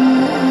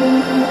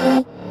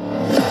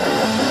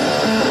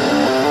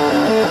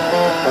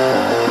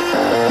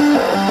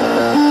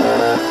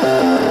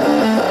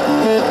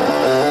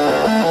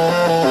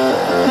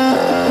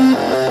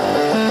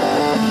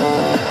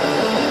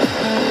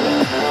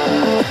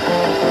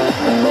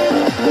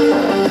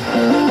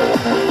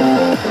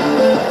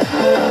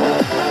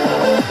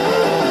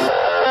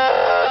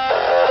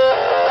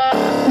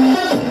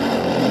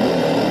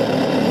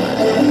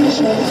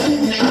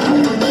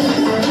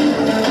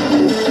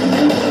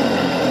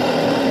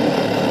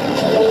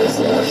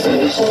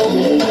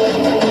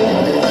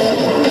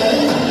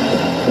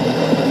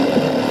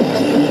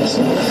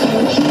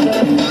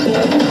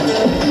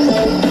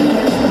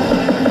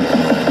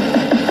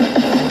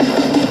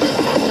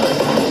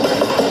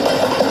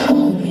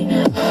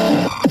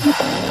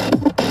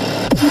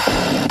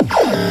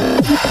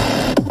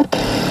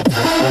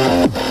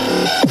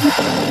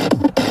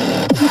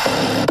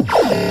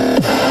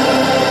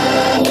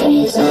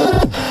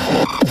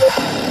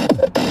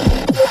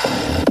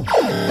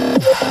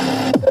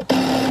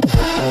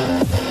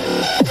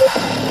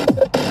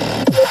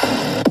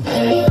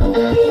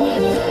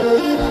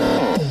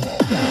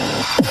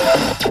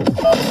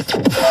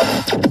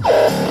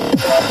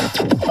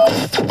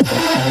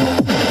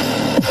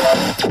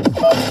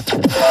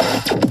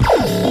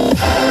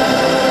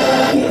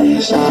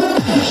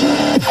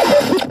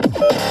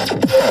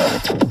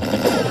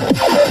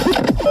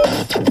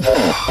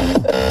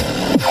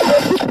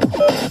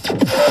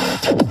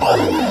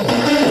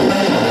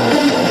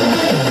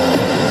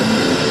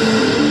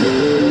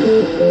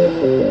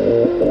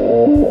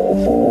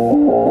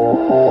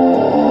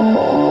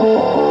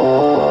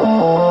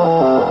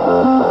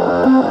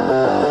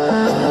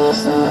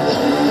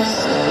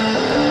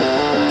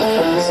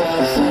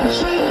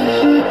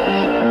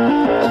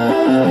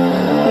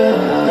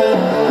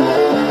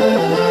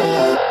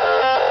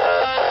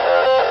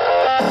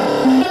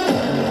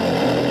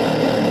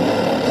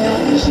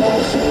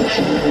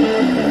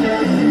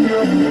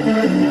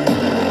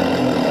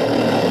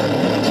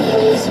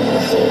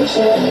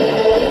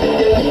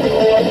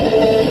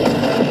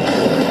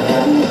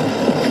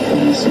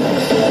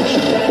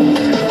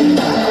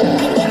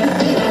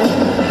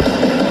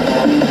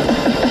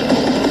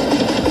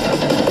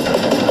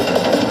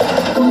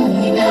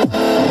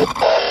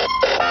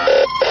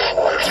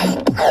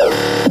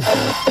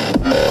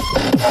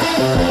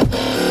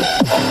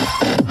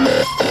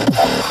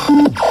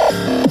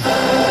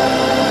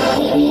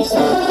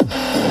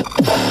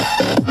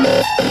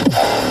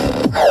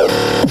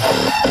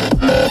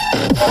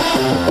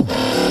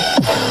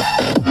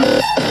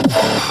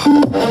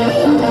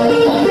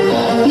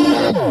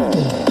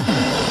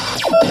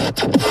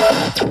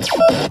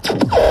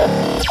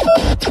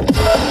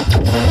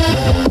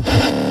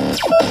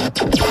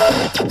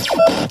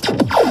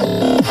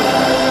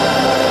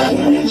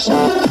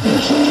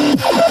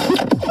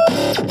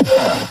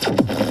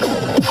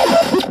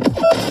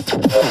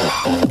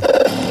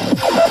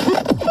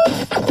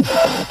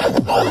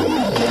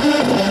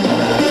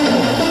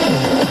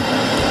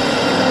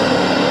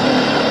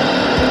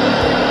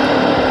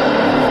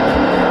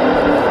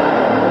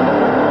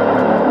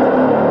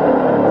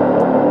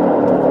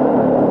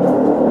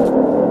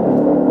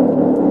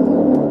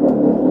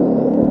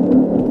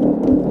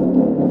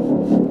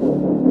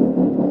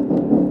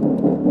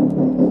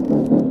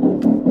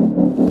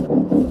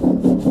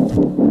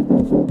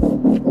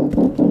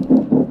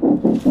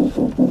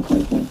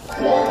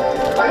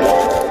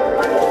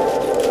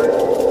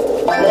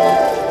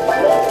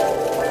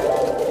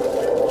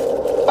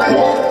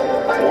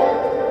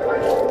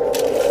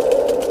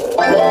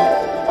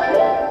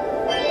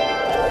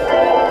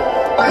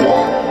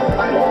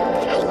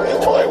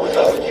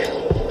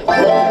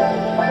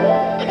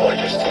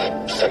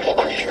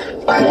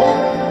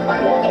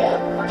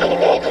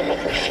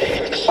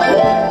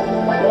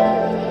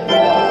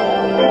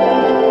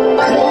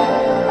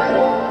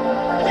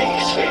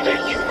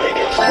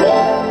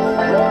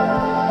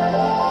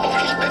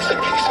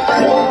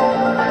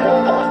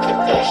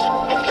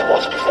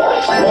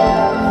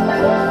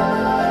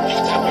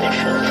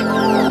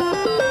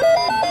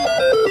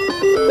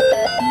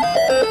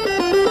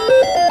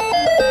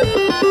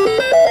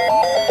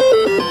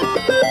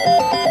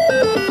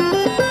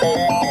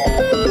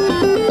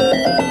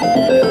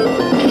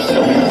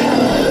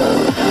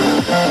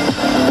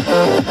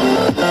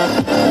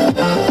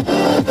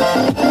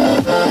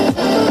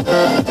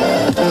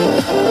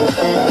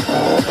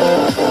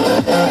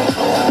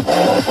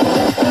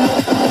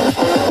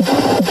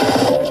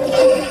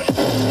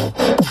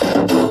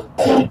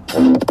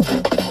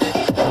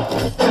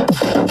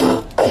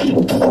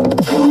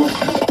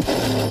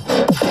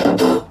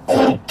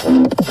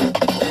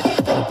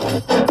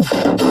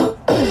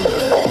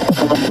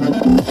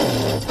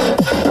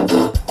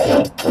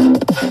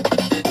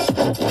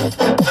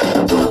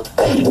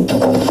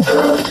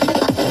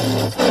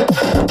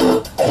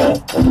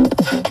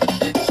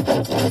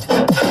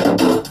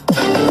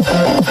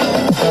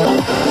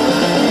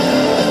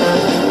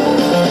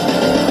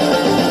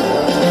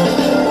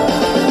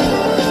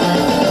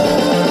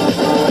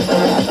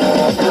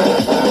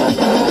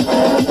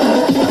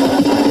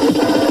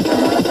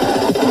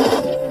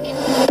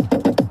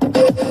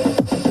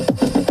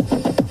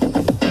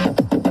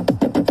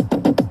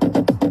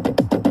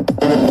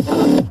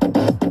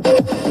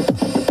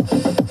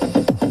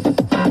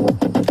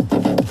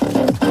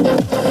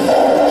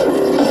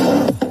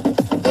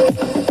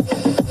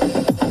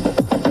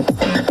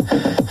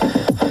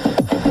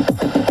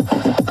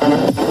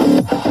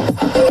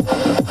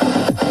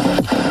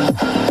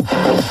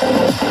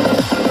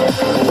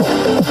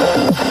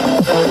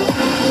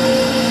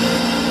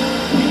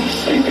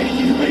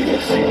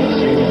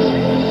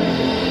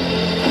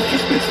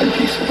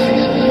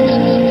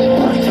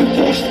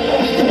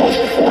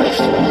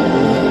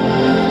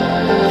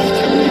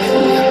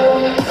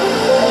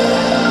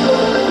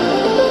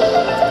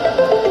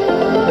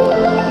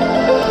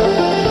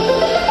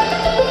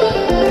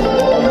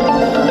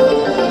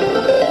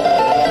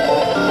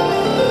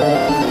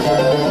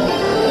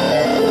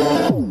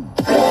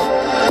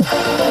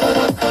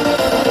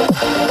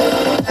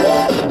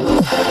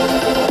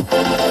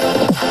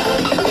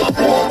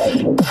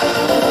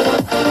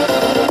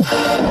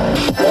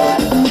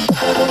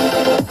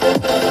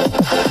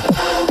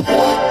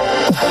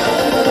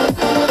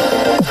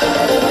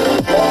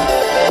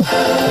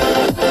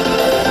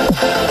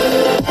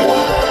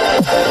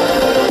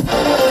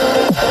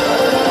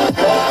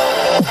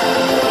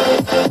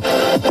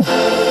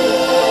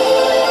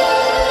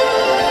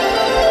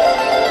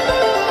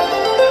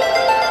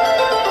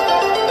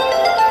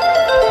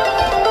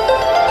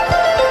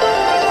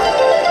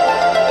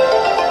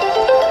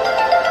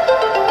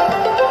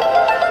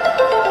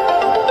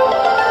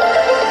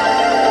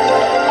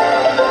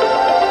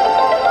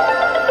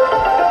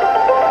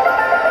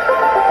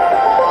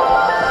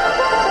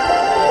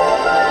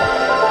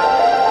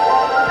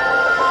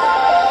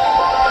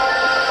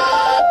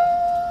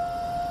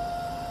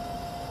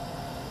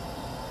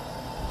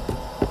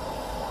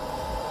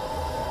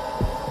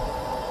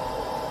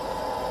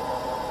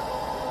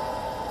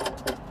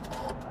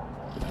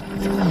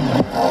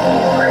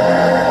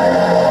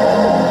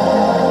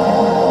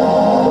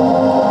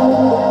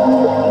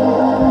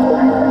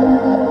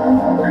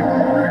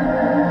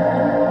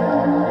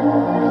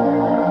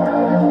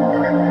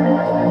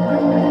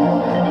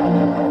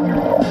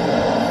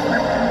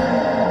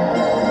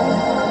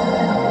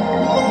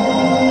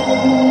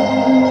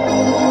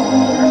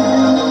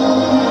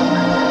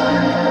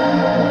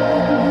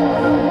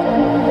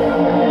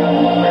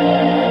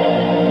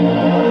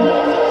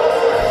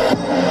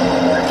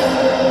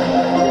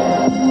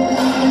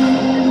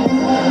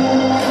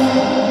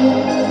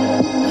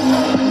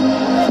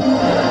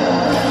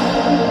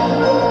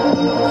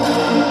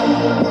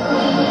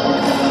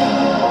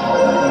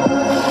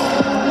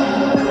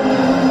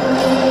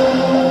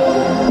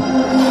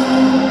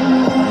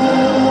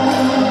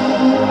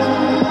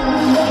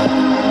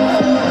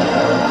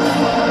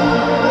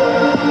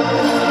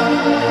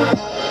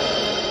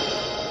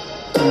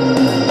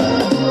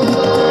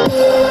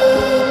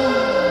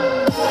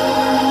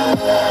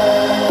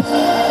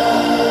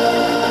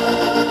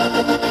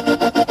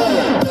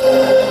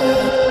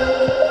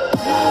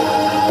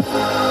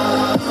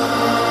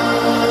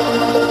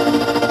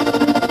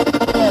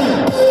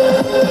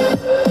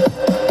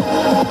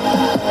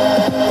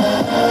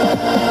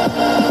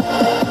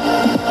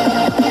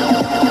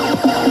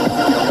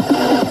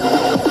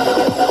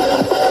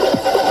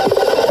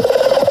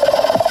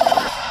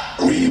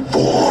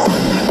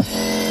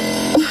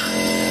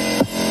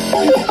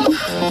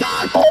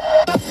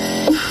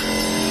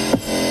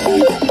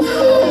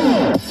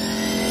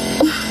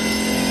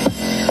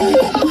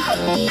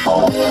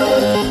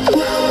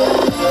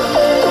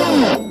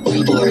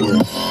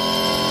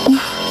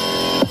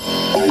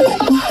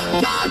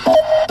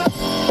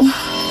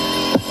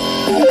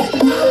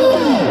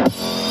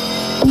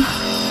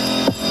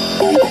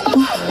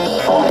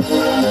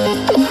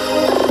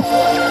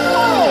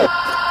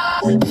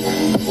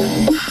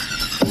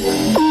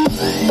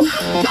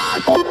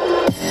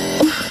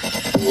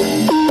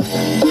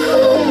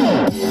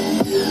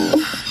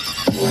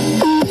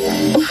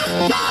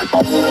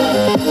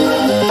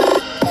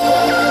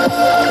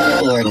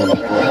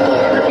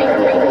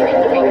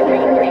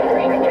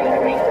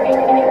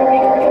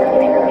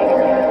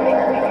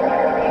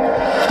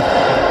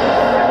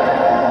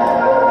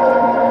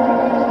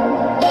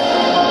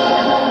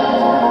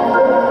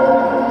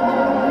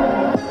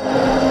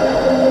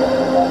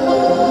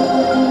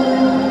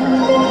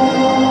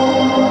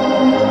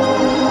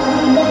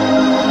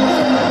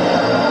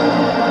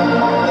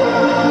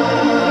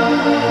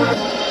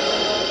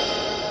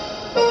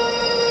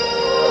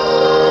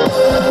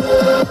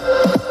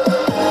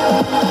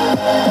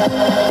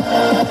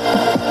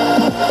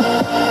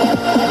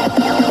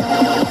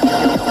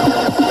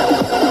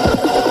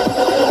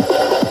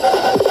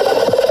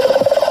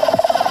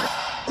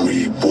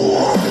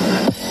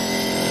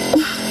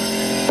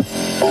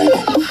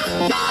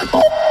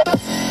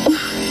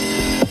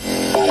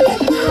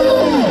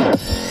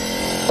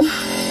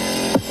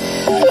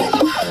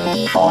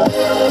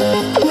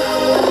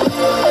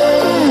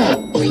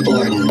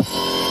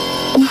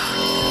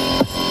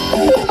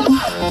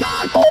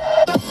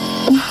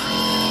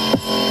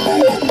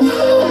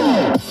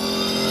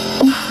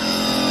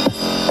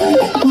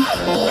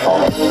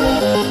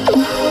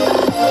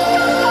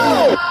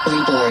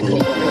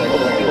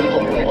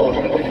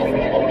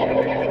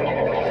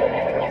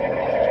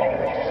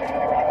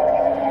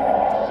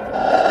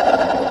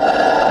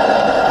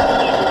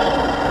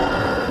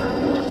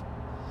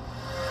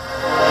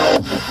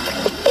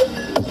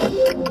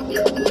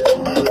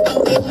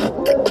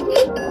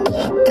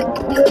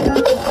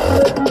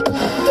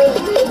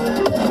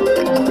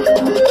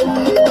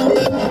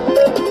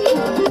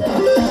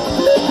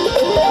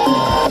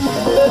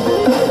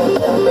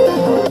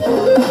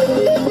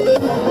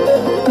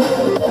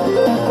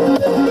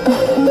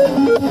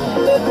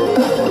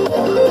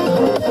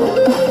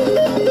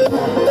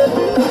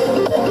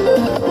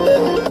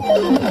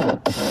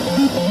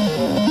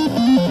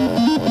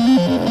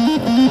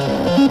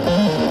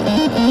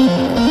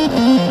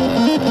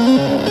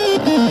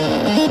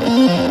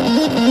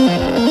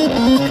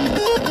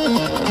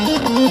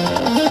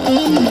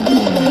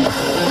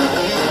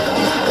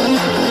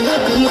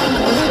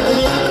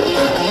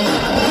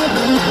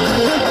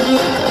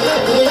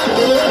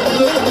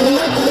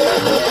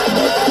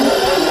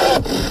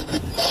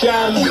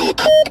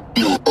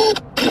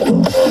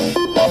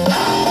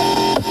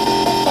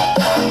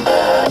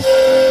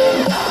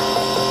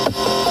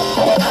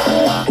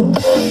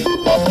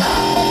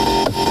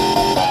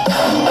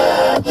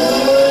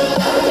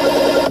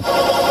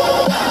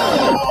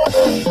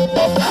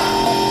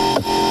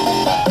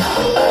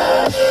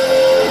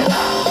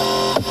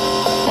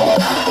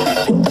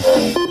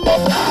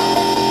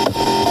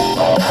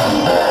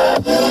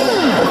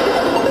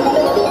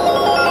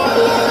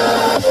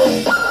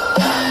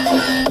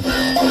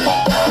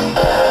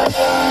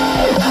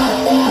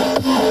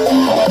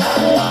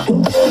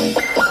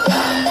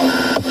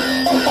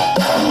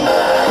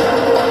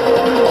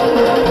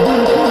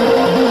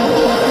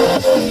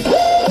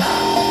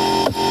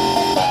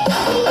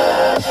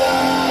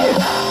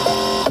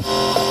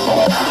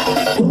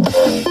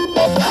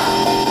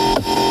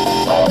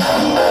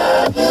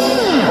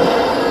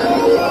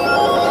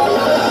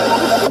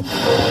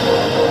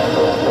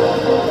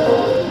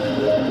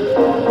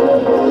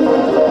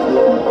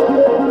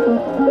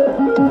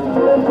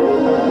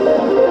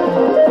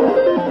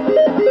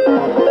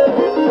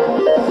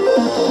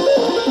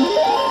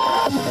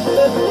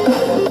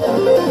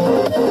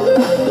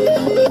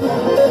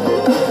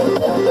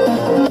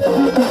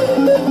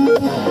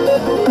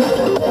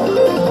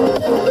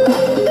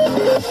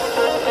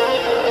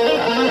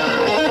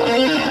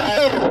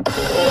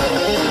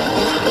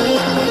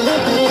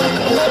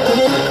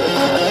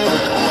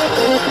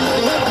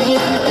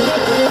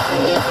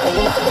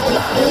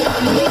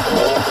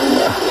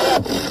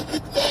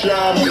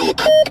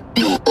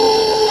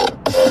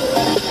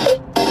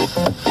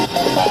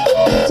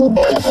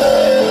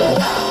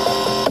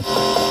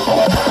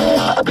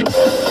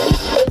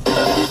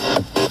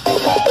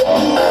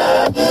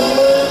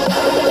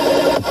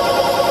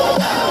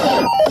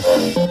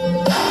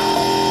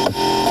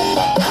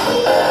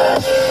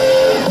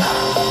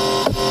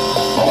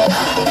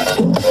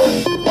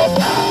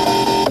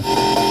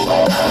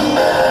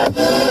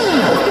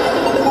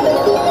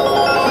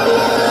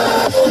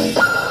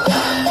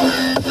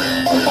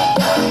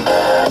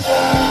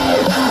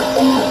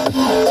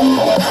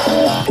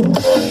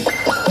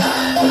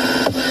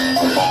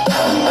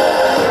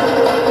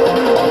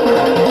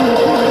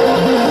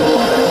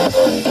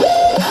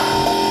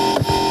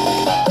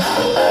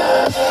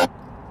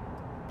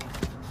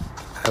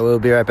 We'll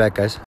be right back,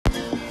 guys.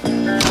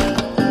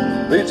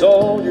 They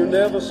told you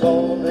never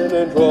saw men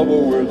in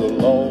trouble with the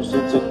law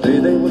since the day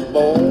they was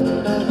born.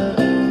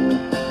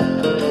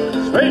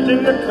 Straight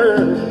in the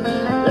curve,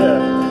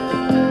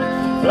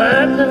 yeah,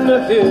 flat in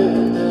the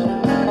hills.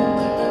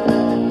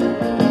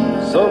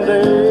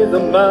 Someday the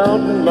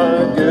mountain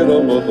might get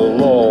them, but the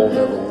law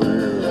never will.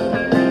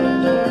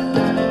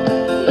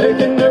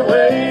 Making their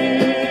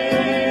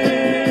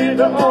way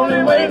the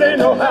only way they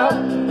know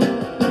how.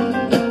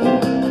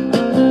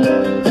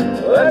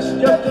 That's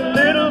just a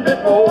little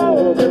bit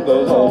more than the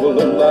law of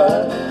the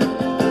line.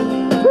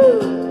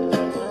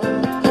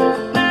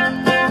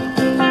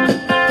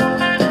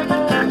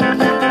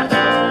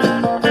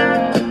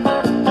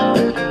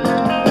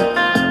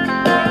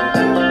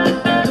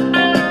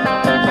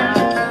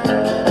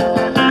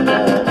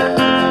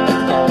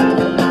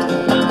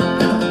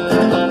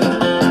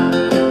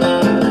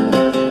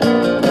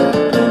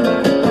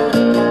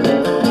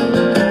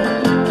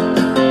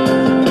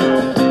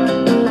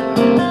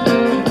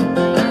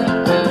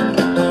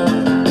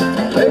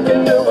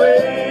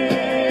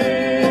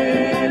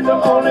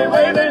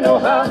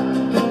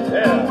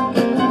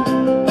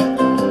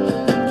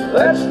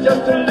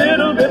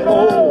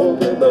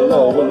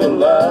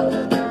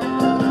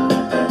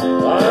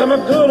 I'm a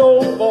good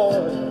old boy.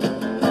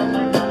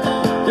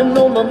 You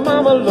know my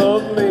mama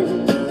loved me,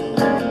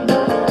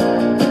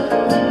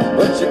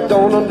 but she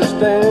don't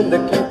understand. They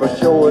keep her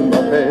showing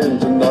my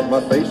hands and not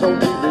my face on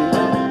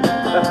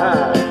TV.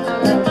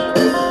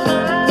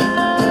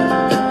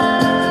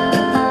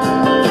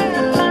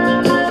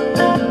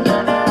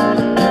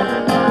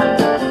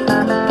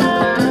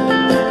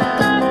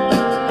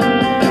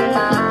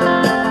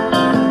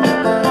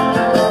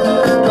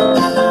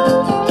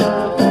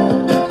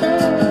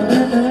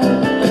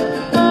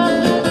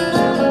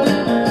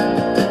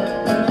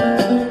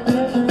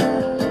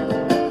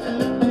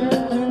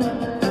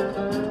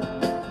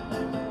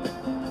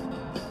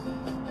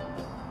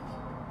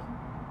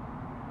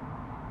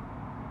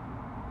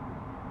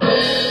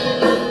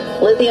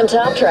 Lithium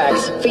Top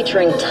Tracks,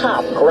 featuring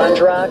top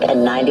grunge rock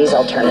and 90s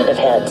alternative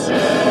hits.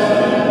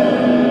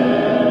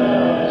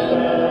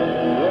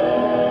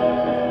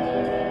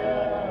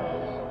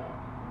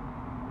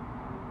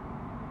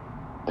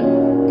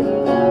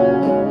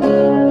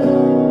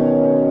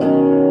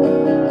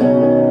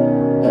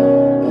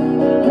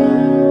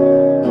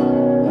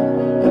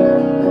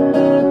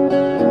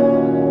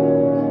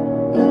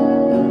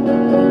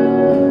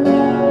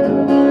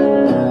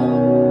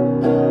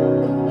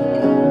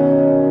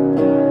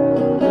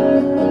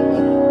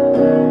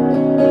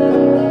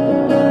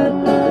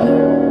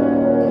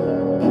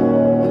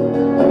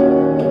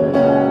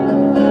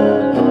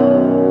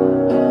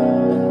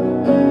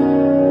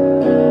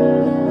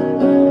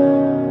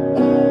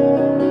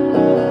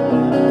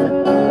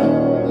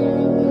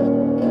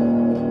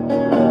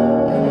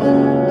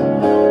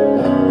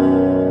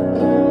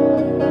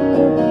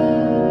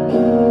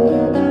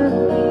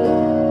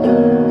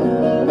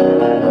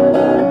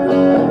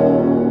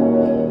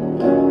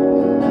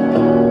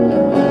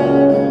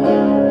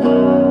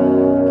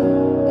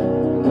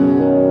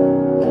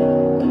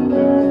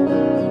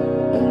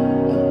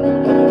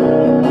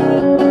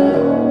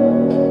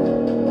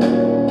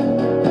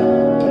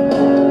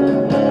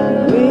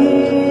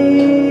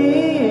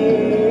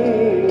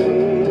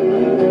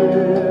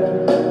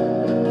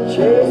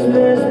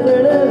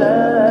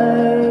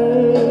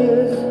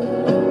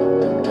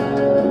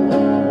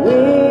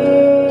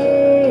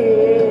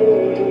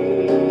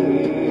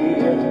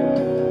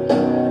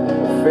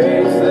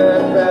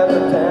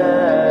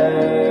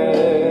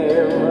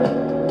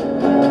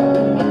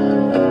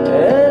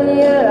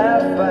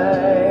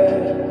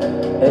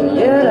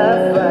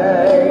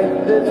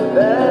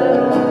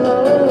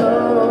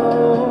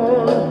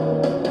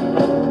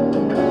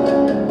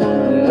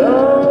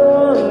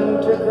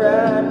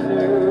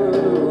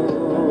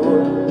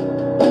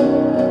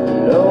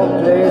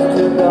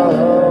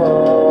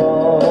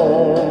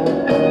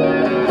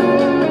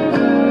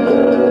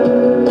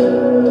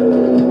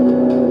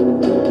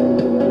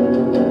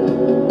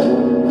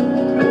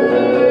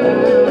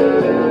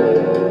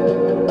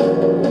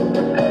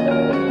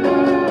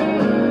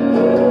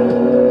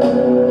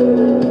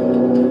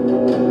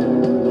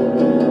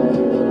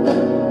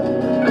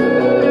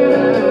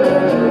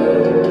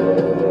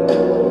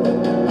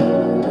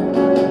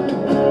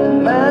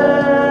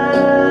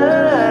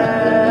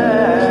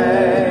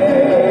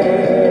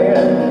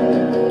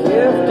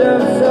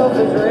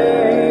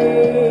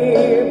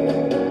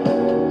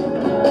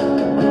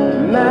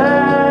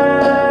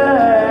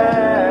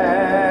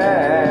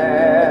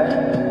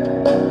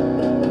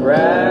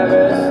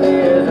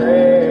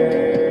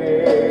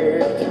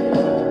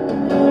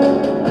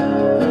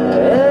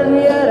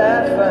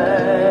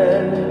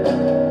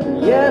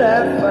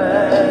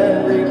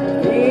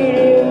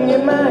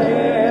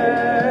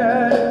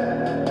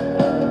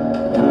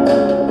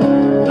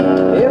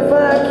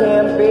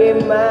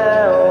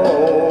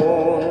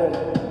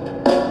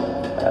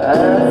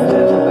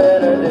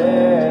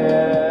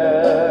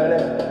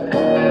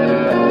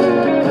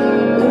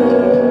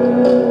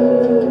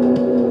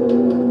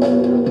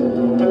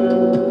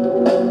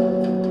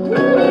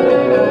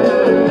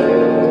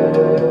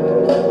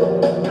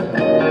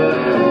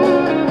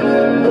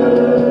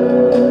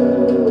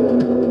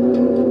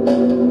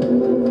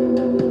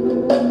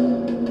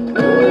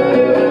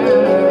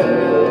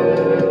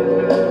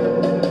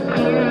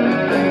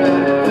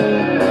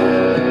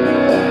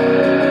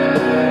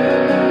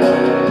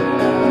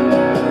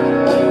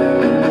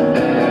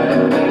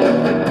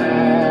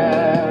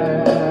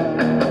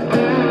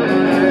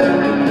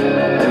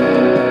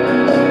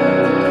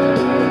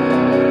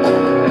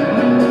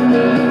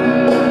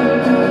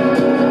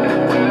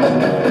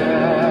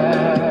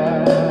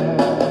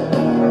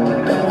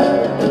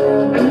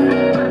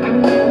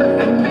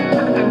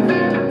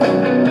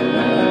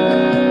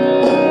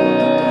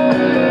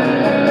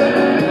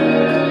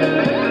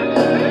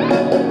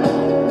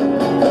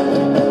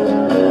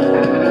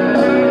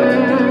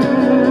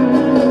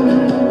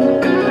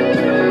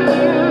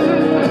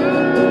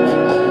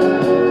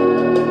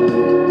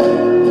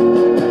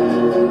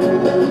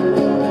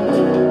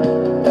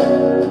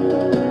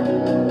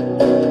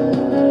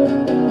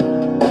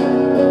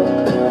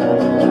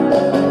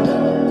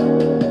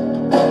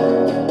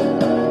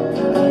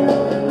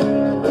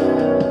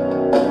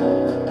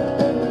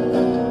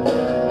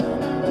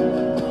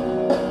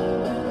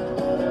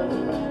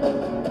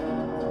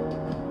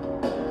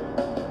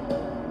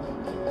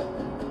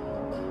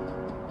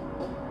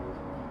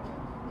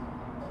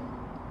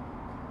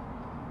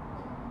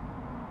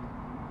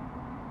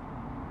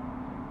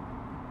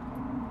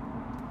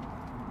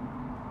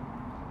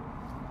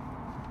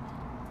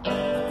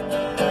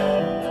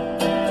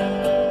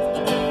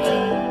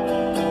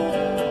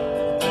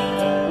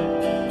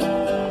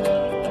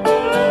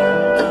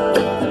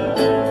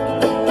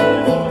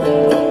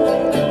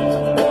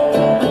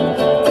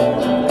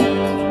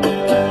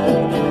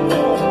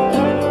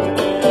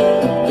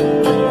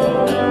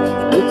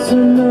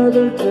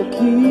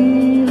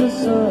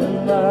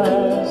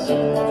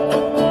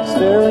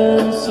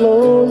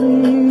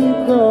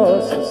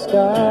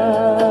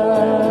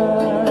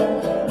 sky,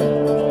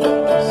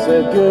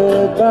 said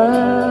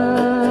goodbye.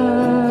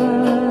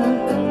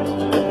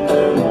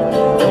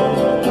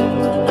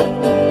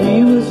 He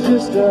was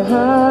just a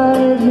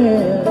hired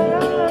man,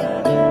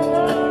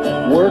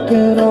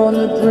 working on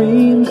the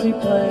dreams he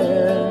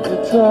planned to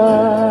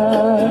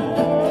try.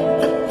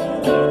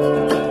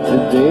 The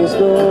days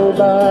go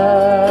by.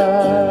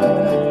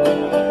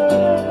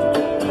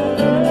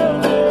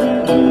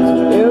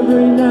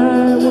 Every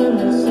night when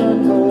the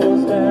sun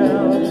goes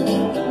down,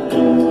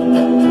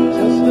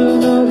 just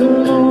another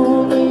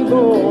lonely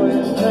boy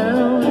in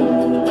town.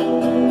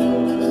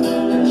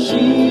 And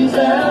she's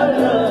out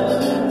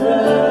running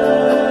around.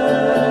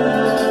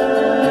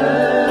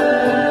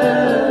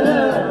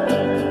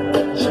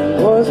 She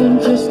wasn't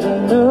just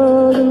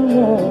another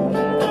woman,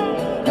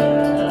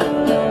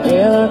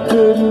 and I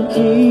couldn't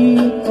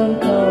keep from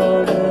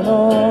coming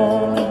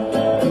on.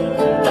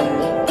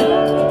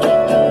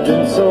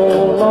 Been so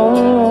long.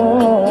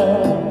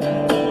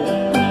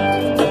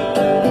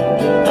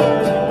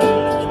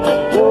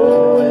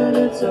 Oh, and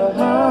it's a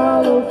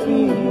hollow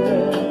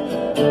feeling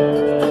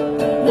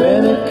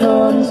when it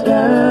comes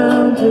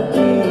down to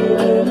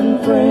being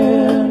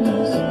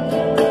friends.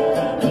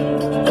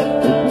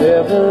 It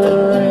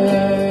never ends.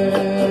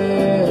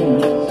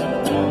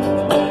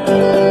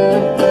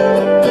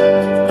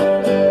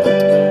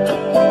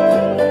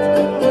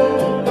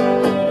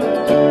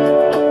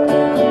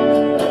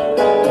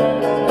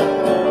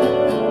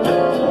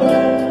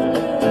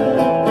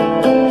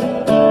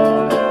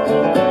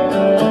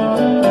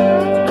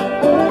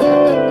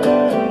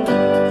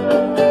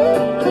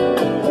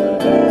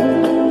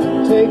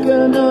 Take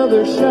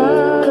another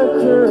shot of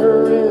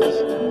courage.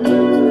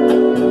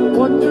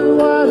 Wonder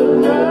why the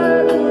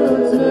right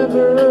words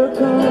never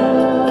come.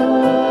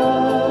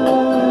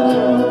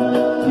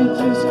 You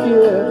just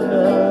get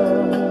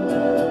numb.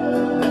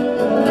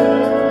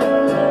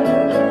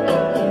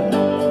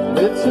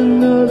 It's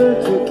another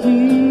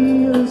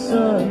tequila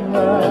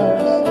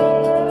sunrise.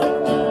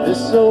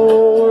 This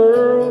old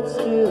world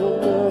still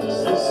looks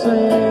the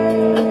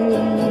same.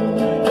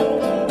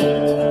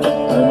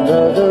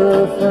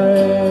 Another friend.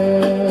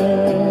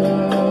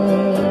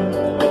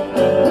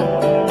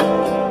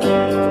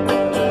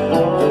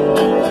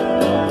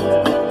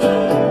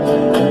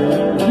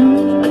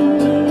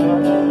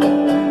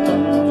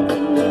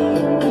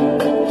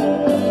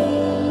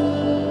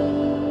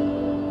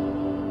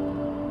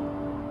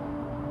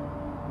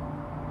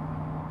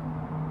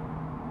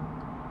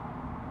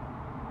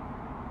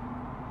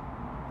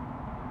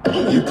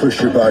 You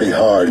push your body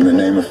hard in the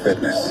name of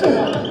fitness.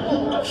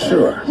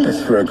 Sure,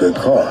 it's for a good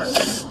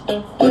cause.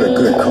 But a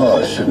good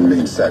cause shouldn't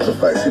mean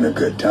sacrificing a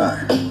good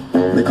time.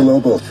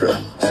 Michelob Ultra,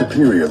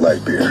 superior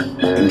light beer.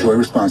 Enjoy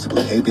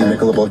responsibly. AB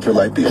Michelob Ultra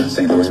Light Beer,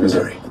 St. Louis,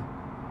 Missouri.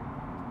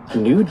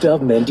 New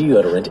Dove Men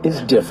deodorant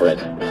is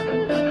different.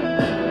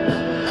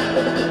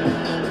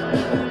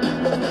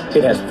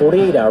 It has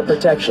 48-hour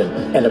protection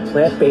and a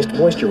plant-based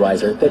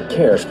moisturizer that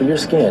cares for your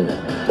skin.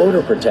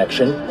 Odor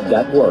protection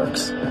that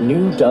works.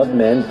 New Dove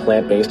Men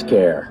Plant-Based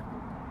Care.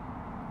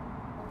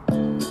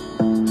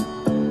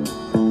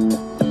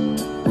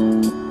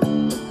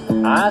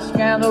 I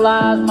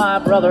scandalized my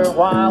brother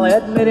while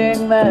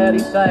admitting that he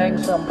sang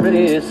some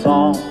pretty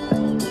song.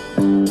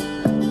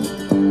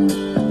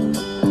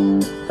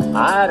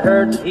 I'd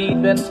heard that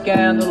he'd been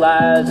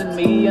scandalizing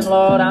me, and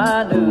Lord,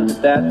 I knew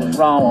that that was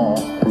wrong.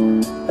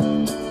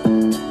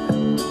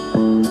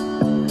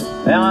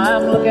 Now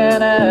I'm looking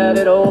at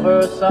it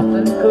over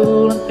something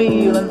cool and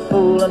feeling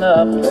fool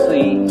enough to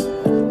see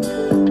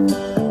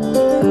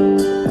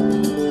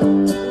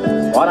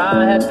what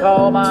I had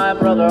called my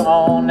brother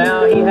on.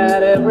 Now he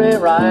had every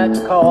right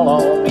to call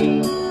on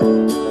me.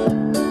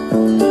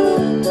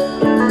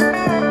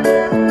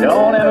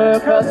 Don't ever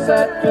cuss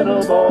that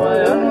fiddle,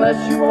 boy,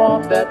 unless you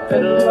want that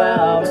fiddle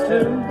out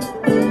too.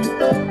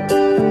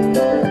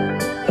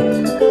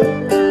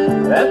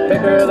 That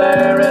picker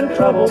there in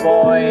trouble,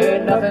 boy,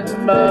 ain't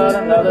nothing but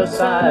another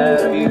side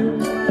of you.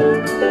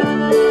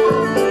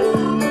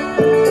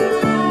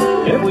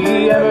 If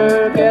we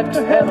ever get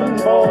to heaven,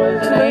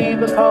 boys, it ain't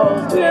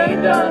because we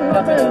ain't done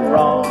nothing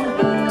wrong.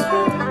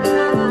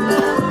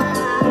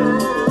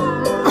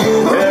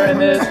 We're in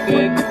this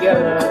gig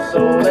together, so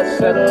let's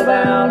settle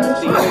down and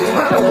sing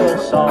each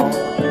other's song.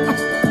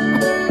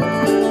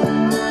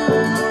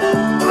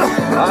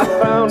 I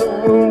found a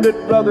wounded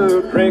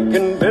brother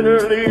drinking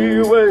bitterly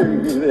away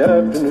the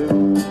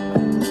afternoon.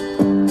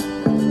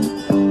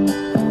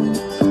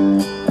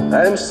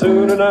 And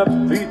soon enough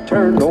he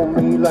turned on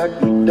me like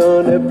he'd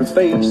done every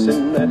face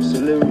in that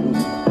saloon.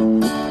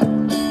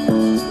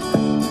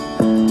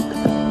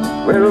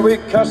 Well, we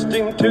cussed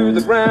him to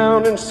the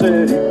ground and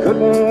said he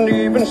couldn't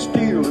even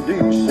steal a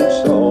decent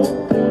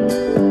song.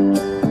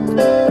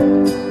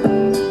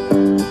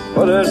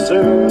 But as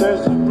soon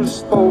as it was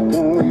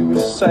spoken, we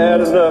were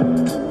sad enough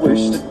to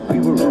wish that we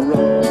were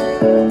wrong.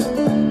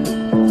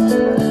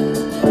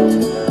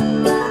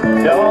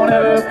 Don't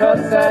ever cuss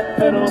that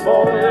fiddle,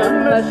 boy,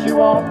 unless you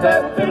want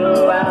that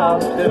fiddle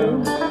out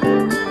too.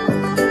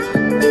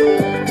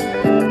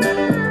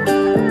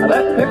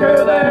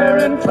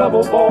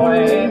 trouble, boy,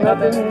 ain't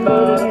nothing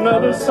but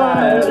another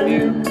side of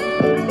you.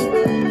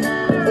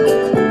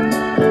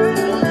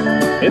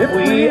 If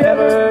we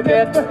ever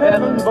get to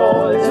heaven,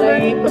 boys, it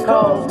ain't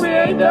because we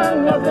ain't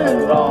done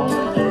nothing wrong.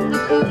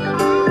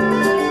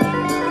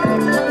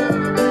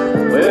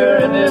 We're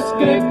in this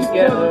gig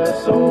together,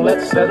 so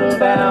let's settle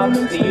down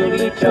and feel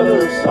each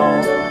other's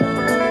song.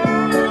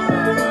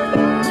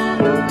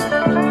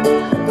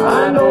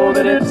 I know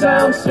that it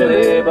sounds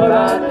silly, but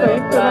I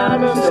think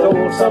that I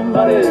stole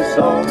somebody's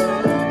song.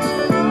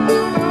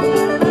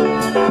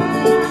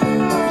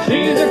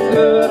 She's a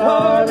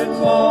good-hearted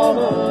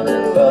woman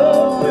in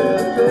love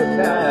with a good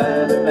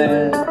kind of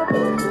man.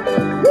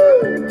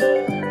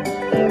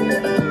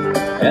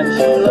 And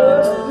she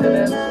loves him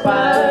in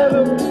spite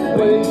of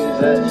ways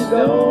that she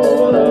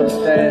don't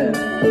understand.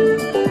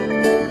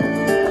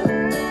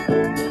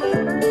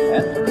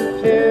 And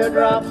through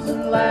teardrops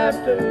and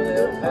laughter,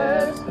 they'll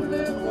pass through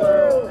this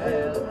world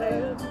hand in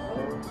hand.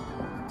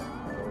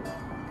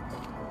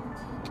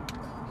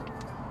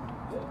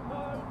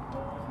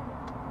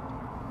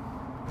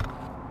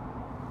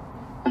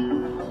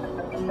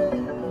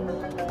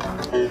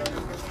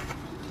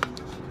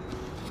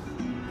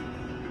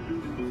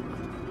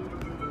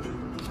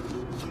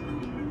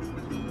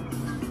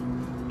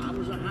 I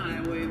was a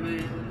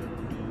highwayman.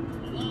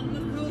 Along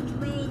the coach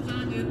roads I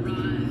did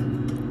ride,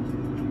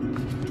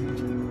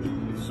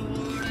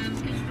 sword and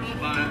pistol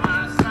by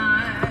my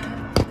side.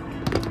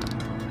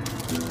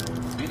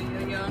 Many a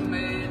young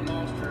maid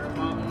lost her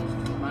baubles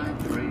to my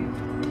trade.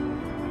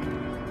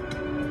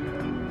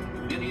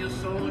 Many a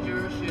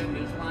soldier shed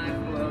his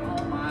lifeblood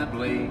on my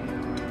blade.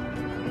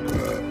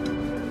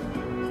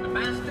 The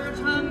bastards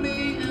hung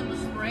me in the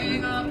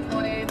spring of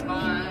 25.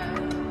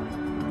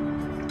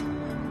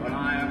 But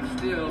I am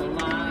still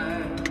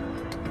alive.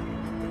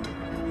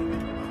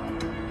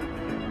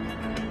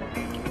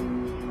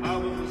 I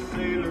was a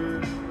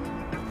sailor.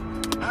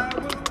 I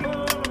was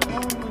born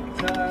on the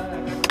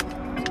tide.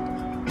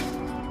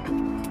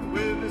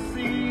 With the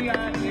sea I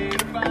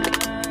did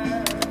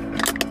abide.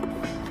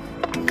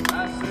 I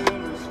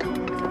sailed a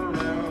schooner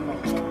around the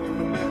Horn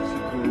of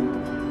Mexico.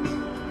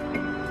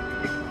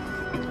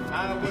 I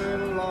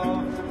went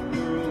aloft the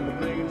world to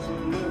make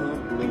some little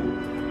blow.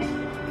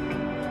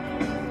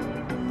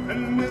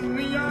 And when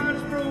the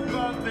yards broke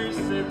off, they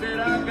said that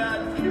I got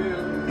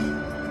killed.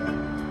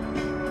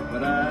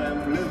 But I'm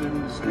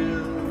living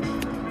still.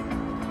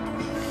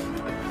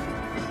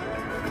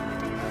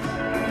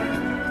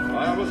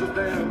 I was a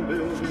dam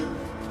builder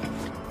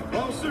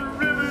across the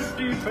river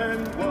deep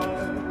and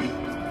wide,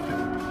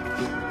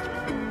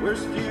 where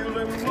steel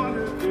and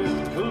water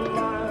did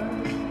collide.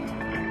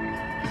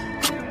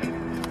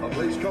 A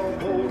place called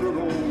Boulder,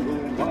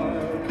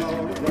 wild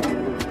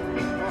Colorado.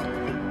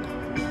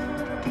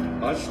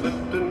 I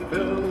slipped and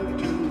fell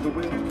to the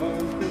wet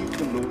concrete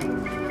below.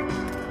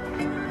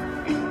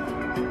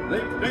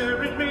 They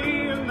buried me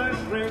in that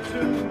trench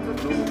that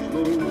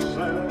knows no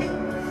sound.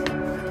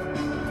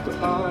 But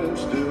I am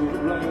still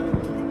around.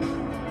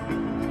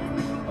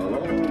 I'll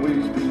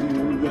always be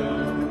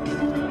around,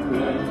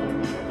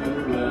 around, and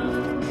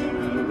around,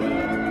 and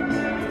around.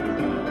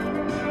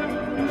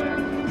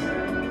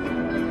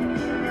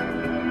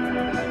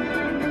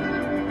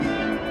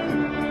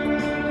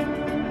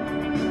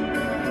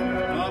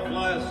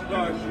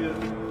 Starship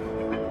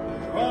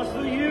across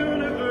the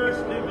universe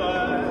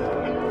divide,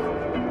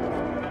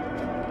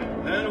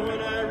 and when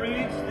I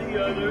reach the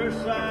other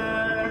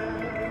side,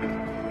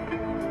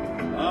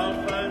 I'll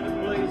find a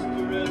place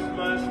to rest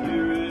my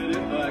spirit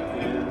if I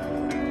can.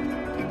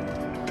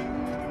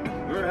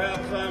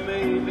 Perhaps I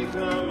may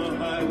become a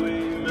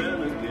highwayman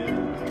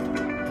again,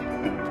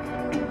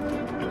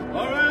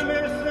 or I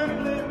may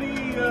simply be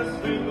a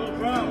single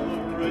drop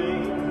of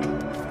rain,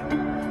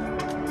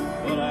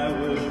 but I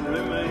will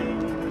remain.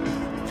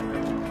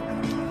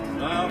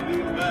 I'll be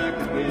back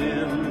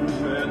again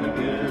and again and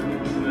again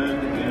and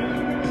again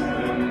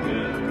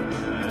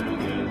and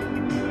again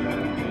and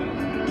again.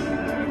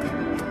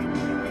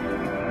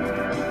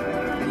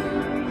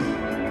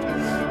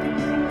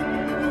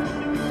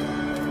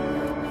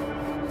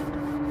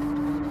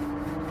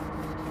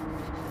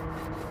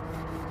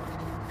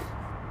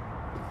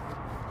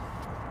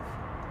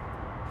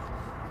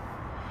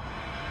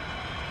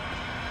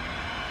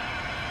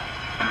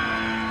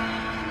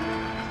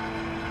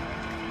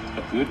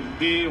 Could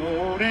be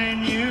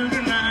holding you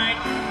tonight.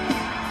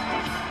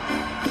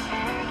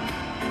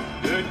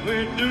 Good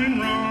quit doing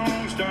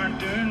wrong, start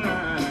doing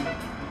right.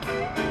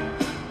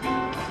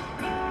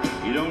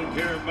 You don't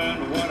care about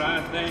what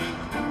I think.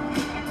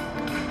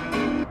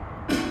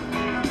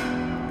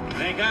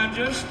 Think I'll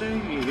just stay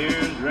here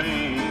and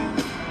drink.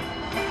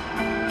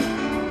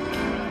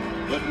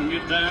 Putting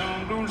you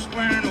down, don't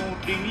square no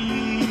deal.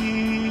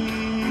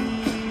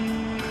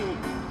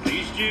 At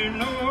least you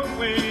know what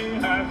way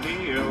I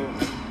feel.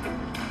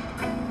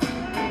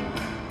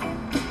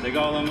 Take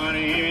all the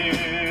money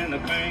in the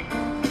bank.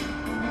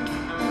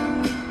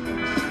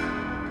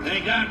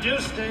 Think I'll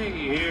just stay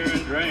here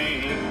and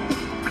drink.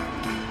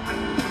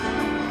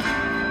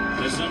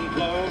 Listen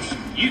close,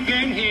 you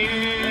can hear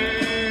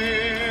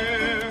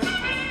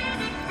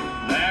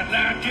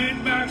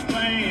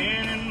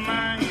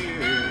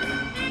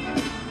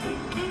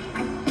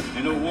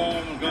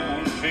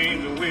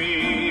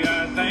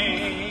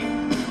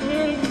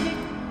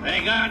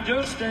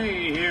just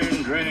stay here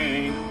and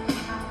drink.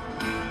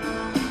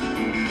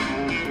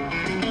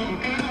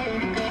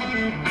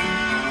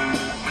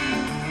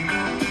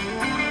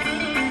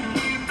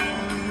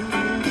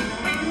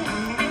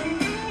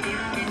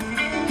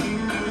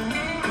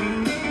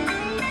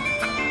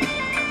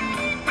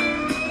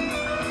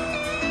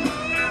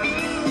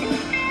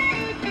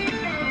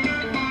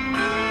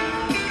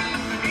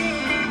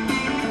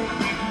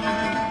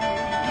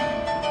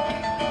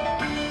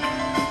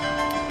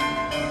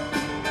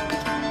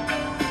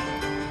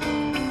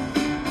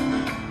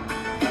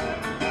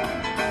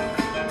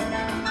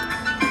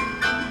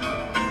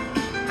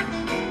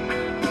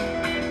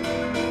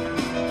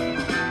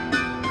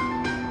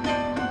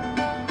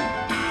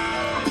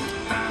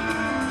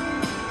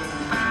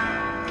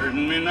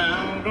 Hurting me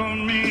now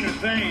don't mean a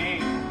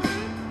thing.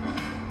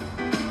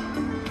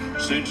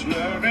 Since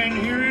love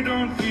ain't here, it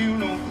don't feel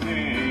no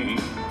pain.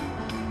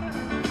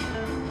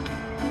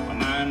 My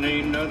mind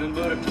ain't nothing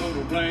but a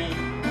total blank.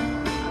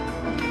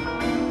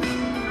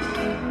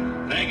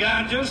 Think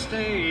I'll just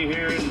stay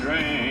here and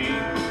drink.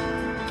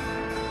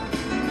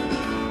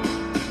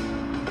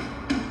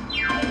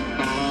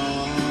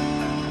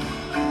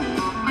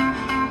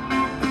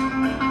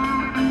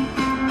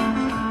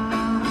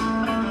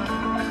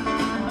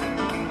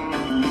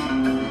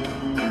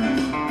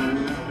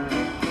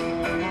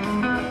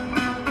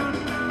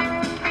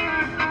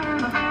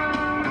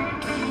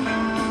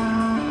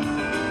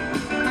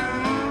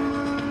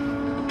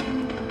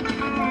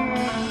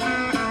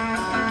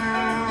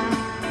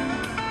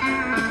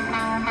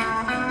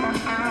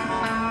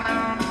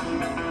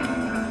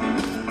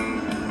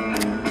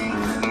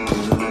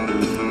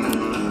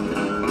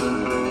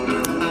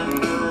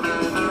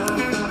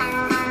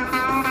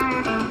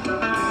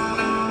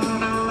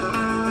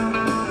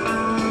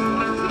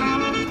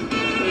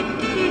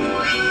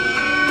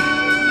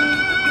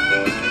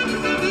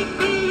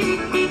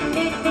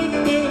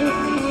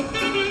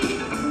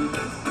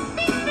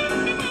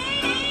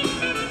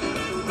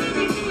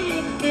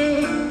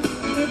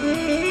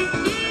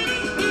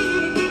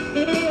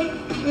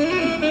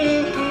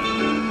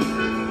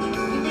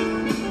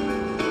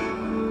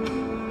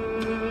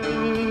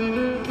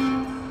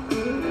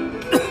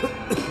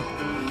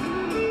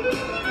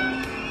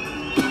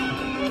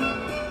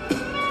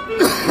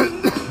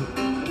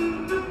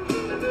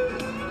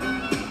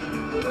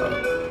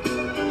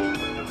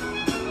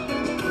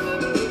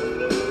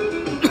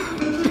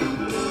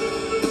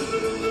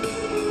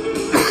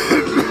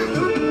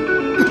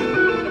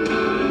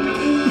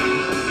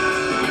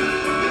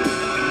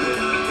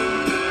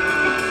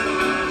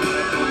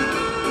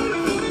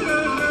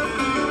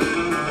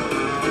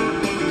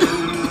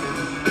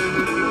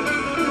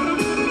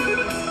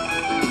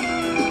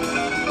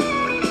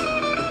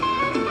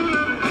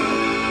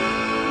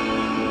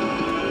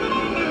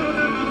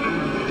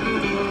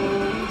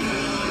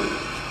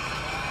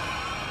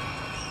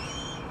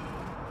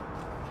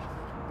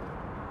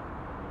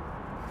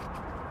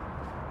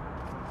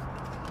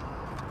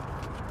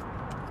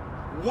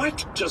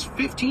 What? Just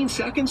 15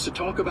 seconds to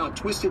talk about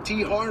Twisted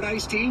Tea Hard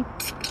Iced Tea?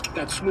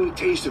 That smooth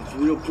taste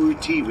of real brewed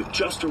tea with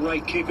just the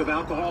right kick of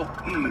alcohol?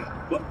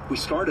 Well, we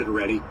started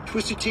already.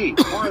 Twisted Tea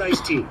Hard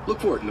Iced Tea. Look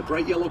for it in the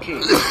bright yellow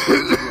can.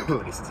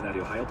 Cincinnati,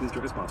 Ohio. Please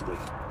drink responsibly.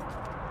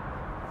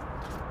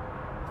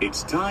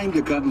 It's time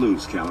to cut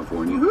loose,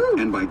 California.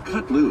 And by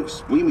cut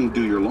loose, we mean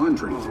do your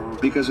laundry.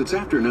 Because it's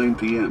after 9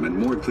 p.m. and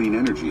more clean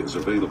energy is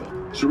available.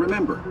 So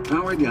remember,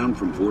 power down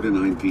from 4 to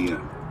 9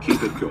 p.m.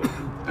 Keep it going.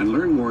 And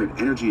learn more at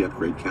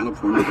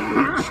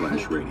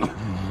energyupgradecalifornia.org/radio.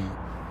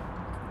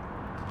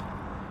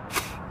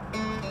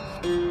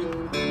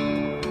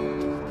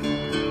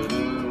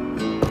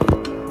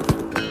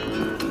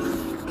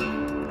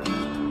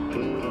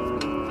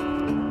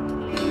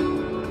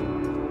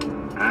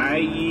 I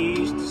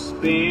used to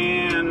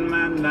spend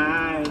my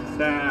nights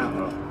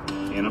out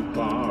in a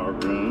bar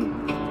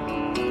room.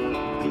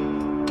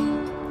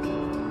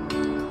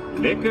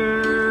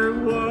 Liquor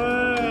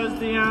was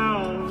the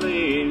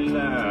only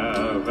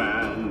love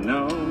I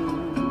know.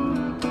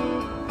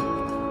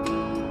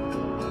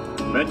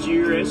 But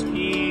you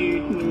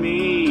rescued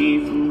me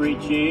from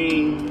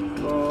reaching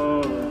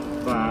for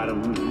the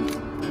bottom.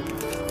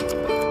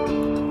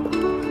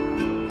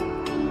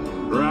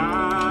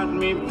 Brought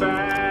me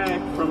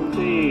back from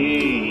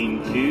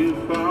being too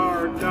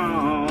far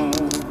gone.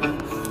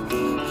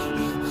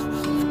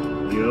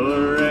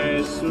 You're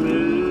as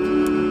smooth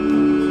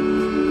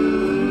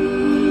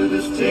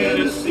as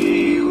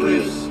Tennessee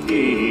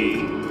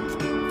whiskey.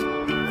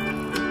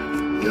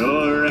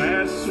 You're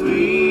as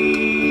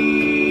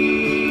sweet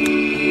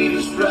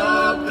as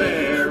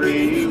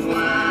strawberry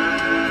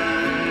wine.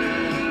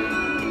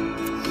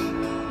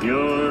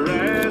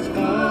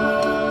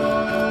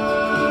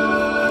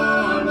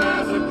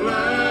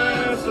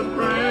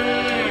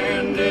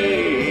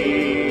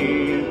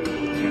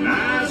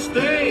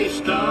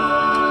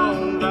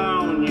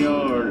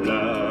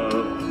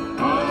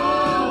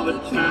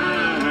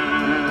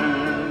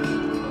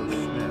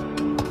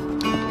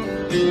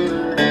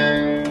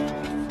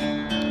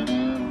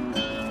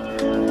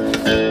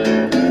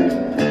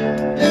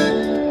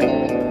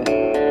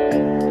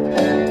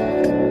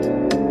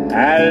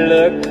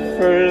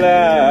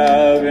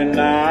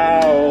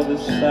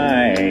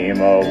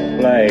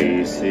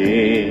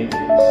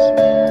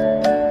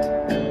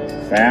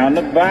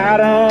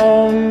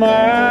 bottom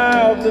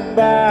of the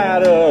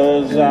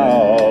bottle's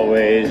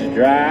always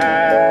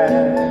dry.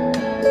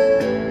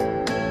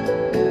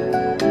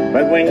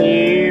 But when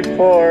you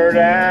poured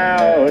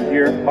out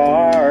your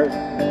heart,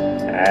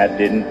 I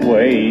didn't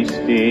waste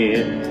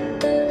it.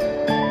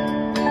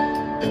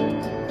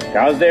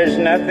 'Cause there's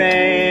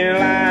nothing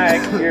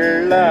like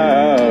your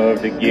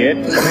love to get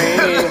me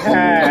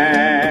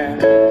high.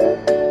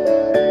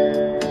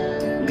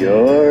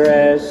 You're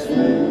as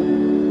smooth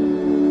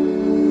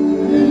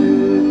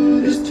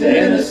as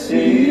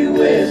Tennessee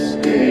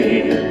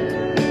whiskey.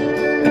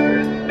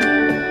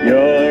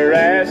 You're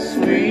as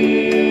sweet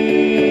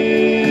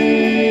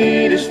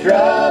as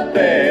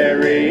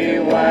strawberry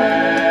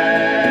wine.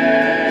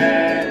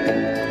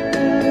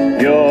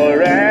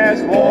 You're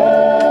as warm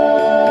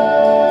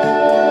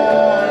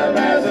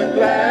as a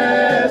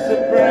glass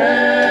of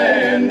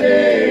brandy.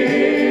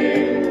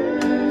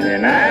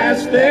 And I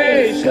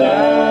stay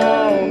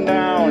stoned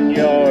on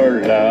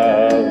your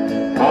love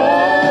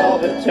all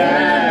the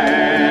time.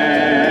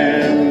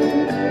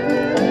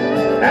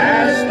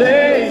 I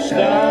stay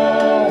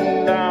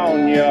stoned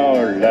on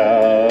your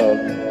love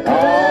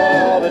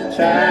all the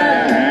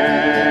time.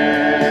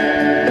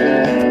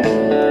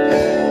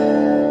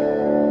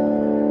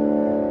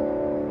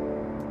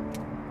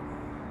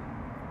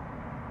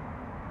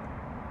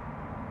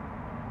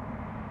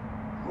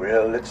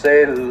 Well, it's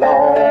a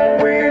long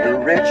way to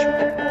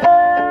Richmond,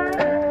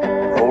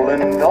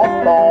 rolling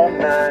north on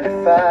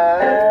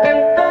 95,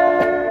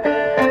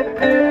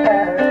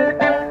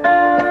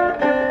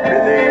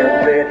 with a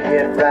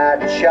redhead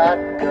riding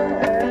shotgun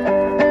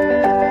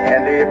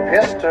and a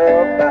pistol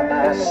by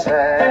my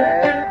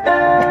side,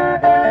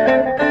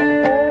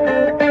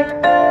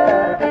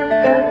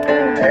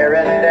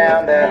 tearing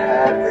down that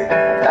highway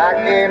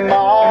like a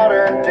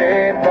modern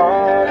day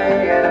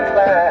Bonnie and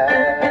Clyde.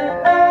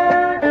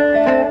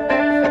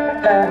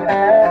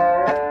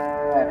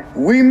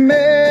 We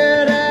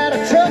met at a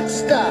truck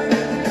stop,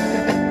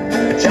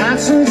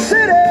 Johnson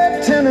City,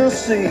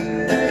 Tennessee.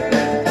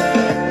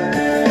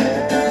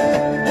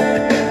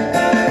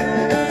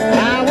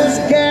 I was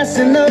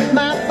gassing up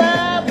my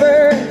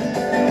Firebird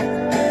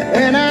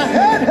when I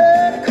heard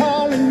her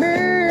calling me.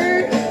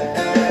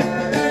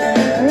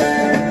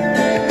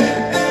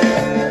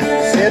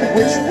 Said,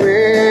 which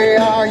way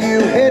are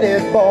you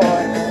headed,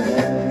 boy?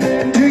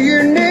 Do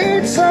you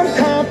need some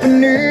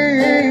company?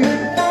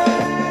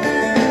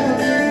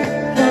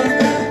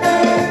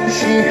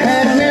 She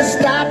had me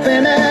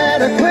stopping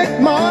at a Quick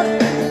Mart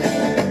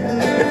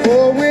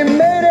before we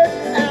made it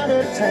out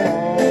of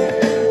town.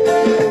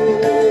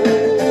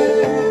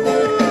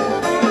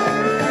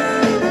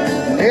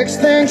 Next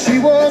thing she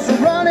was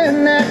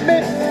running at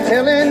me,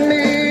 telling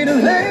me to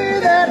lay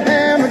that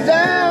hammer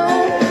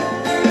down.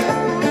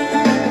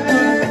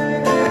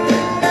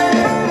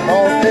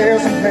 Oh,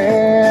 there's a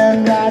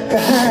man right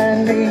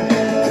behind me,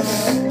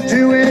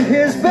 doing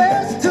his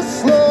best to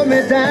slow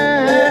me down.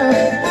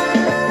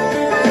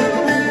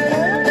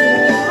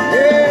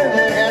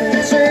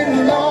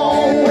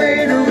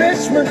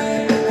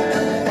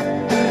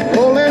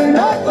 Rolling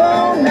up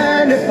on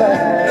 95,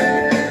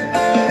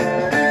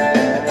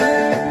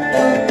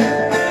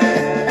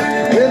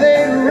 with a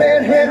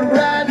redhead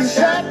riding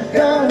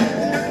shotgun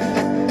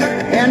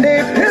and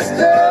a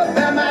pistol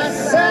by my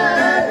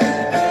side,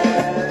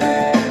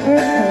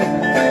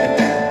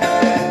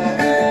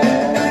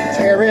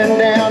 tearing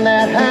down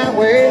that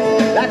highway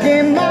like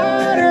a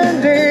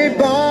modern day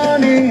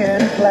Bonnie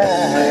and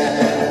Clyde.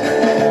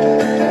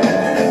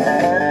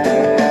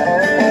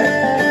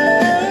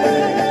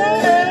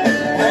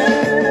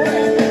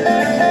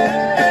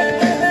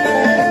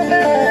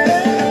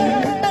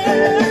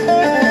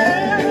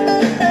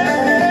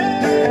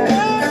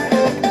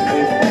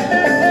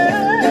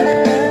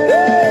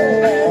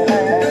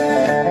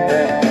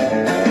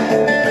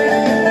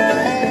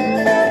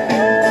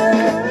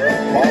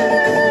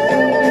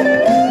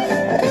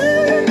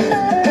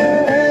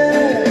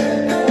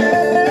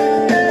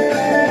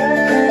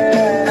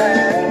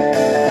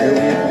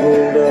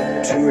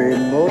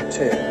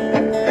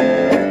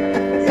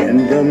 In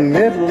the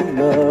middle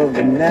of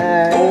the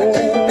night,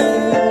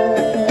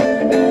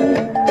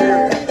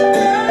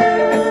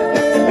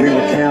 we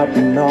were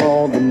counting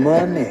all the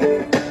money,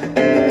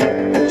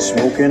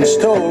 smoking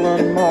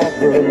stolen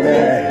Marlboro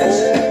Lights.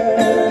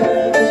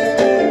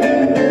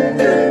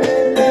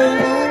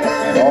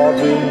 Lord,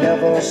 we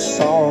never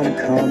saw them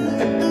coming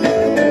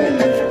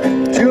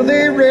till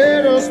they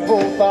read us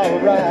both our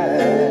rights.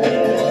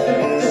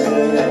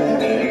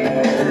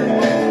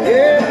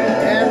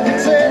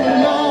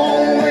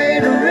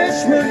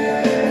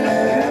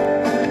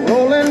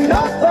 Rolling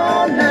up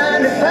on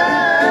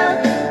 95,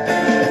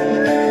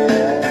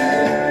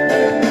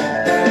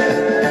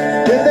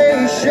 with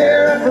a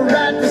sheriff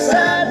right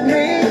beside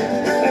me,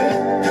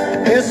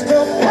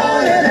 pistol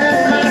pointed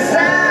at my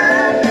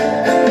side.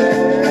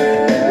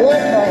 Oh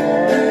Lord,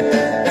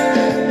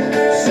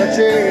 such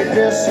a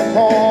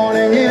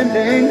disappointing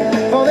ending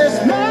for this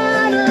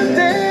modern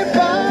day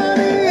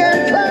Bonnie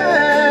and Clyde.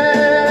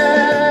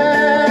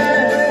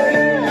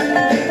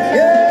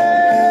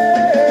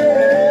 Yeah.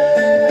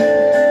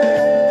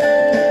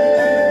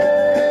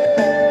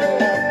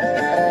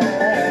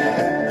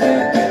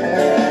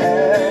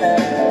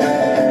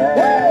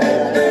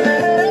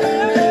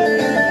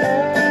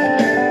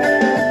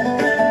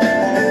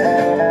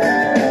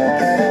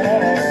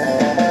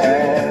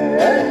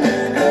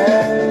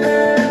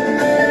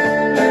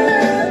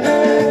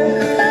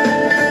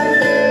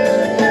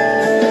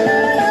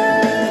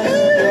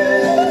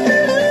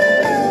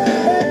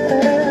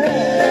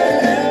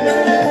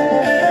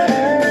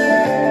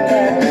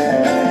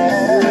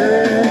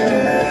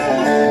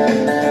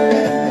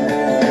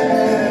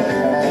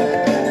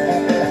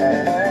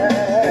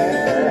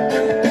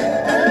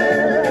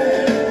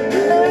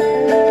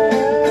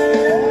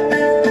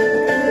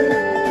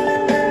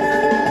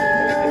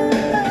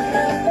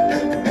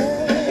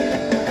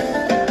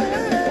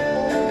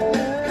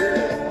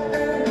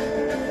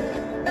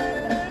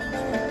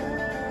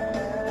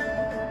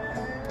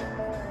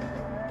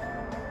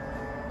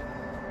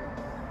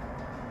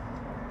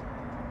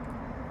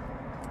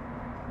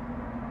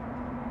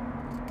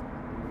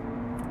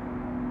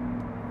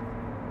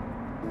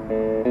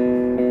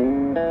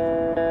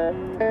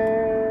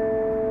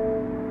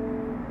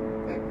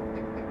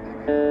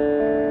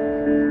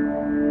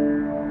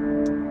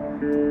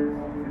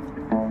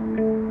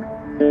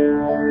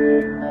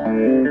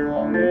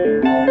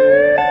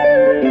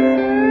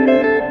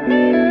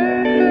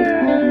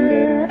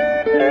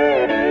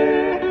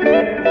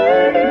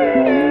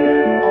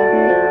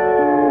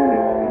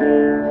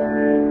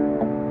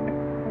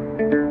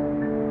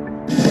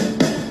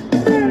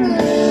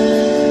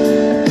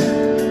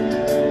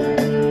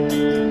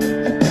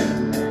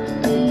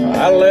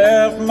 I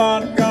left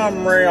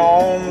Montgomery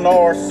on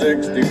North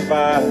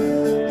 65.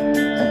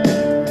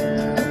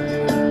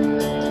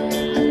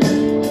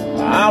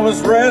 I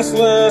was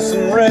restless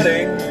and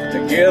ready to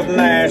give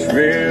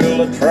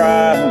Nashville a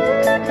try.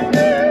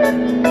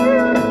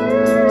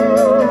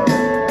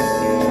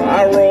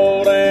 I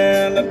rolled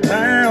into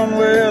town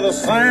with a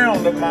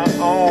sound of my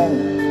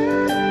own.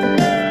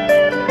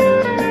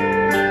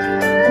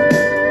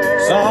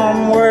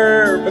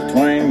 Somewhere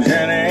between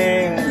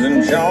Jennings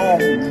and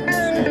Jones.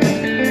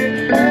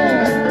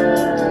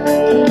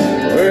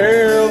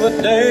 Well,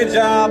 the day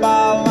job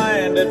I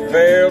landed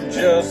felt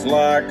just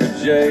like a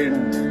jail.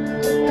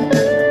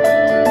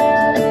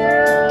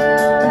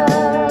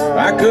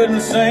 I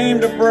couldn't seem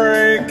to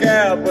break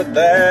out with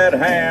that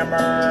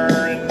hammer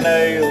and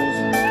nails.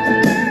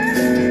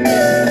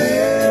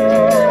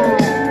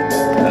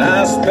 And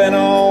I spent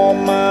all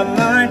my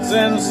nights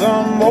in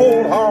some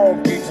old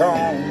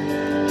honky-tonk.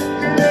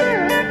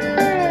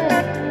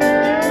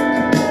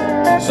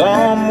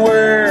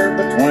 Somewhere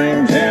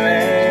between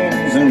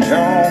Jennings and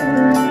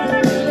Jones.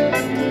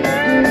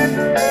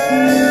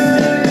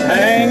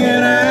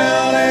 Hanging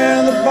out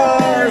in the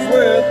bars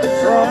with the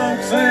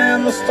drunks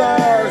and the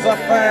stars, I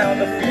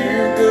found a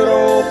few good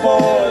old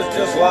boys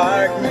just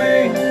like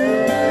me.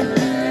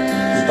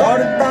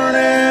 Started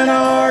burning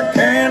our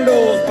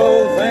candles,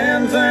 both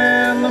ends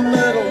and the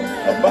middle,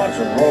 a bunch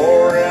of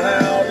roaring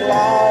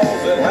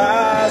outlaws at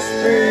high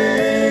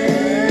speed.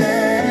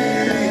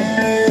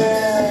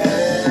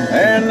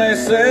 And they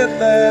said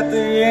that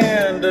the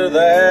end of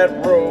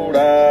that road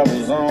I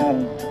was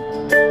on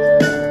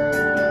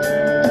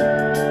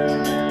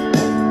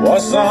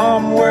was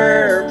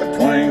somewhere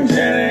between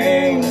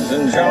Jennings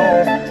and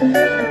Jones.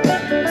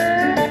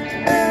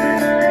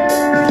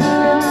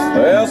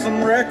 Well,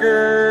 some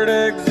record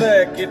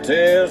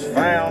executives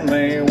found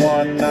me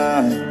one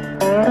night.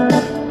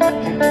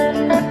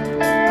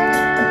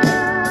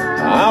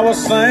 I was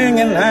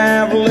singing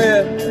half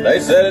lit, they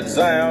said it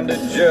sounded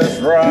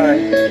just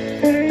right.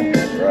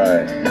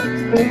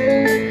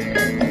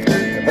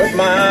 Put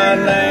my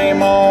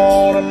name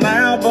on an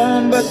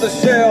album, but they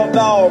shelved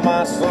all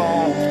my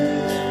songs.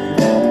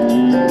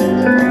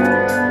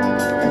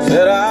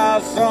 Said I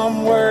was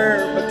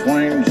somewhere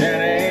between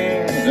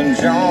Jennings and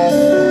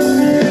Jones.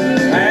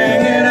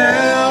 Hanging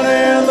out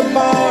in the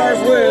bars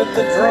with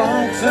the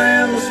drunks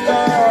and the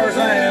stars,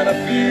 and a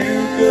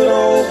few good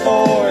old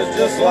boys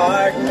just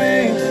like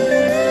me.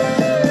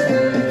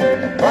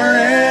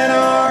 Burning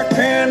our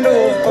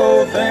candles,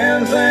 both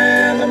ends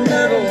and the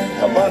middle,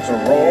 a bunch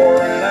of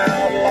roaring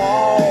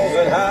outlaws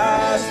at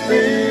high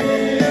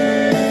speed.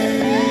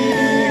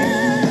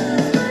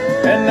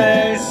 And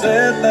they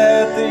said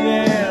that the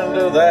end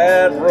of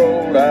that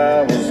road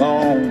I was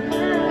on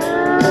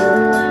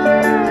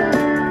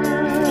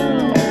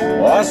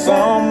was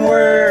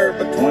somewhere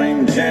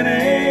between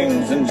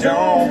Jennings and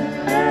Jones.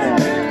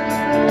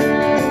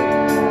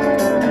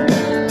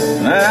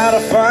 Now to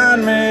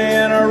find me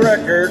in a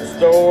record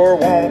store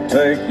won't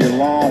take you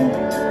long.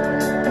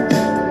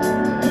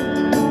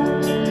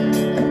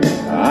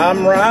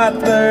 I'm right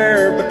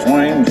there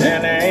between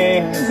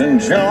Jennings and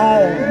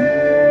Jones.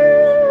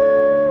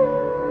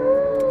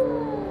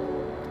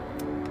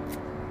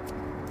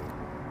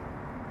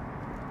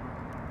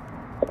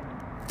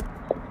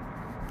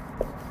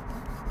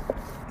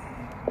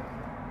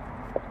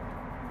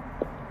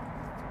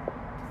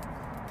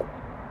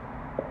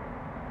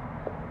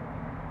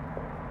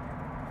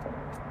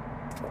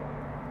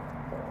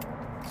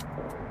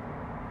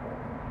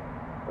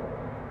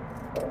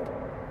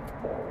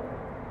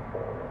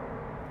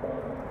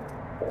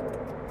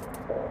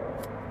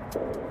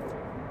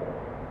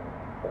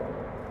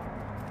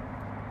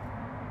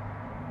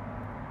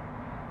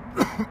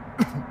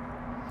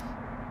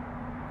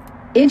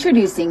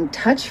 Introducing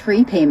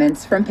touch-free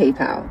payments from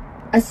PayPal,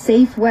 a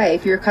safe way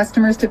for your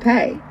customers to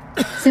pay.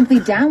 Simply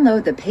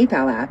download the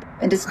PayPal app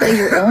and display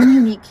your own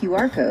unique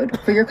QR code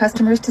for your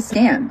customers to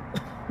scan.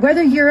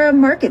 Whether you're a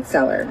market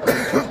seller,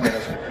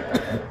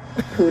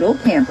 poodle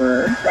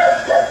pamperer,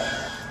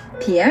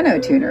 piano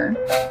tuner,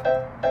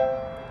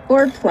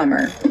 or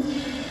plumber,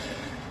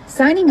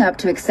 signing up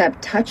to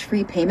accept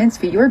touch-free payments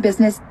for your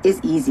business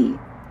is easy.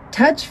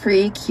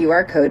 Touch-free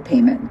QR code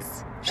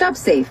payments. Shop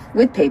safe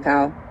with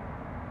PayPal.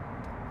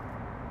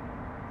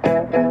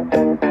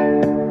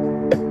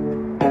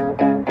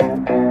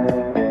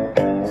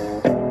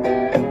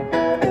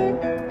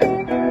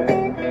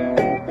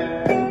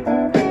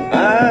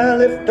 I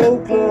left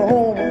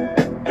Oklahoma,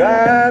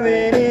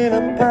 driving in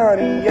a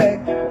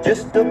Pontiac,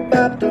 just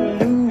about to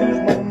lose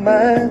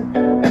mine.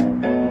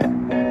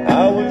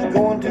 I was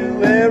going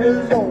to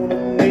Arizona,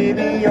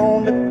 maybe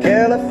on to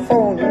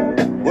California,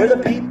 where the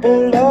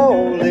people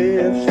all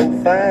live so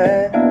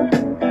fine.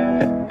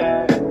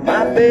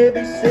 My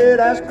baby said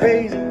I was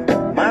crazy,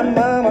 my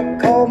mama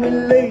called me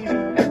lazy.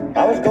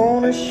 I was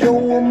gonna show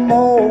them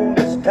all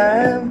this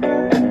time.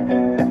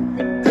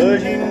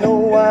 Cause you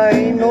know I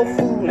ain't no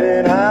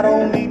foolin', I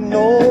don't need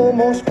no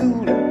more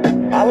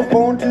schooling. I was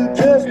born to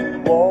just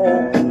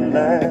walk the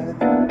line.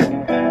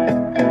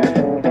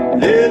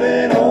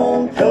 Living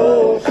on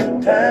Tulsa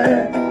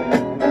time,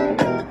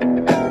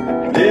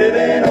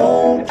 living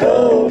on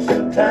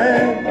Tulsa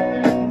time.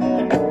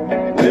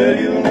 Well,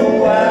 you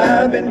know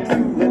I've been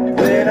through it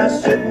when I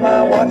set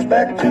my watch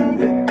back to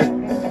it.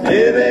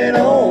 Living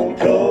on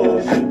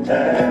Tulsa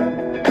time.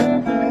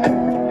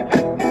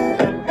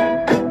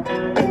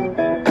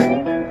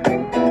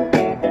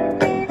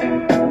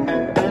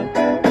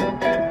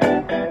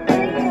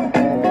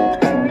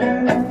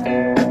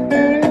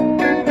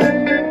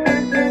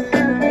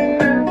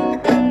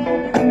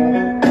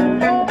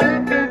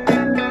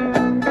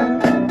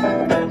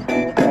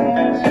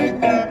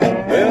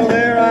 Well,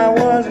 there I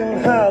was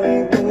in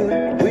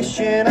Hollywood,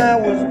 wishing I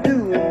was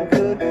doing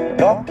good,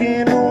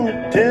 talking on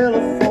the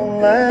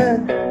telephone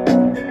line.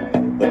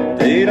 But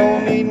they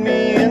don't need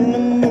me in the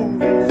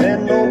movies,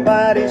 and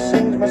nobody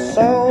sings my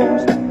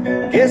songs.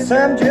 Guess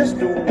I'm just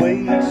a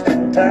waste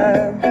of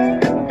time.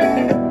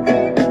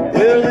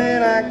 Well,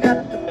 then I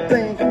got to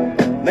thinking,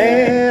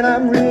 man,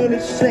 I'm really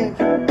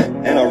sinking,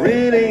 and I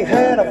really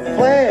had a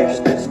flash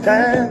this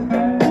time.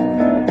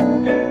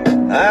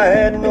 I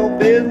had no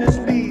business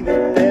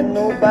leaving, and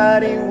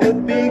nobody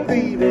would be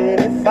grieving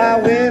if I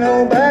went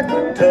on back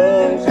to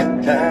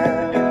Tulsa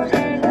time.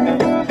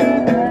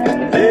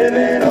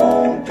 Living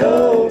on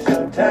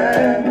Tulsa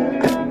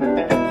time,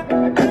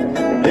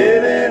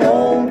 living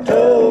on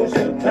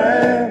Tulsa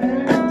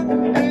time.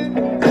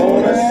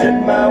 Gonna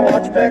set my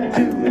watch back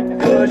to it,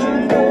 cause you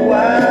know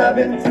I've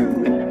been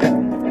through it.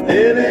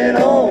 Living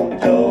on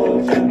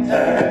Tulsa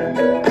time,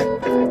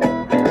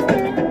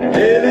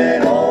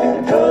 living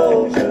on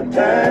Tulsa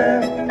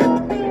time,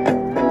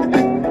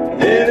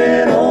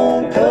 living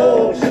on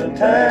Tulsa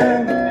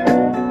time.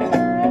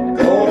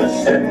 Gonna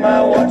set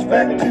my watch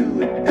back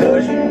to it,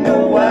 cause you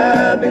know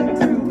I've been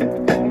through it.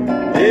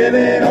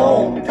 Living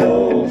on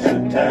Tulsa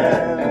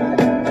time.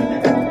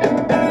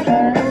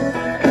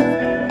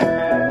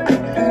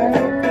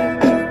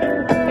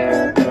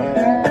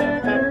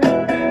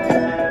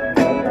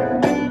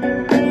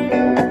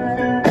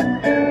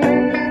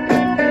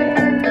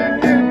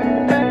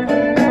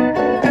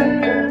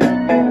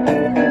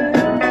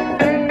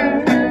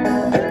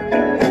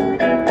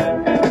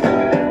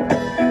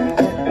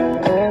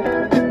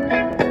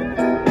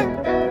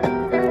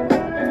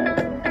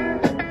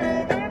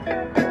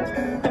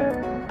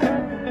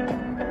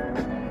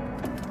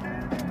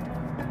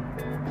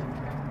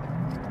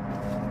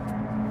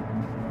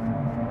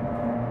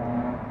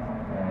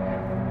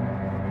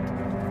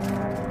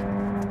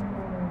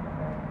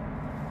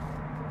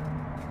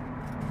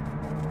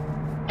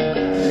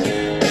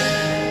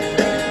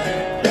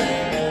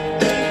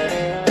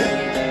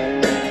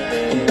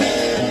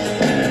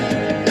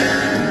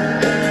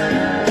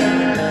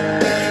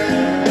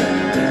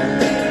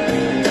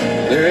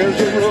 There's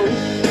a road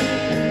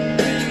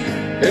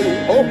in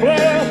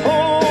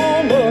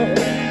Oklahoma,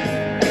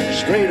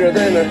 straighter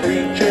than a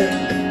preacher,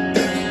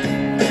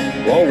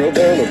 longer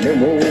than a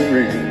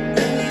memory,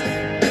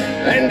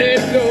 and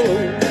it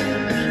goes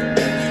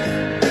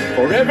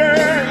forever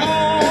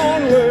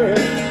onward.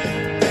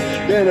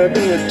 She's been a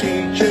good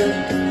teacher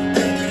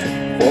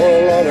for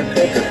a lot of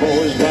country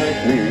boys like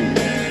me.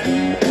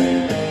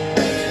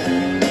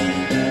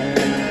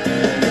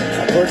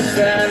 I push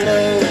that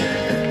load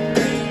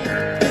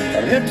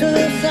from here to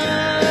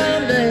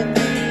Sunday.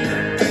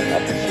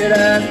 I'll push it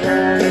as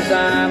long as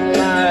I'm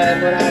alive,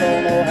 but I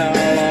don't know how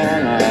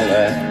long I'll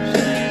last.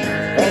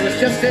 Cause it's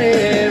just a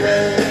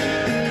road,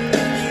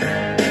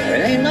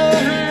 it ain't no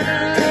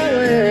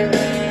highway.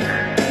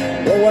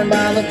 Going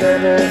by the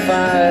double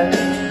five,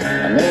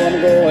 I know I'm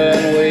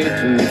going way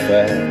too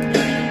fast.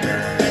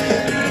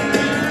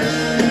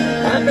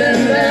 I've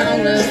been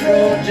down this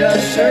road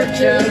just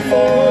searching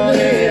for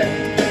the end,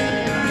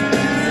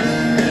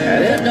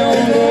 and it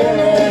don't go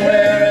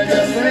nowhere, it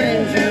just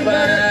brings you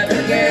back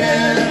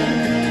again.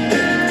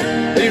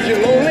 Leaves you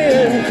lonely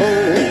and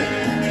cold,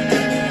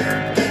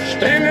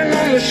 standing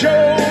on the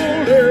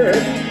shoulder,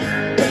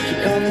 but you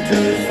come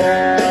too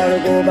far to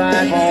go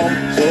back home,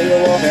 so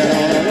you're walking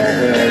on a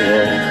nowhere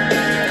road.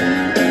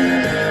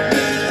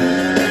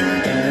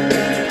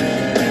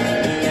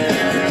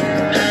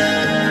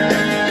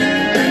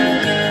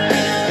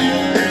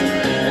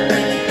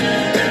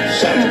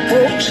 Some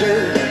folks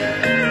say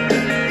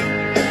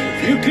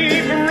if you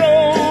keep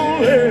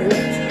rolling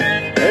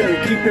and you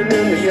keep it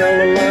in the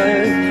yellow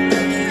line,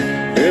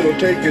 it'll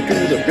take you to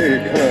the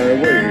big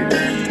highway.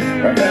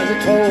 But there's a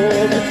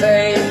toll to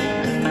pay,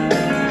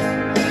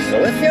 so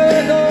if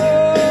you're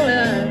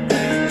going,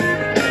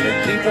 you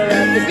keep her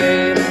at the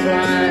gate of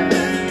blind,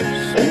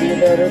 so you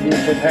better be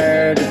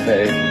prepared to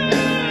pay.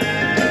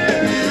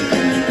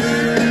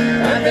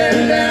 I've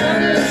been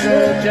down this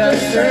road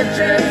just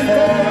searching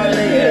for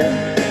the end,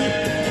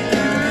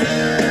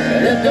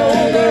 and it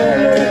don't go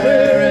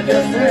nowhere, it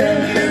just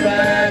brings you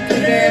back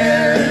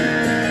again.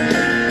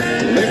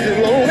 If you're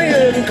lonely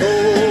and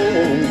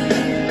cold,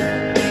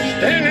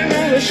 standing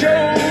on the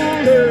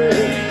shoulder,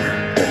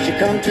 but you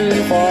come too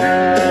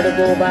far to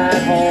go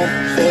back home,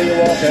 so you're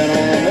walking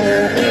on a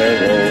nowhere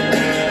road.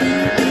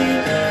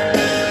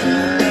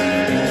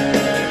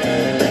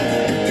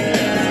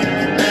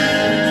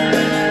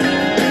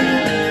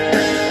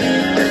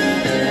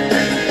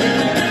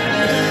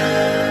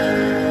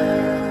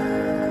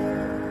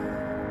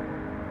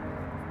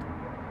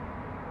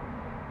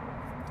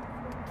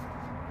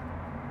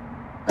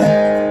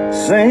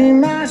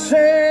 Sing my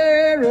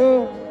share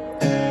of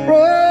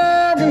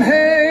broken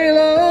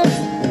halos,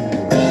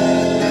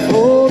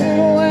 floating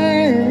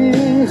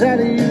wings that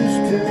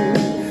used to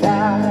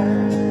fly.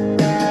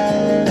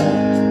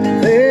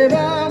 They've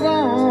all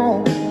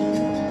gone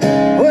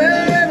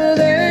wherever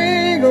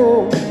they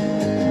go,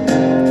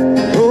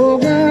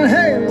 broken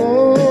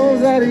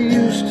halos that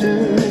used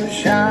to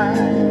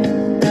shine.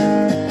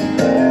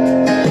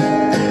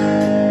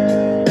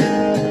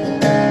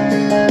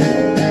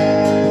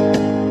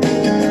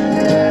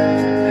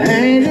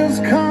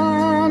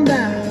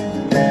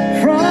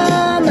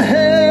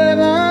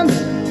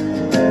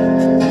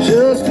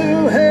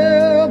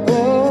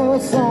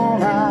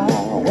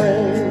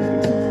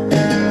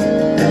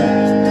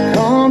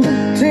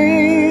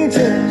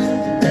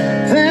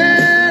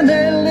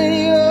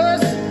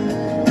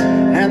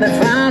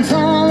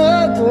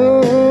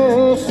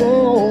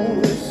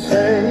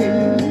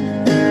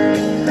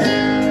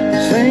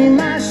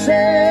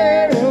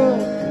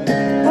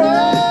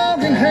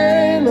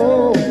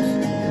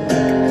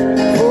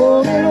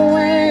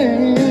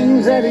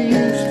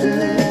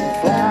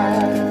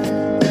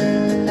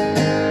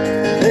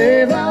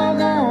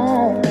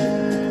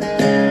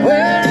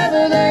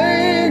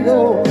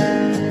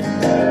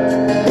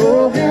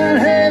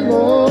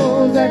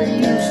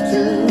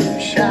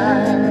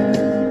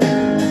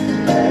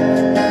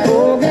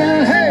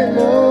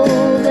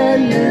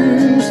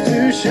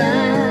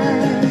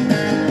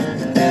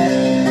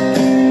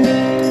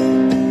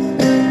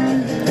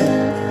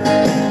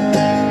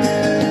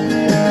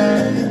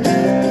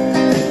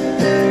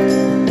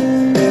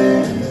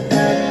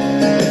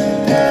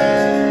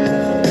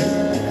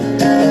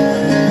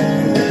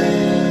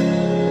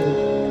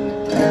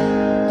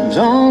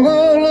 Don't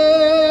go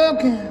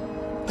looking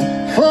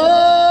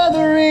for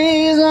the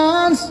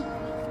reasons,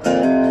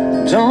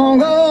 don't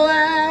go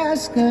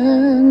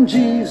asking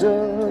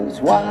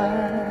Jesus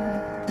why.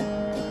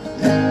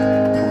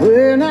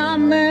 We're not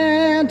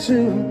meant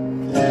to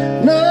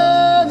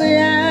know the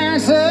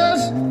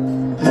answers,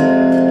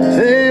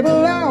 they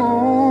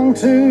belong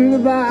to the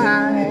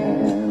by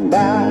and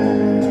by.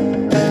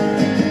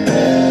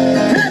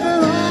 They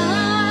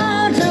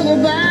belong to the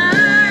by.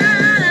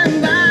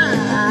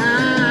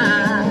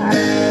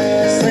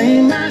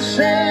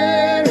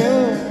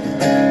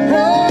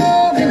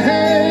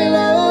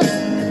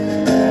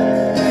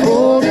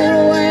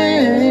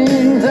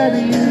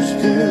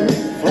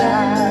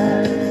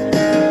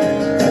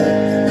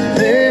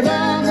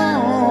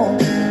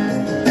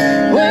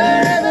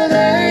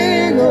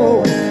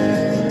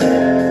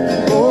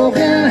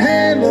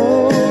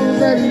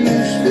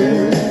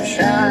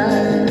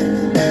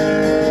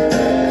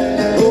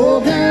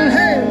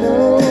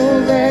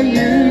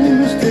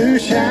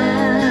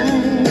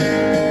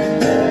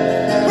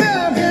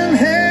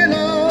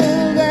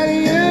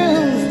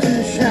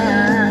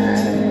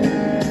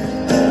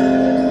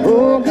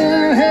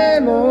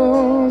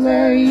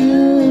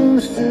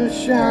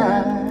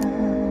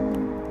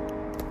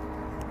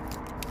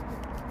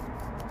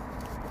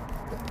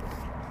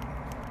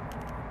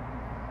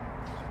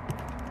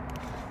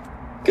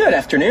 Good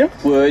afternoon.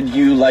 Would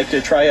you like to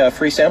try a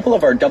free sample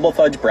of our double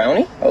fudge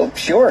brownie? Oh,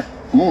 sure.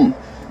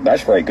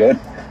 That's very good.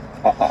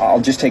 I'll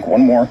just take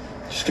one more,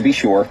 just to be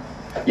sure.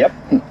 Yep,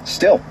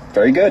 still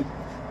very good.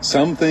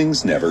 Some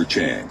things never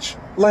change,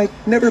 like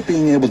never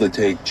being able to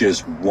take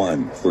just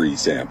one free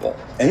sample.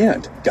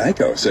 And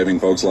Geico saving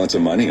folks lots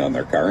of money on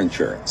their car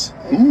insurance.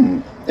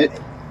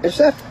 Is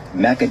that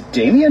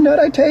macadamia nut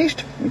I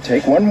taste?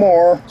 Take one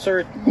more.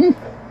 Sir?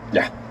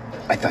 Yeah,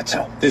 I thought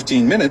so.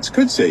 15 minutes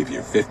could save you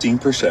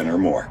 15% or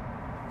more.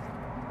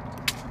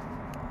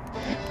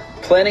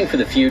 Planning for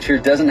the future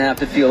doesn't have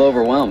to feel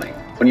overwhelming.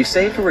 When you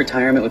save for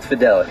retirement with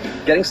Fidelity,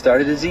 getting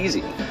started is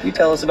easy. You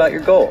tell us about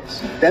your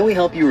goals. Then we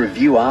help you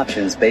review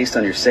options based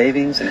on your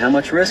savings and how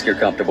much risk you're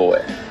comfortable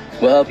with.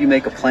 We'll help you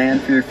make a plan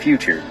for your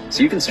future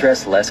so you can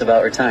stress less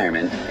about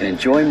retirement and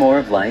enjoy more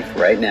of life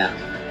right now.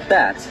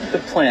 That's the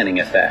planning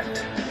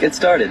effect. Get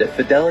started at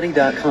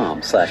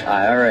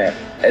fidelity.com/IRA.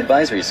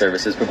 Advisory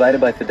services provided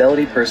by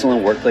Fidelity Personal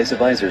and Workplace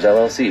Advisors,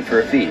 LLC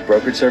for a fee.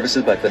 Brokerage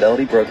services by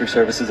Fidelity Brokerage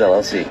Services,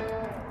 LLC.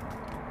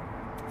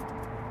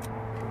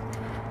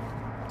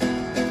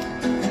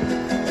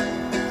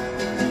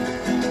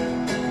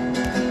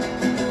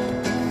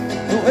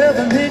 Well,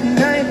 the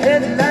midnight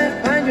headlight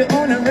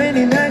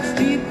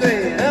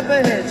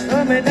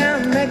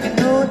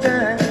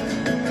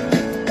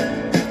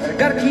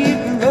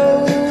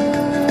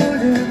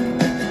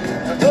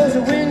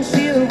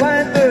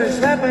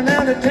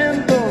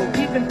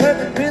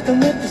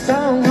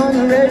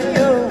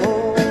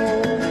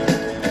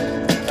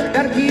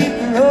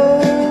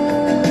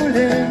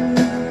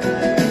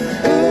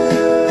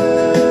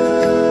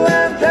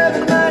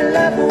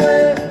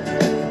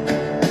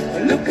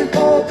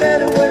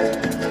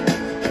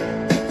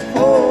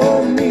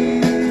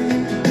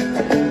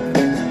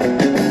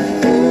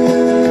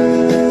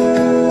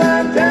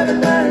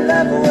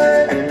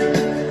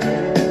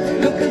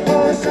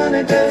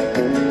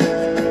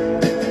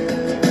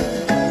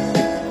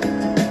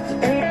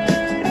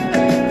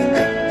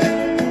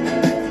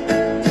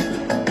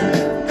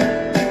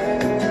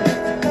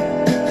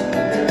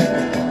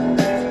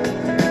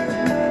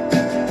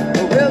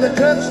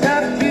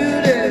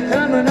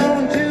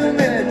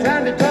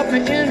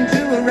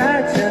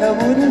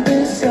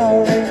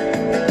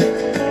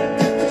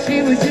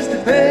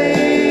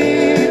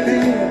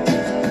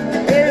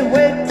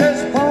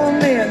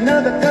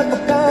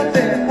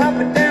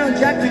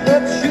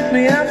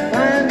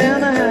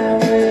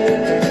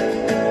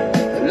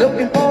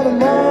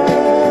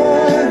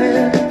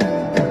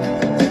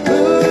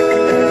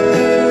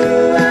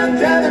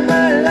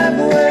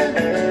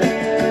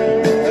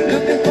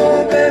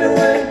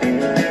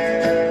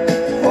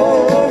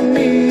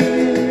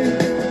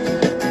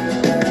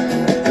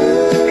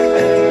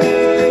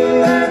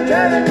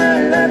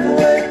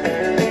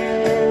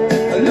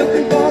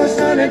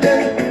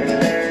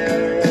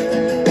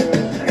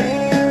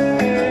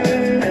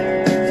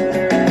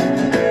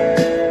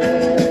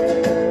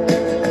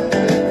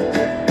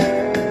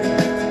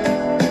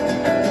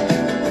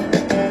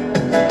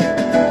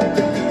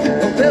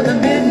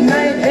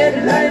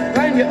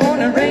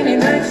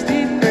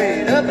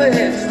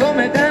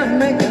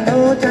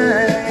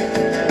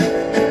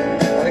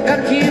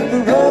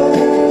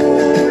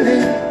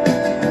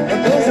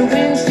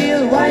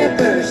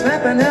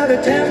snapping out a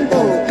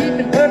tempo,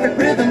 keeping perfect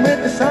rhythm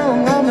with the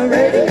song on the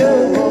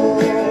radio.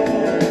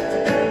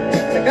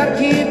 I gotta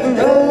keep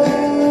it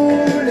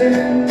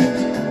rolling.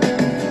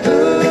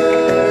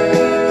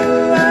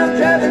 Ooh, I'm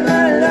driving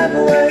my life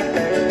away,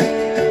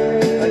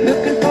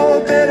 looking for a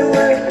better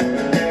way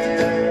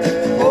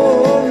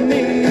for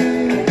me.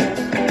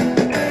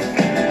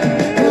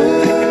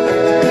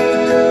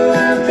 Ooh,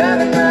 I'm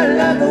driving my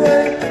life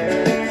away,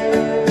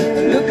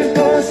 looking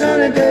for a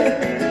sunny day.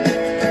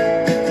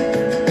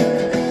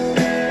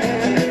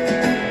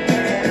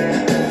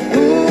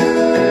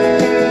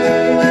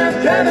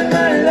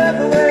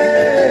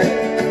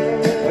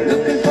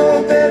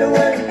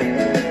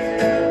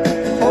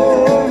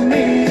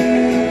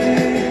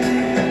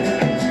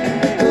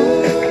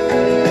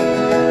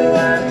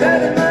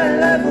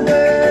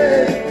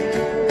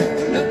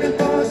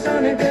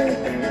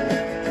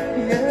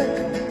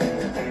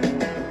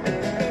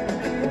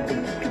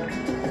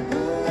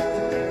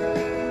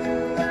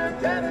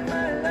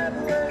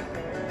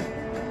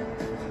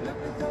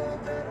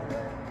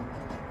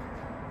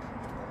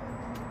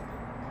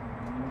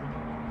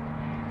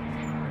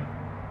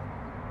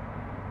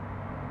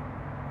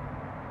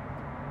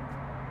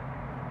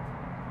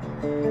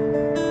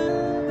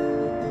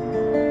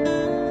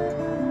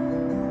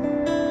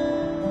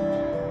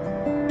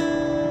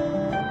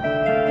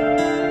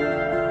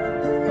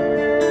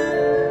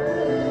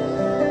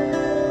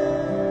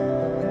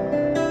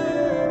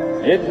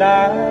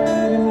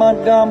 Midnight in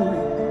Montgomery,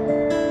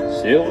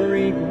 Silver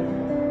Eagle,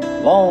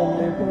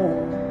 Lonely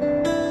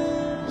Road.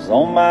 Was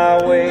on my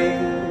way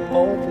to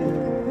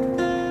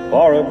Mobile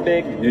for a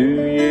big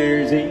New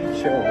Year's Eve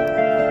show.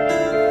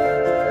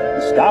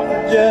 Stopped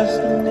for just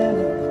a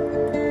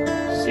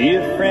minute, see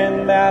a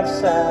friend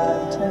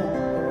outside town.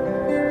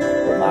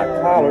 Put my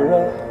collar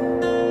up,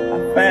 I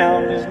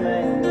found his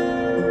name,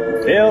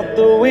 felt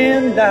the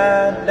wind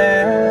die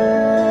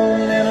down,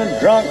 and a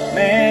drunk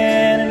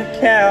man in a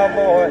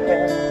cowboy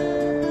hat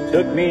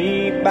took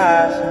me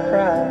by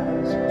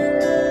surprise,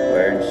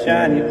 wearing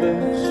shiny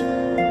boots,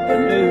 a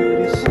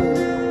nudie suit,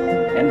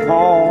 and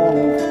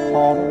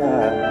haunted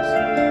eyes.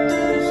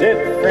 He said,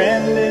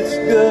 "Friend, it's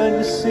good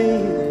to see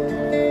you.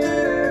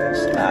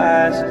 It's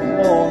nice to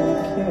know you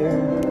care."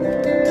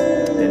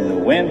 Then the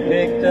wind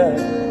picked up,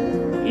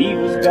 he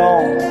was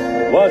gone,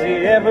 but was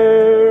he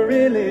ever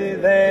really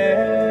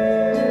there?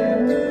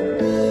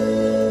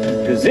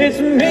 'Cause it's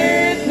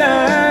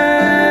midnight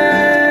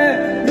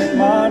in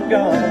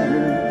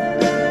Montgomery,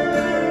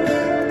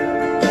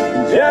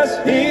 just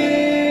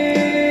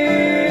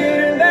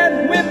hear that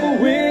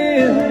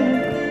whippoorwill,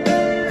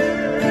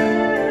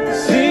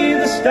 see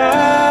the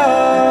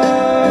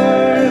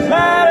stars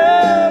light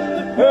up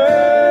the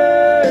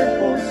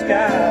purple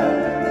sky,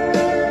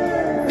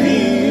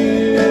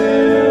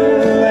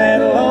 feel that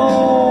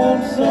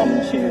lonesome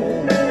chill.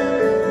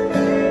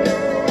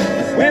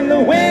 'Cause when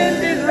the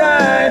wind is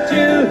right,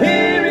 you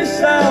hear his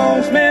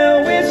song,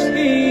 smell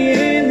whiskey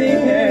in the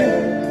air.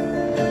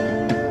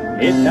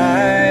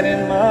 Midnight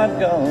in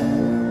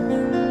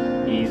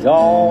Montgomery, he's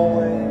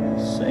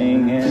always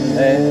singing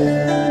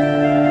there.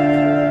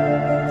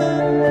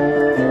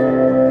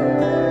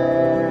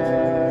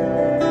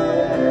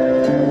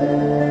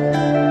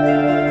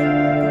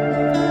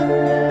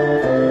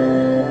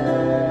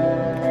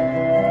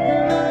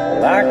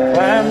 Well, I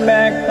climbed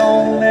back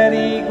on that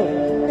Eagle,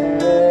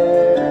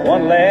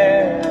 one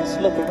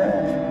last look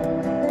around.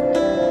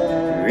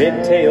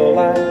 Red tail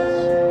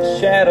lights,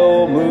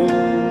 shadow moves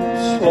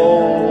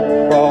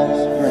slow across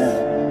the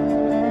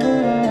ground.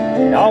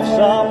 And off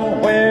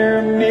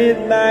somewhere,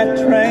 midnight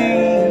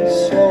train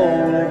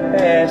slowly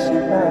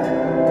passing by.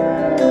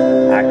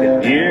 I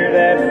could hear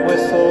that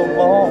whistle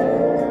blow.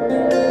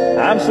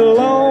 I'm so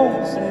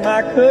lonesome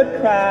I could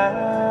cry.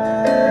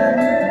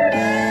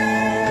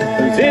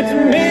 'Cause it's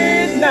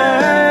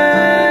midnight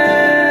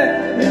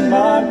in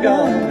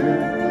Montgomery,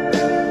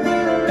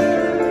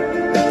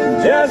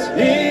 just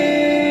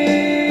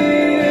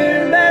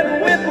hear that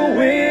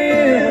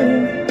whippoorwill,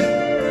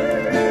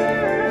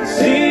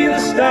 see the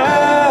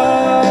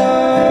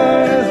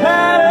stars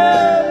light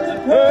up the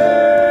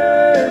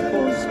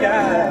purple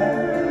sky,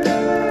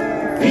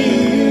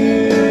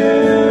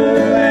 feel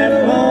that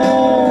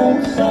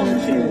lonesome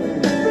chill.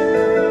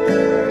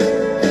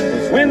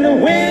 'Cause when the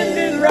wind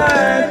is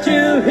right,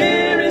 you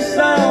hear his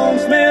song,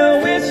 smell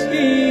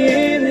whiskey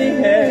in the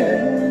air.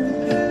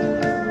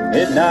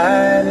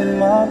 Midnight in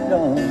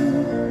Montgomery,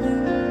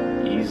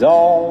 he's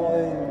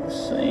always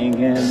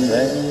singing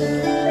there.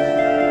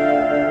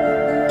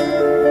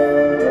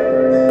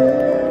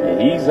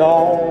 He's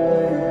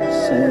always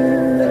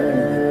singing there.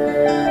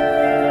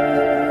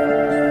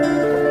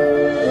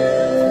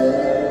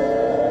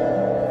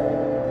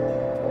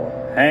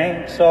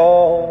 Hank's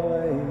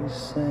always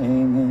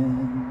singing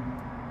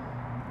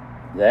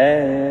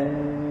there.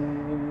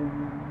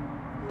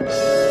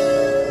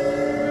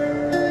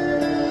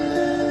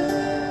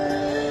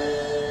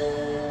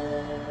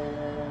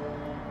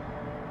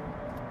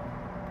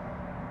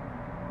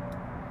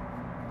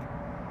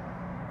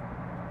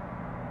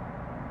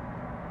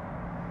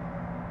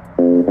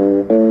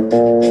 I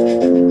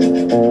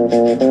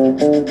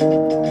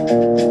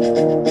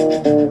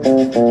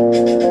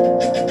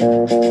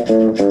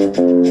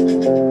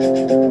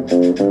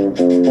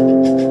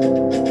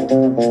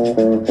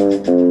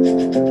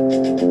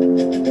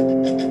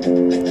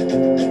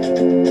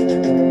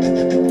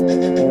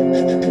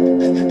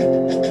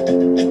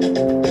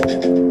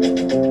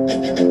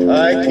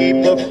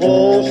keep a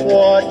close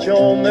watch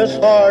on this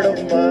heart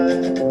of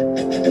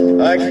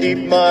mine. I keep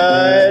my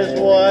eyes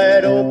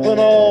wide open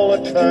all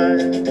the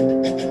time.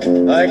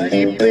 I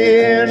keep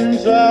the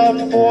ends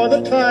out for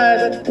the tie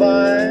that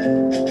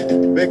binds.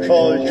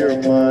 Because you're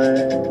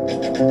mine,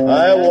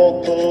 I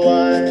walk the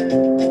line.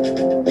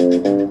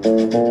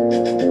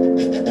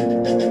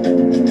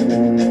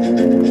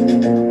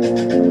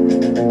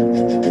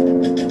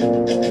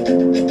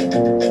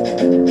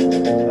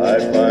 I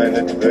find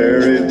it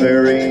very,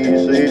 very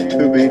easy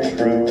to be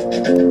true.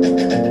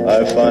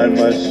 I find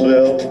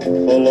myself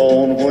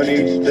alone when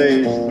each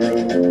day's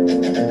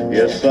through.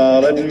 Yes,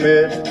 I'll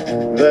admit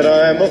that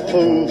I'm a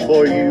fool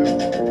for you.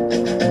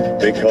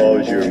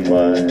 Because you're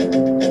mine,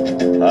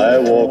 I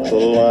walk the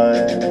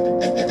line.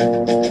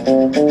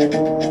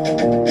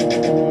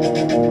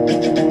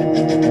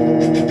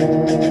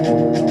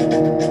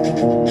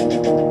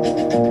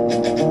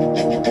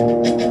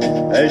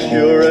 As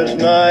sure as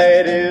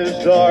night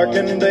is dark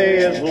and day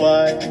is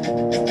light,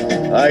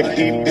 I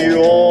keep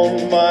you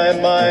on my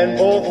mind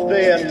both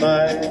day and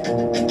night.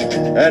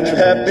 And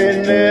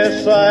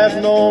happiness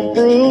I've known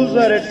proves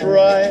that it's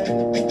right.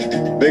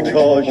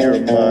 Because you're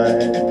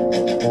mine,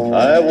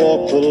 I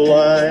walk the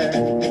line.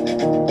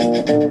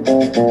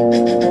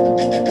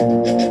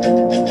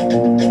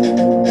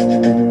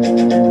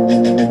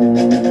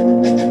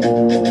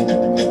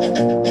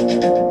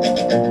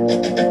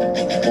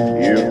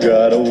 You've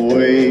got a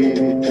way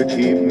to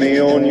keep me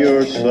on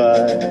your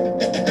side.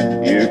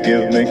 You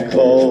give me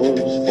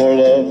cause for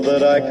love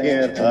that I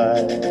can't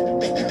hide.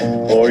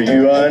 For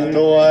you I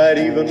know I'd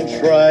even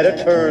try to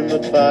turn the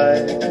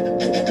tide.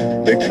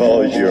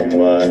 Because you're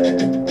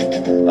mine,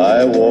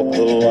 I walk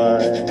the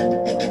line.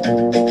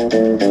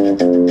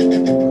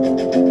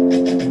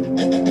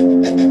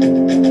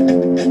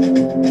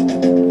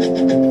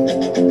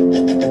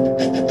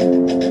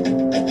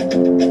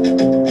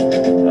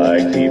 I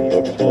keep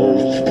a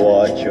close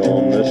watch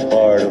on this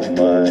heart of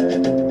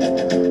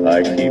mine.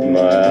 I keep my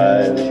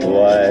eyes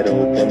wide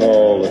open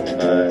all the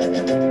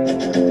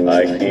time.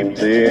 I keep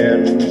the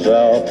ends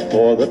out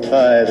for the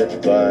tie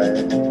that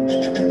binds.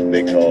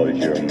 Because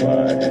you're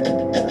mine,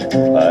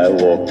 I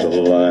walk the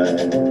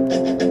line.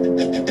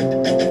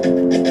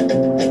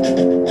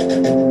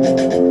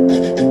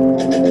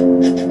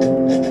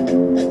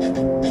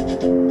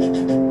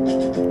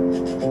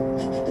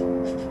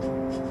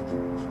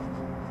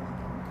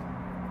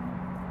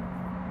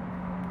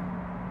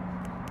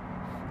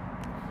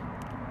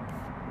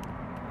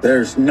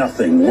 There's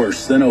nothing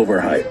worse than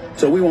overhype,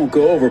 so we won't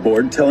go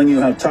overboard telling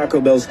you how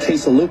Taco Bell's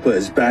Quesalupa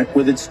is back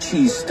with its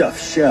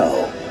cheese-stuffed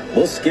shell.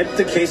 We'll skip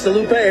the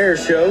Quesalupa air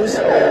shows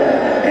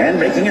and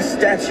making a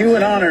statue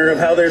in honor of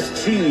how there's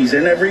cheese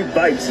in every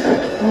bite.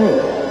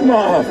 Oh,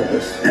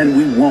 marvelous. And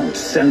we won't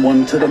send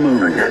one to the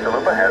moon.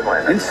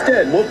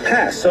 Instead, we'll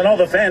pass on all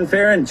the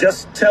fanfare and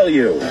just tell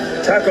you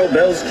Taco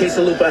Bell's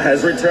Quesalupa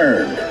has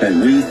returned,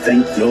 and we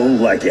think you'll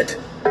like it.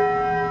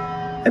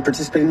 At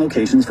participating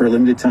locations for a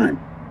limited time.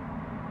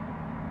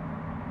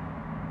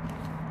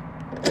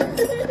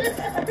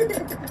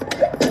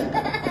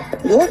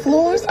 Your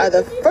floors are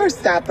the first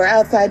stop for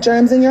outside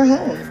germs in your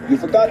home. You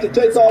forgot to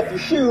take off your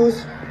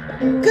shoes.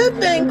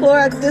 Good thing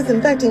Clorox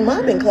disinfecting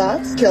mopping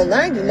cloths kill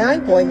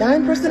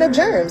 99.9% of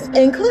germs,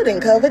 including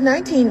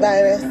COVID-19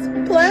 virus.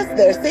 Plus,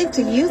 they're safe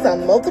to use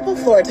on multiple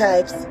floor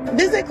types.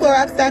 Visit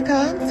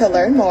Clorox.com to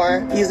learn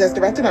more. Use as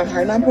directed on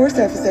hard non-pore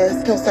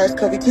surfaces. Kill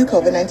SARS-CoV-2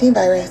 COVID-19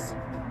 virus.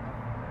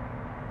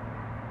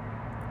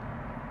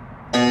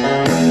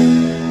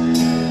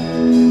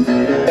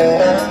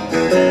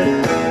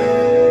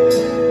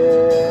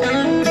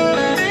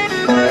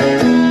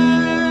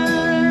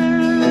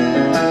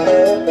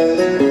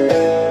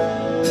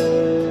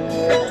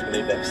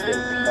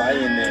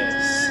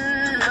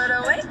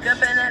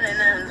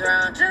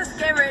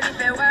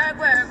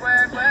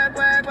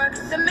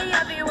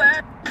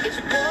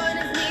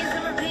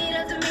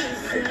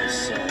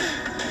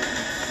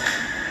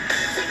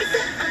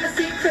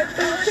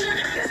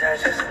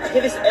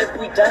 Hit us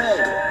every time.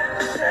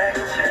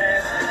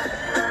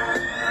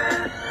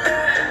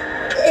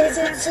 Is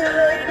it too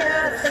late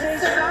now to say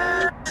so?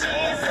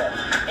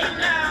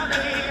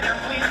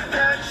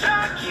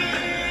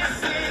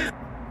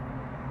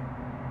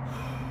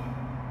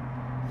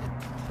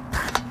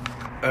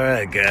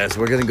 Alright guys,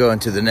 we're gonna go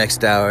into the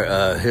next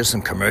hour. Here's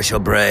some commercial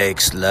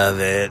breaks.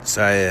 Love it.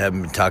 Sorry I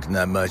haven't been talking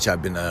that much.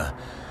 I've been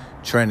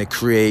trying to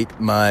create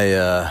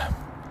my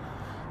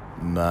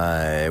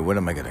what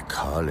am I gonna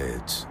call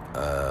it?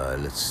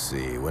 Let's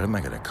see, what am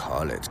I gonna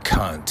call it?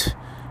 Cunt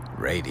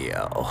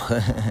Radio.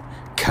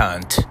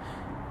 Cunt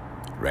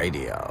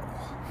Radio.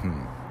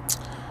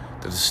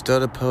 Does it still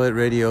the poet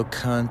radio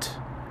cunt?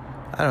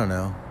 I don't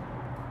know.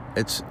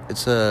 It's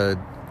a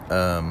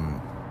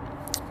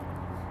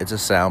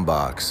sound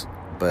box,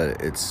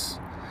 but it's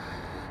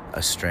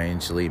a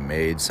strangely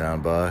made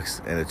sound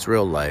box, and it's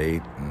real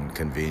light and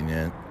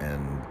convenient,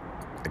 and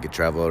I could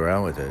travel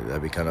around with it.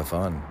 That'd be kind of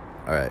fun.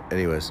 All right.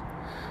 Anyways,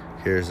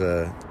 here's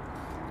a.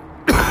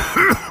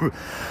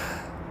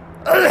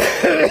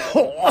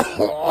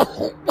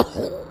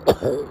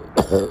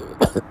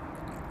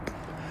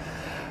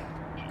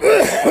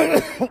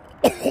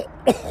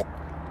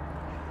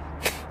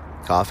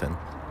 Coughing.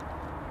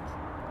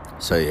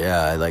 So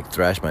yeah, I like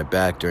thrashed my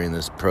back during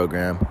this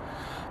program.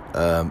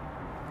 I'm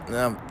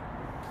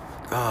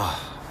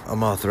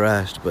all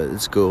thrashed, but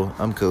it's cool.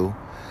 I'm cool.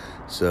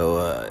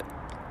 So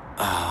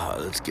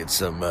let's get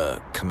some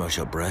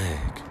commercial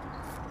break.